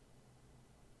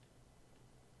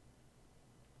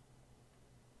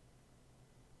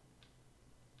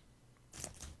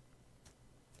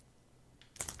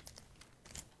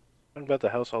 What about the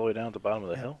house all the way down at the bottom of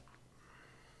the Yeah. hill?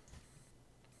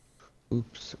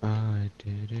 Oops, I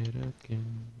did it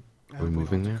again. I Are we hope don't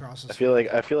moving have to there? cross I this feel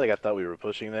field. like I thought we were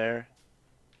pushing there,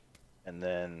 and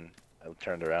then I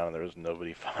turned around and there was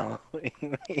nobody following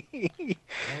me.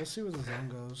 Well, we'll see where the zone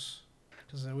goes.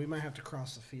 Because we might have to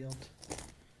cross the field.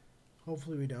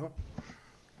 Hopefully we don't.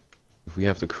 If we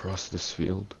have to cross this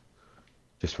field,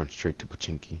 just run straight to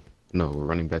Pachinki. No, we're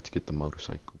running back to get the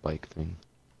motorcycle bike thing.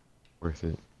 Worth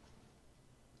it.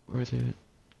 Worth it.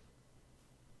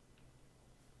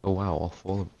 Oh wow, all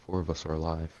four of us are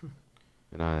alive.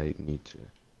 And I need to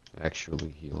actually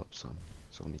heal up some.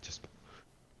 So let me just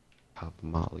pop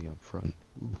Molly up front.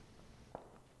 Ooh.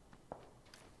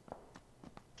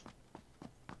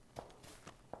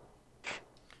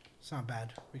 It's not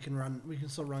bad. We can run. We can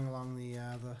still run along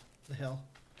the hill.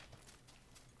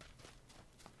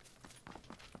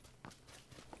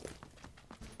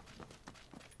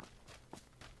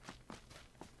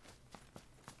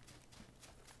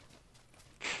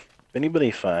 If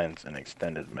anybody finds an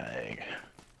extended mag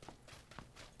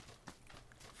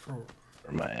For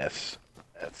for my S,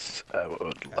 I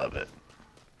would love it.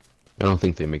 I don't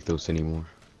think they make those anymore.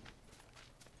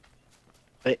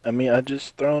 I mean, I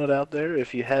just throwing it out there.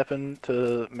 If you happen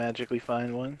to magically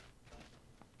find one,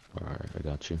 Alright, I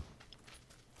got you.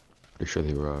 Pretty sure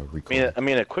they were recalled. I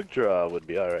mean, a quick draw would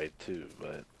be all right too,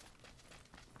 but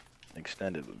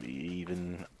extended would be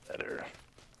even better.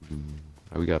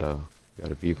 We got a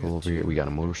vehicle over here. We got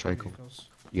a motorcycle. vehicles.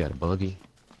 You got a buggy.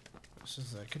 This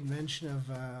is a convention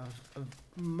of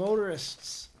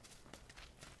motorists.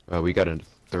 We got a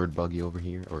third buggy over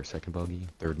here, or a second buggy,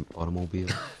 third automobile.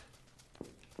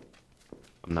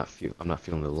 I'm not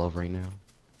feeling the love right now.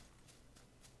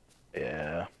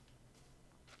 Yeah.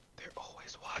 They're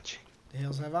always watching. The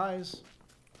hills have eyes.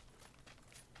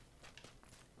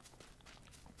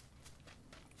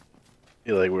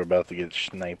 Feel like we're about to get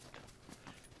sniped.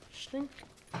 Stink.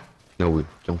 No, we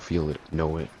don't feel it.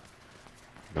 Know it.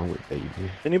 Know it, baby.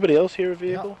 Anybody else hear a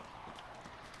vehicle?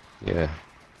 Yeah.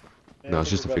 Yeah, No, I it's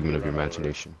think just a we're about to figment of your run over it.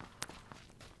 imagination.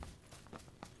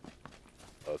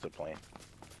 Oh, it's a plane.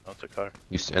 Oh, it's a car.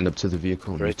 You stand up to the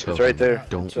vehicle and you Right, tell it's right them, there.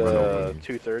 Don't It's run over me.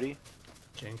 230.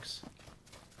 Jinx.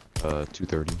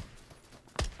 230.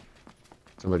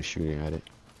 Somebody's shooting at it.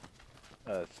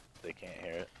 They can't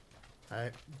hear it.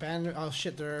 Alright. Bandit. Oh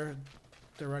shit, they're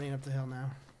running up the hill now.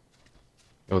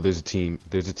 Oh, there's a team.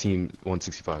 There's a team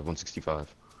 165.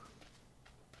 165.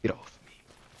 Get off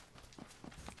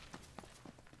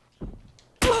me.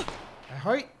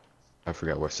 Ahoy! I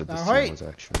forgot where I said this Ahoy! team was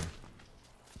actually.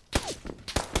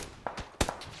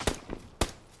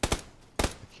 I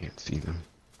can't see them.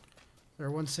 They're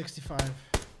 165.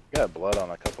 Got blood on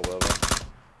a couple of them.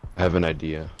 I have an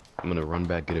idea. I'm gonna run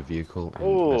back, get a vehicle, and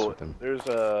mess Oh, with them. there's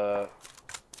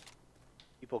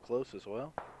people close as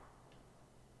well.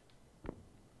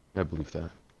 I believe that.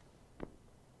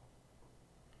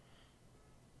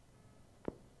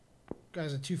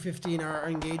 Guys at 215 are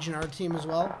engaged in our team as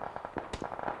well.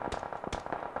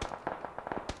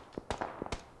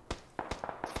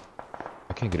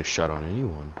 I can't get a shot on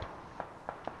anyone.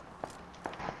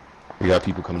 We got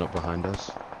people coming up behind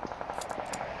us.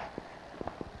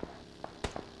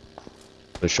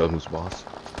 Let's show them who's boss.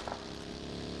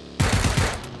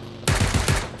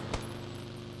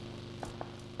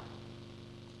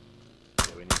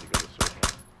 Yeah, we need to go this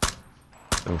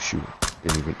way. Oh shoot.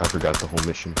 Didn't even, I forgot the whole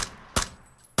mission.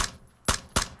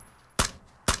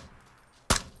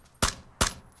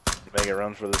 Make a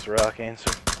run for this rock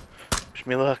answer. Wish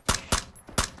me luck.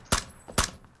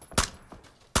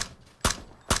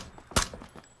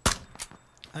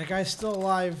 That guy's still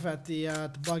alive at the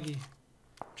buggy.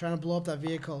 Trying to blow up that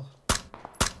vehicle.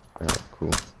 Oh,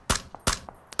 cool.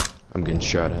 I'm getting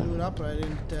shot at. Blew it up, but I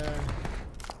didn't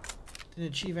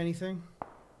achieve anything.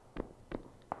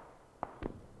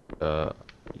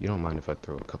 You don't mind if I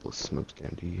throw a couple of smokes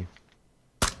down, do you?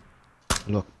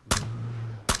 Look.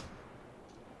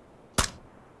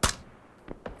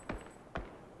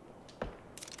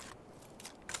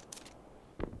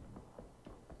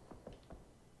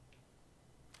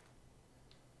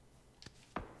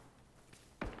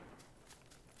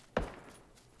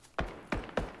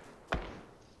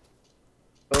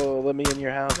 Oh, let me in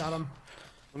your house. Got him.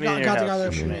 Let me in your Got the guy house. that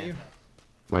Okay. shooting man. at you.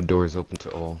 My door is open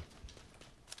to all.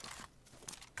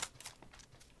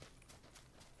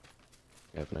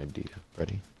 I have an idea.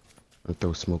 Ready? I'll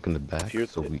throw smoke in the back Here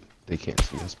so it- they can't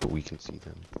see us, but we can see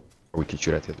them. Or we can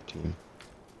shoot at the other team.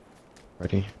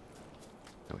 Ready?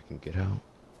 Now we can get out.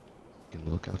 We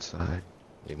can look outside.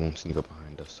 They won't sneak up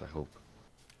behind us, I hope.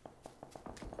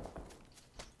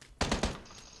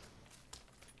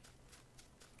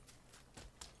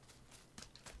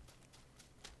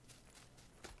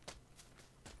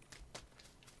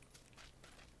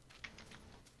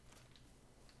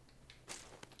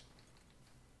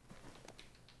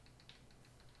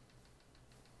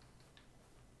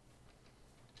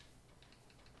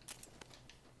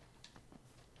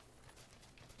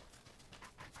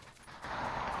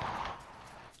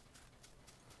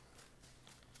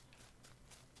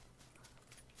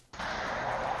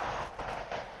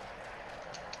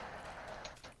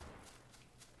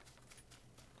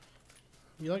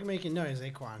 You like making noise,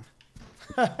 Aquan.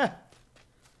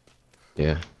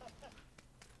 Yeah.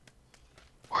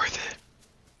 Worth it.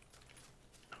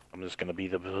 I'm just gonna be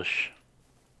the bush.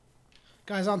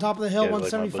 Guys on top of the hill, Yeah, like my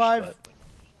bush 175.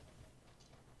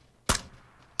 butt.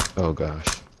 Oh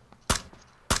gosh.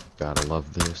 Gotta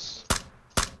love this.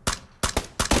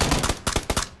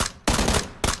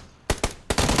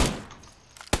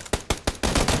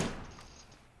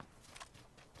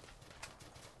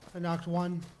 I knocked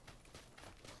one.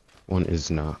 One is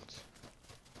knocked.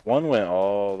 One went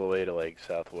all the way to like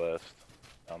southwest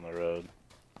down the road.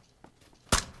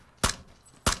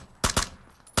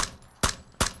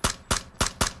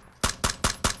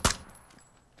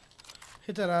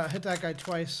 Hit that guy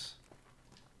twice.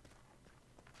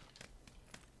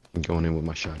 I'm going in with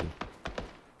my shotty.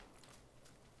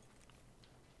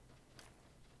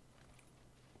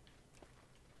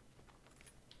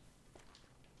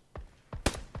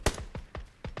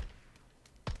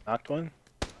 Knocked one.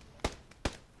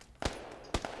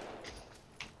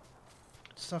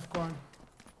 Stuff going.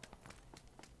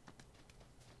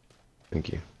 Thank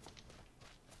you.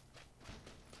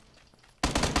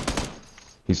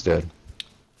 He's dead.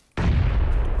 Did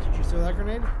you throw that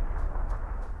grenade?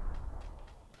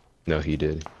 No, he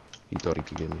did. He thought he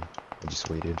could get me. I just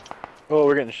waited. Oh,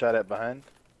 we're getting shot at behind.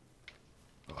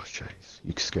 Oh, jeez.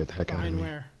 You scared the heck out of Behind me.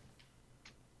 where?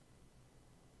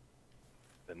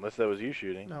 Unless that was you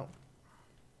shooting. No.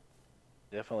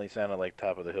 Definitely sounded like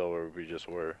top of the hill where we just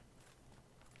were.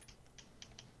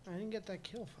 I didn't get that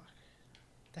kill, fuck.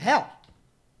 The hell?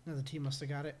 Another team must have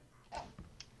got it.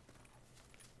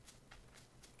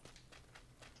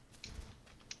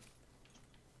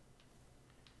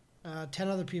 Uh, 10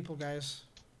 other people, guys,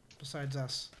 besides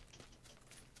us.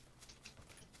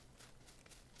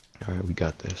 Alright, we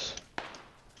got this.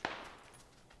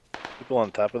 People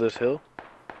on top of this hill.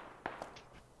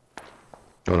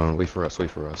 Hold on, wait for us,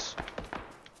 wait for us.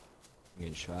 I'm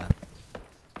getting shot.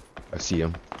 I see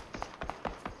him.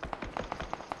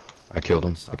 I killed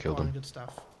him. I Stuff killed going, him. Good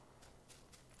stuff.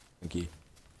 Thank you.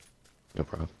 No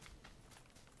problem.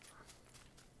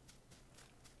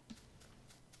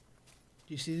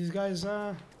 Do you see these guys,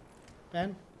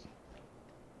 Ben?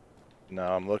 No,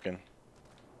 I'm looking.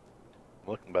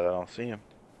 I'm looking, but I don't see him.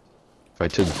 If I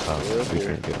to the top, They're up we here.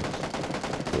 can't get him.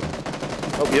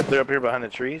 Oh, yep, they're up here behind the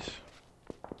trees.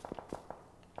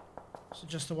 Is it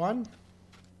just the one?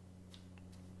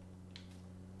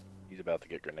 He's about to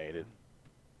get grenaded.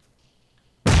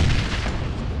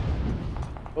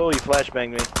 Oh, he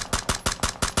flashbanged me.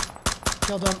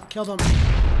 Killed him, killed him.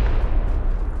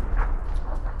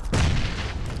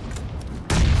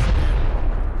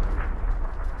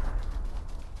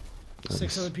 Nice.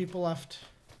 6 other people left.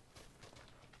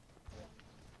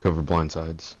 Cover blind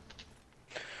sides.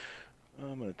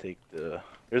 I'm gonna take the...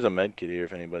 There's a med kit here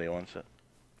if anybody wants it.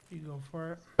 You go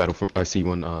for it. Battlefront, I see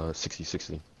one,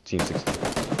 60-60. Team 60.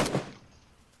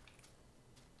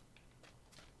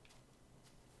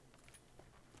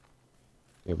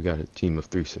 Yeah, we got a team of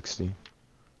 360.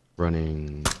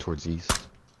 Running towards east.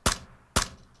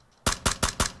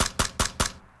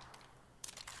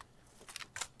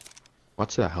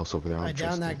 Watch that house over there. I I'm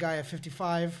downed that guy at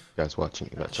 55 guys watching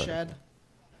at that the side. shed.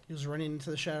 He was running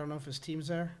into the shed. I don't know if his team's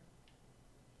there.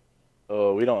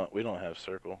 Oh, we don't have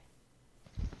circle.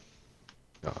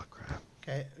 Oh crap.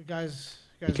 Okay, guys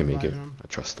You can make it. reviving him. I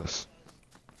trust us.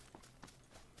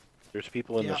 There's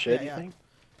people in Yeah, the shed, yeah, you think?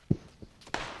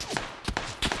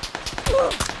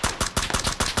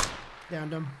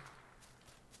 Downed him.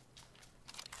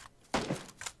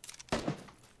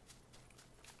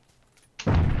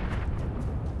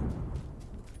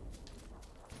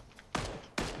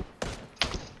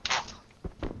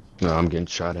 No, I'm getting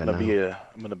shot at now.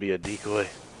 I'm gonna be a decoy.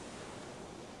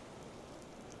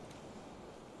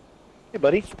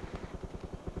 buddy.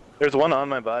 There's one on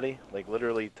my body, like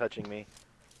literally touching me.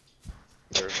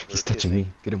 He's touching me.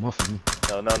 Get him off of me.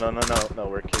 No,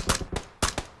 we're kissing.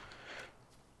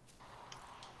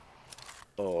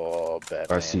 Oh,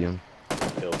 Batman. I see him.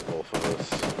 Killed both of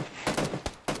us.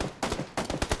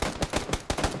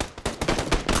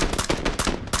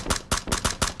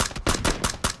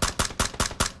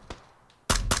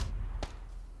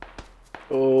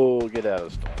 Oh, get out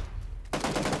of the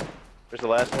storm. There's the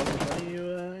last one. Why don't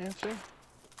you answer?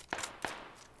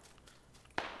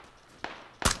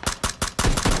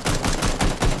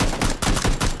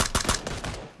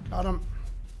 Got him.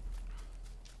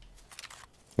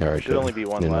 Yeah, alright. Should only be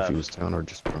one Didn't know if left. he was down or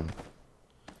just prone.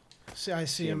 See, I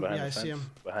see him. behind Yeah, the I see fence,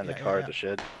 him. Behind Yeah, the car yeah, at the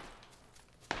shed.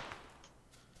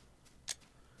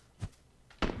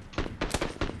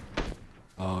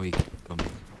 Oh, he got me.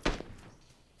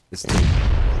 This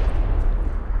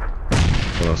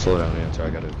Hold on, slow down, answer. I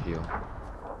gotta heal.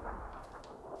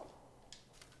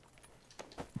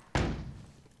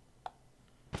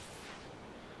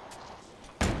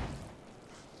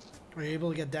 Are you able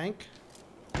to get dank?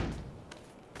 I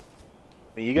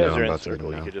mean, you guys No, I'm are in about to get him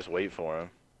circle. You now. could just wait for him.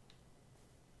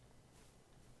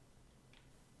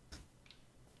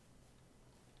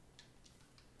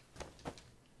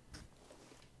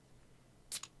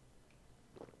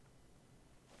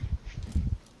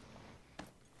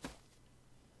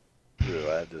 You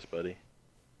revive this, buddy.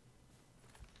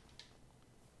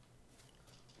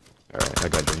 Alright, I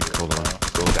got drink. Hold on.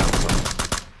 Go down some.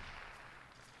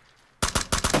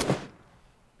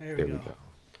 There we There go. we go.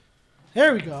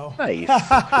 There we go. Nice.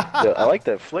 Yeah, I like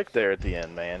that flick there at the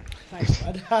end, man. Thanks,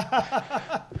 bud.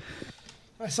 I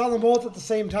saw them both at the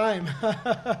same time.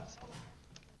 I'm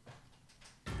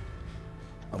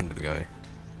gonna go.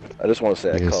 I just want to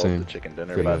say I Yeah, called same. the chicken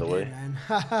dinner, Good by the idea. way. Man.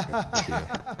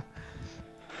 Yeah.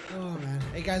 Oh man.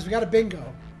 Hey guys, we got a bingo.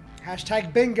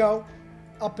 Hashtag bingo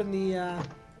up in the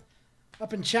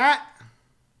up in chat.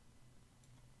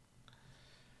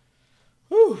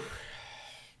 Whew.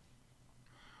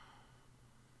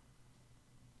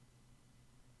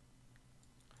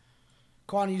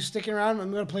 Quan, are you sticking around?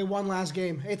 I'm gonna play one last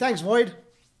game. Hey, thanks, Void.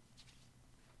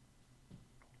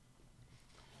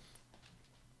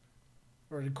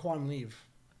 Or did Quan leave?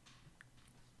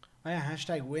 Oh yeah,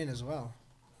 hashtag win as well.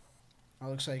 Oh,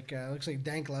 looks like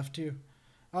Dank left too.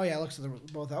 Oh yeah, looks like they're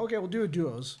both out. Okay, we'll do a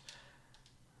duos.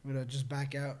 I'm gonna just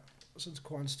back out since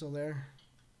Quan's still there.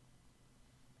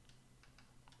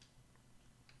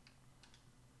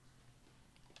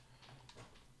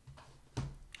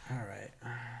 All right.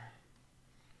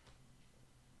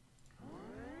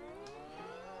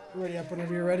 Ready up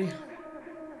whenever you're ready.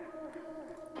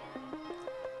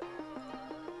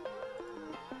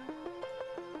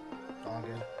 All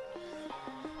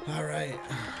good. All right.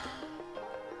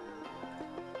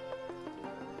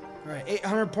 All right,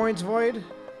 800 points, Void.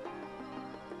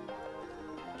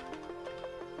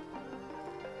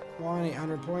 One,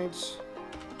 800 points.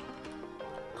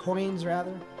 Coins,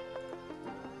 rather.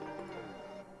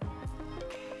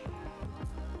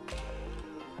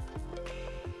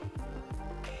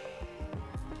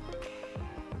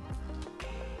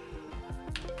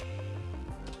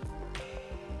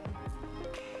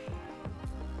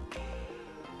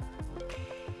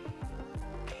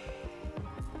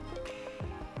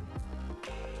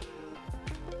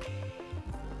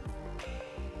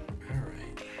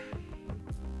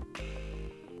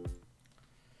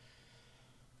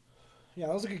 Yeah,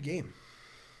 that was a good game.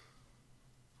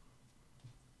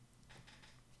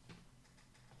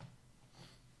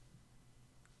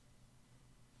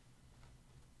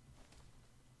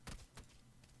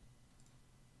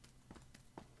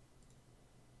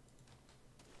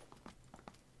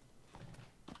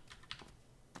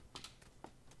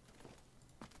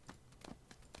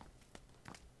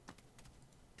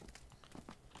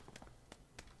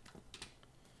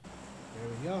 There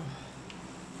we go.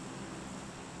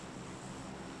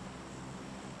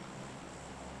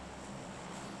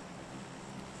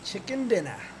 Chicken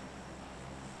dinner.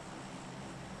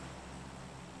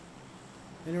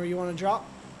 Anywhere you want to drop?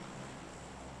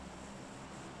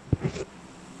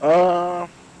 No,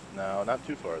 not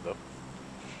too far though.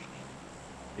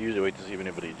 I usually wait to see if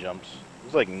anybody jumps.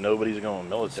 Looks like nobody's going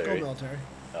Let's military. go military.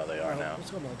 Oh, they are No, now.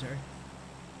 Let's go military.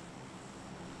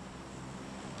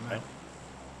 I'm Okay. out.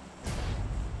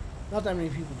 Not that many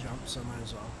people jump, so might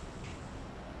as well.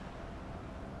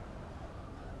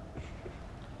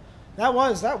 That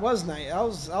was nice.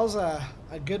 That was a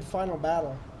good final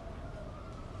battle.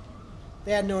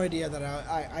 They had no idea that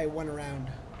I went around.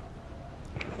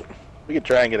 We could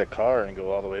try and get a car and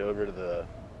go all the way over to the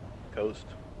coast.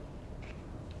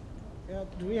 Yeah,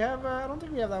 do we have, I don't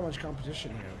think we have that much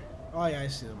competition here. Oh yeah, I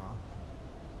see them all.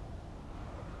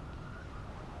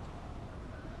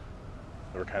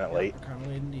 We're kind of Yeah, late. we're kind of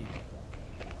late indeed.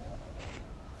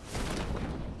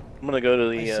 I'm gonna go to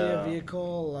the. I see a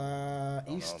vehicle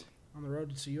east no. on the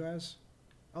road. It's a US.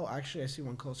 Oh, actually, I see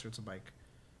one closer. It's a bike.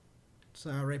 It's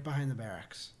right behind the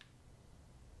barracks.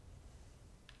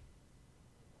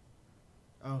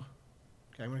 Oh,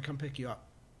 okay. I'm gonna come pick you up.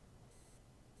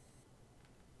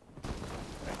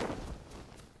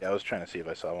 Yeah, I was trying to see if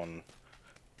I saw one.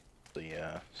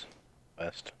 The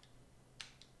west.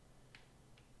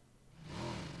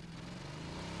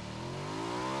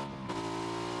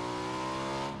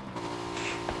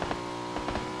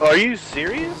 Oh, are you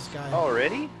serious? This guy.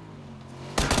 Already?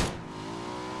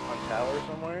 On tower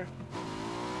somewhere?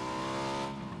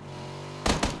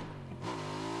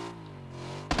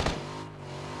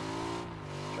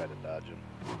 Try to dodge him.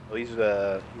 Well, he's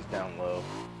down low,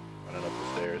 running up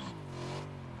the stairs.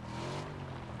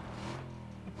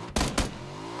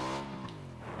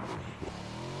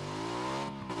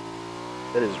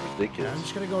 That is Yeah, ridiculous. I'm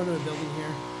just gonna go into a building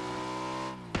here.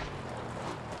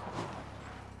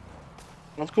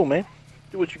 That's cool, man.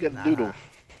 Do what you gotta do. Nah,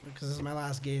 because this is my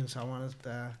last game, so I want it.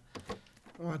 I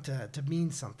want it to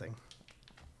mean something.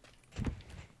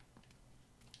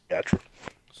 Gotcha.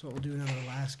 So we'll do another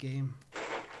last game.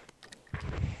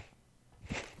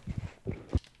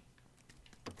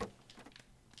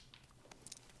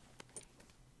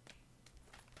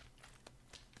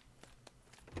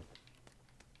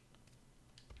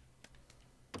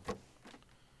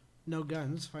 No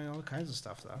guns. Find all kinds of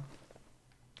stuff though.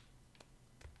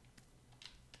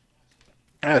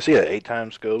 I see it.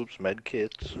 8x scopes, med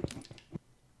kits.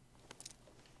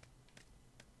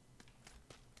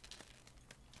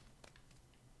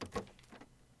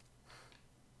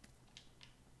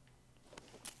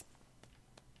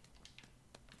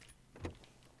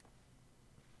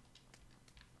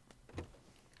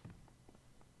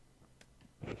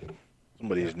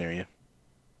 Somebody's near you.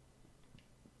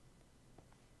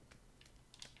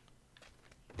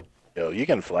 Yo, you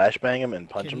can flashbang him and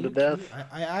punch him to death?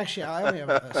 I only have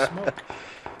a smoke.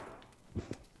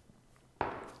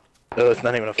 Oh, it's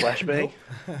not even a flashbang?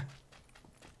 Nope.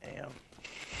 Damn.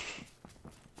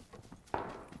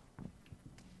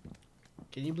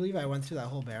 Can you believe I went through that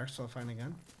whole barracks to find a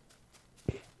gun?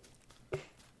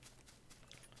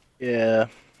 Yeah.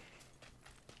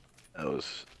 That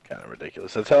was kind of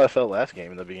ridiculous. That's how I felt last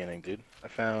game in the beginning, dude. I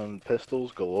found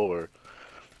pistols galore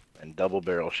and double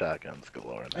barrel shotguns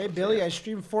galore. Hey Billy, I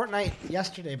streamed Fortnite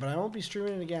yesterday, but I won't be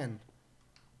streaming it again.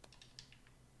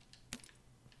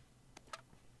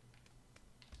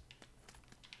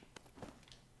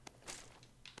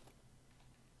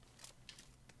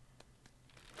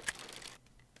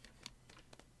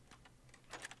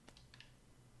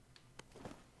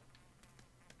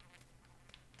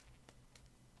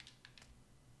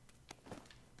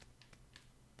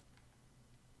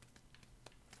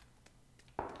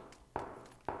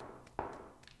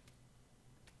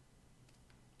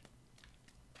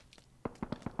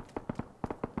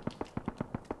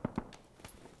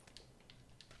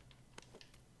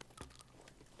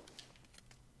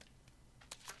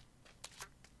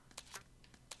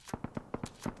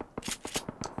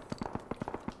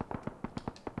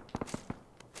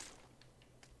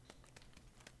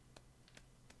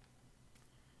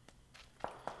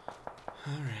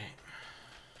 All right.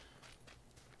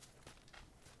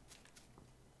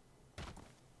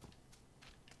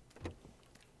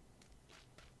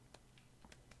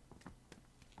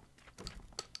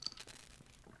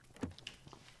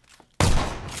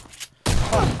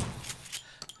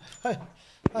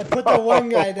 I put the one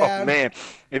guy down. Man,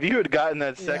 if you had gotten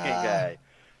that second Yeah. guy.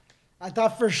 I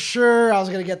thought for sure I was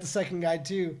gonna get the second guy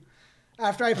too.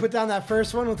 After I put down that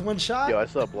first one with one shot. Yo, I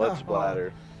saw blood Oh.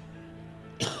 splatter.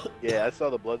 Yeah, I saw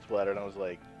the blood splatter and I was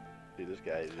like, dude, this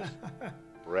guy just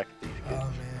wrecked these Oh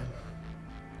kids. man.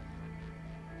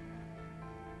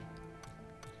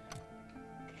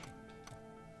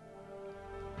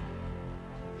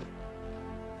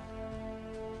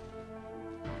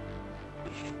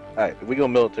 Alright, if we go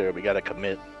military, we gotta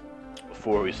commit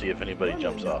before we see if anybody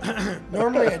jumps off.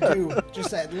 Normally I do.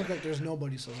 Just that it looked like there's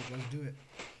nobody, so I was like, let's do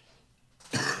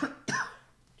it.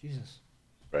 Jesus.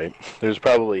 Right? There's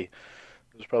probably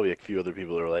a few other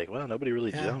people that are like, well, nobody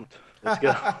really Yeah. jumped. Let's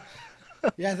go.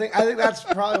 Yeah, I think that's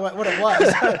probably what it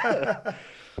was.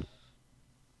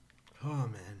 Oh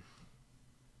man.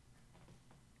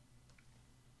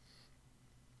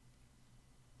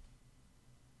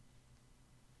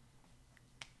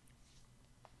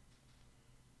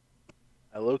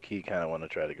 I low key kind of want to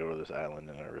try to go to this island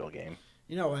in a real game.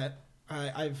 You know what?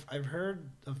 I've heard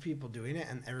of people doing it,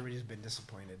 and everybody's been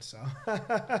disappointed. So,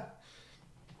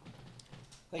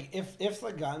 like, if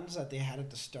the guns that they had at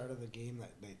the start of the game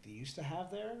that they used to have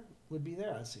there would be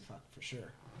there, I'd say fuck for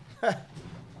sure.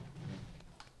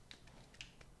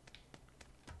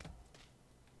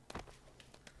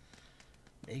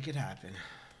 Make it happen.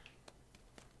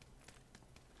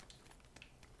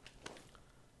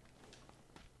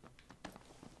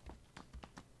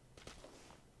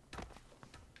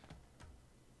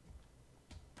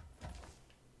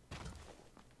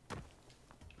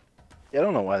 Yeah, I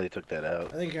don't know why they took that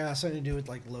out. I think something to do with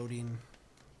like loading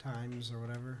times or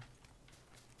whatever.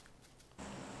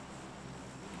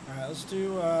 All right, let's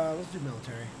do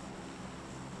military.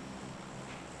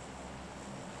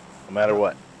 No matter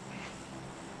what.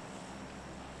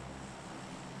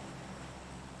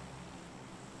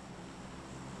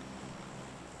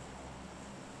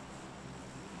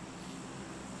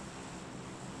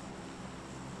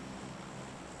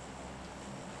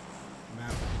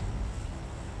 Map.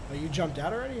 Oh, you jumped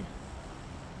out already?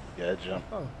 Yeah, I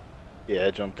jumped. Oh. Yeah,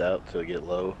 I jumped out to get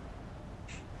low.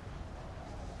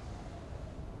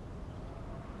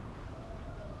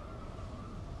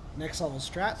 Next level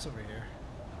strats over here.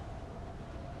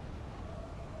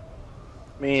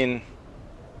 I mean, you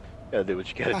gotta do what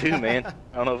you gotta do, man.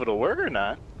 I don't know if it'll work or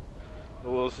not,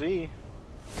 but we'll see.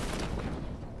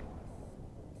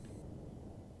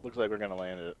 Looks like we're gonna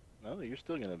land it. No, you're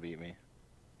still gonna beat me.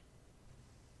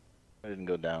 I didn't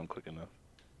go down quick enough.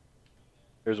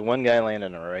 There's one guy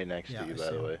landing right next to you,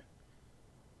 by the way.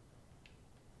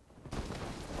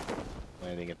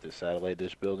 Landing at the satellite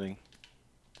dish building.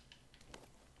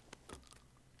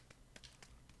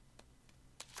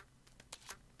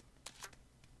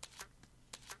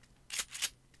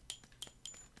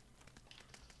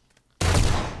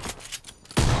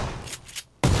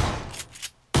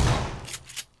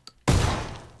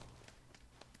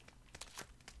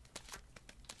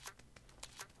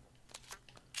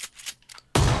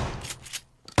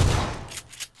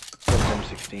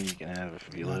 M16 you can have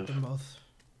if you Got live. them both.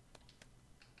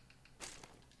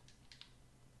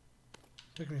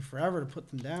 Took me forever to put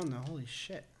them down though. Holy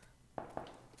shit.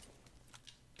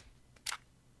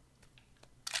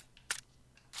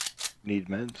 Need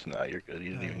meds? No, you're good.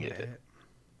 You didn't even get hit.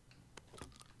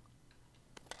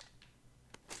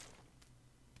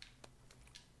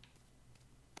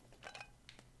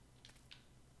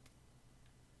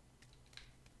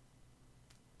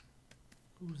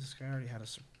 Ooh, this guy already had a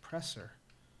suppressor.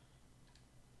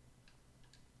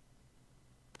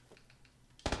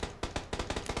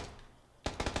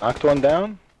 Knocked one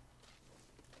down?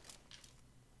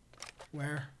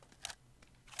 Where?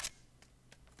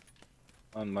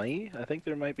 On my E? I think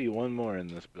there might be one more in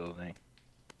this building.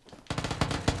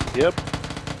 Yep.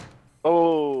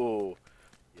 Oh!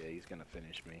 Yeah, he's gonna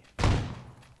finish me.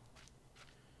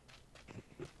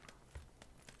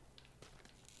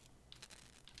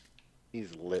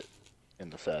 He's lit in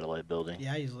the satellite building.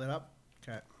 Yeah, he's lit up.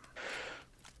 Okay.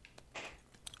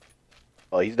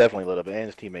 Oh, he's definitely lit up, and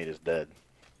his teammate is dead.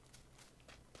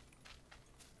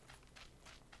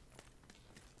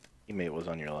 Teammate was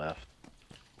on your left.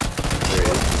 There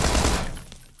he is.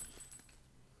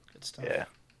 Good stuff. Yeah.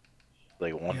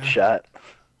 Like one Yeah. shot.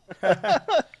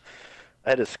 I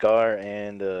had a scar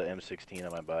and a M16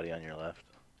 on my body on your left.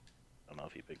 I don't know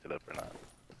if you picked it up or not.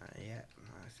 Yeah,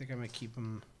 I think I'm gonna keep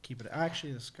it.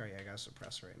 Actually, this guy, yeah, I got a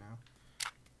suppressor right now.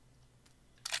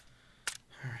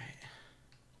 All right.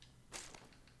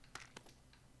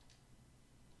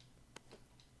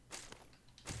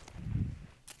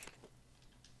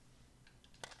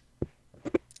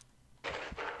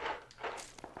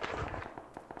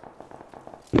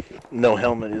 No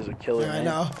helmet is a killer, Yeah, I man.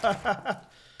 know.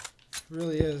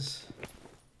 Really is.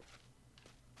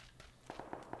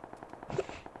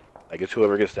 I guess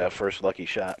whoever gets that first lucky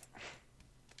shot.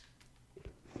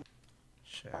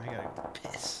 Shit, I gotta go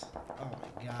piss. Oh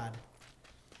my god.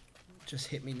 Just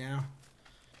hit me now.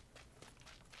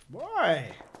 Boy,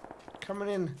 coming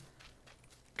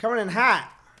in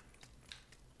hot.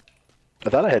 I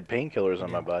thought I had painkillers on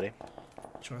my body.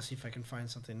 Just want to see if I can find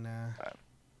something. Oh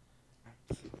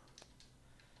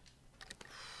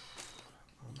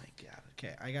my god.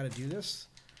 Okay, I gotta do this.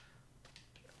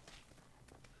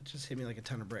 It just hit me like a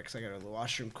ton of bricks. I gotta go to the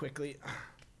washroom quickly.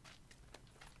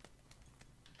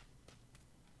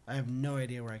 I have no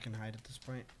idea where I can hide at this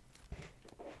point.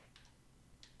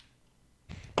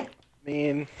 I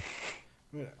mean,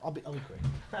 I'll be quick.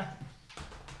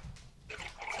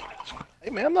 hey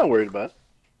man, I'm not worried about it.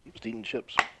 I'm just eating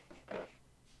chips.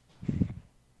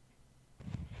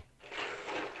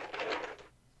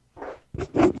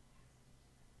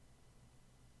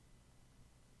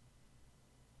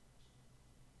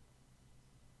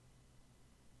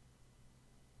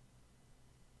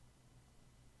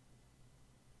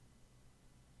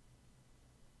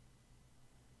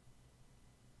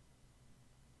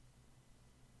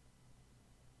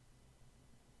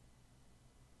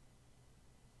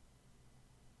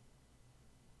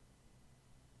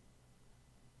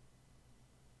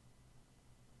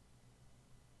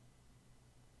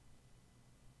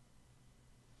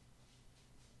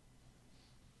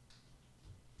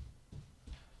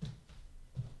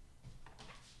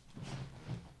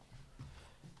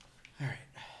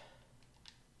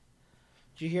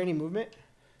 you hear any movement?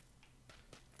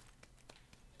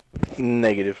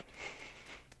 Negative.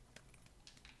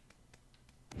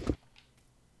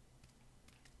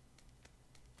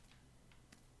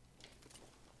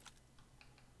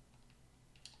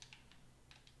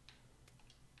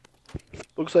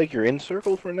 Looks like you're in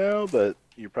circle for now, but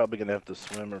you're probably gonna have to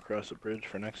swim or cross a bridge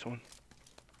for next one.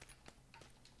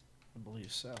 I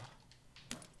believe so.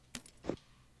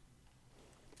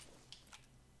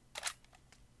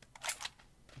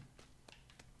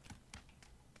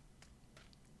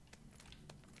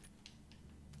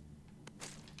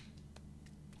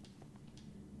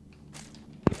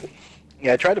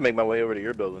 Yeah, I tried to make my way over to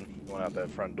your building, going out that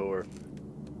front door.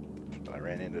 But I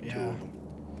ran into two Yeah. of them.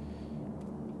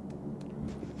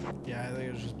 Yeah, I think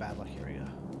it was just bad luck. Here we go.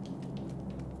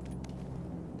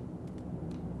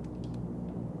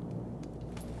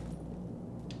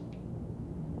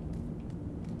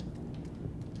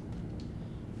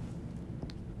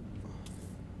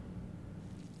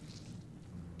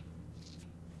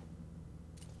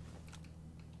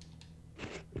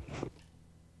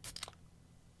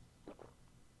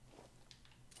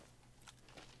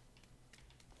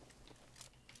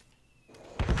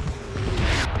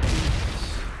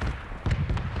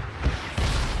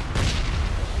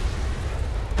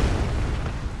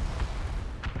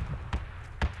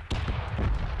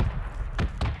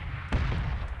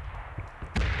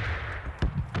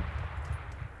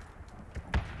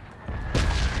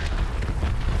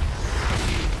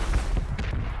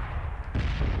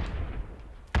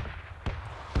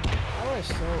 I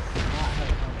still not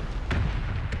have a helmet?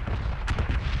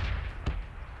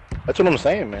 That's what I'm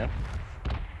saying, man.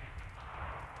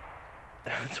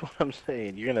 That's what I'm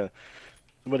saying. You're gonna...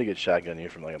 Somebody get shotgun you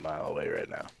from like a mile away right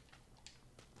now.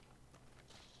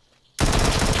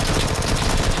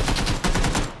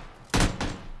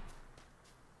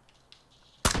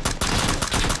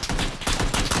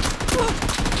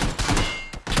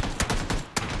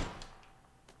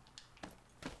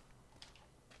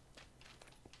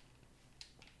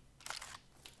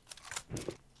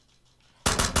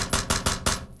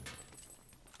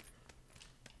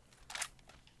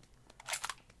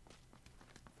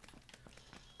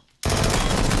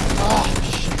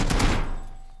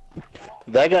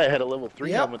 That guy had a level 3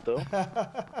 Yep. helmet though.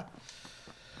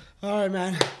 All right,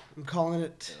 man. I'm calling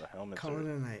it. Yeah, the helmets Calling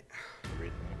are it a night.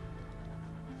 everything.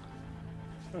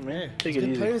 Oh man, Hey, take it's it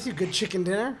good playing easy. with you. Good chicken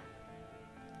dinner.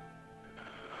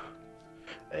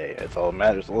 Hey, that's all that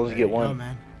matters. As long as you There get you go, one.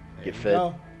 man. There Get you fed.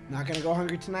 go. Not gonna go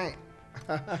hungry tonight.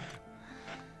 All right,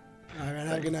 man.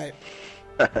 Have a good night.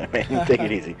 Man, take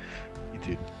it easy. You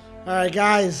too. All right,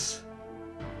 guys.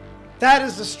 That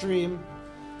is the stream.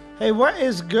 Hey, what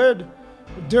is good?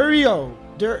 Dirkio?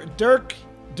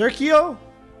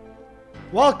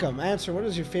 Welcome. Answer, what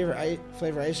is your favorite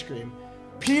flavor ice cream?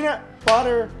 Peanut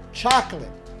butter chocolate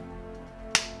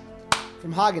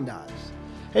from Haagen-Dazs.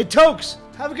 Hey, Tokes,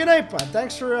 have a good night, bud.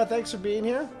 Thanks for being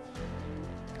here.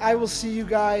 I will see you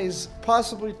guys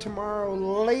possibly tomorrow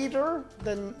later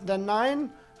than 9.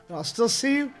 And I'll still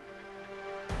see you.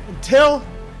 Until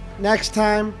next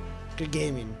time, good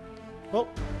gaming. Oh,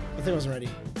 I think I was ready.